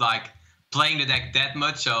not like playing the deck that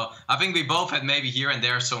much. So I think we both had maybe here and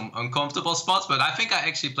there some uncomfortable spots, but I think I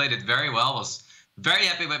actually played it very well. Was very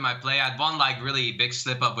happy with my play. I had one like really big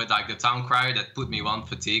slip up with like the Town Crier that put me 1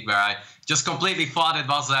 fatigue, where I just completely thought it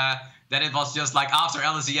was that it was just like after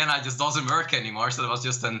LSEN, it just doesn't work anymore. So it was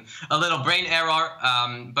just a little brain error.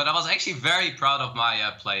 But I was actually very proud of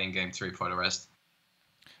my play in game 3 for the rest.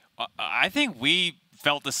 I think we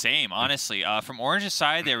felt the same, honestly. From Orange's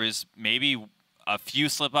side, there was maybe a few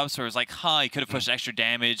slip-ups where it was like, he could have pushed extra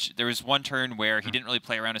damage. There was one turn where he didn't really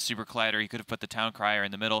play around a Super Collider. He could have put the Town Crier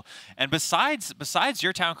in the middle. And besides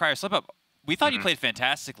your Town Crier slip-up, we thought you played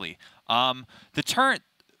fantastically. One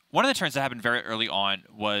of the turns that happened very early on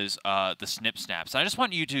was the Snip Snaps. And I just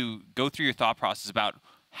want you to go through your thought process about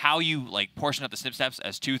how you like portion up the Snip Snaps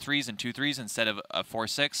as 2-3s and 2-3s instead of a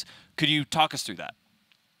 4-6. Could you talk us through that?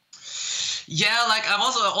 Yeah, like I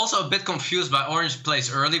was also a bit confused by Orange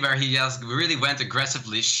plays early, where he just really went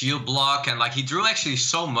aggressively shield block, and like he drew actually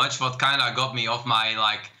so much, what kind of got me off my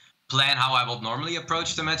like plan how I would normally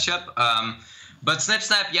approach the matchup. But Snip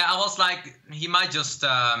Snap, yeah, I was like, he might just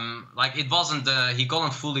like it wasn't he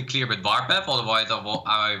couldn't fully clear with Warpath, otherwise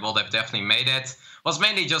I would have definitely made it. Was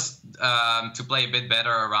mainly just to play a bit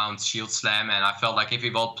better around Shield Slam, and I felt like if he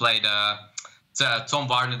would play the Tom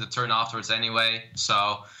Barton the turn afterwards anyway,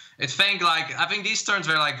 so. I think these turns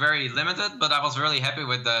were like very limited, but I was really happy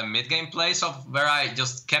with the mid-game plays of where I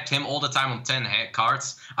just kept him all the time on 10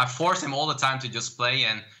 cards. I forced him all the time to just play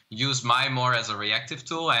and use my more as a reactive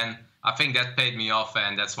tool, and I think that paid me off,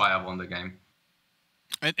 and that's why I won the game.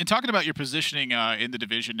 And talking about your positioning in the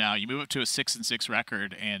division now, you move up to a 6-6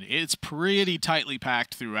 record, and it's pretty tightly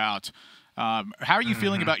packed throughout. How are you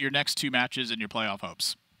feeling about your next 2 matches and your playoff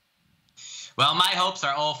hopes? Well, my hopes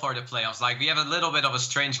are all for the playoffs. Like, we have a little bit of a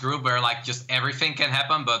strange group where, like, just everything can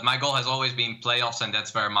happen. But my goal has always been playoffs, and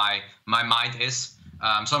that's where my mind is.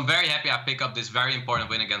 So I'm very happy I pick up this very important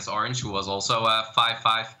win against Orange, who was also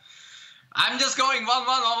 5-5. I'm just going 1-1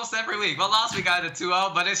 almost every week. Well, last week I had a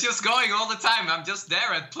 2-0, but it's just going all the time. I'm just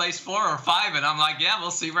there at place 4 or 5, and I'm like, yeah,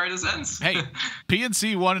 we'll see where this ends. Hey,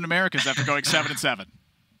 PNC won in Americas after going 7-7.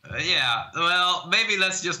 Yeah, well, maybe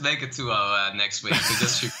let's just make it 2-0 next week to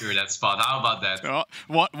just secure that spot. How about that?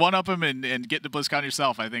 Well, one up them and get to BlizzCon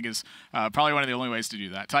yourself, I think, is probably one of the only ways to do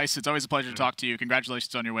that. Thijs, it's always a pleasure to talk to you.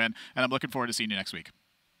 Congratulations on your win, and I'm looking forward to seeing you next week.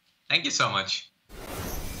 Thank you so much.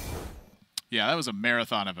 Yeah, that was a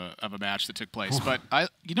marathon of a match that took place. But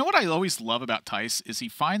you know what I always love about Thijs is he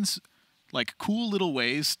finds like cool little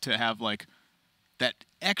ways to have like that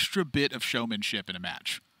extra bit of showmanship in a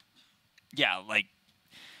match. Yeah, like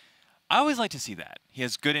I always like to see that. He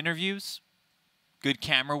has good interviews, good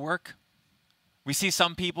camera work. We see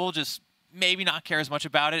some people just maybe not care as much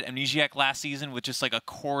about it. Amnesiac last season with just like a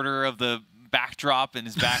quarter of the backdrop in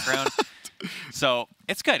his background. So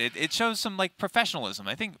it's good. It shows some like professionalism.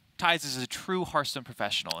 I think Thijs is a true Hearthstone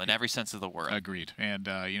professional in every sense of the word. Agreed. And,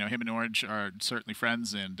 you know, him and Orange are certainly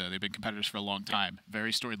friends, and they've been competitors for a long time.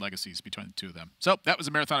 Very storied legacies between the two of them. So that was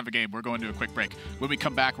a marathon of a game. We're going to a quick break. When we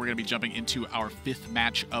come back, we're going to be jumping into our 5th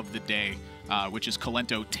match of the day, which is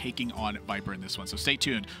Kolento taking on Viper in this one. So stay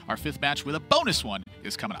tuned. Our 5th match with a bonus one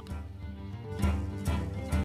is coming up.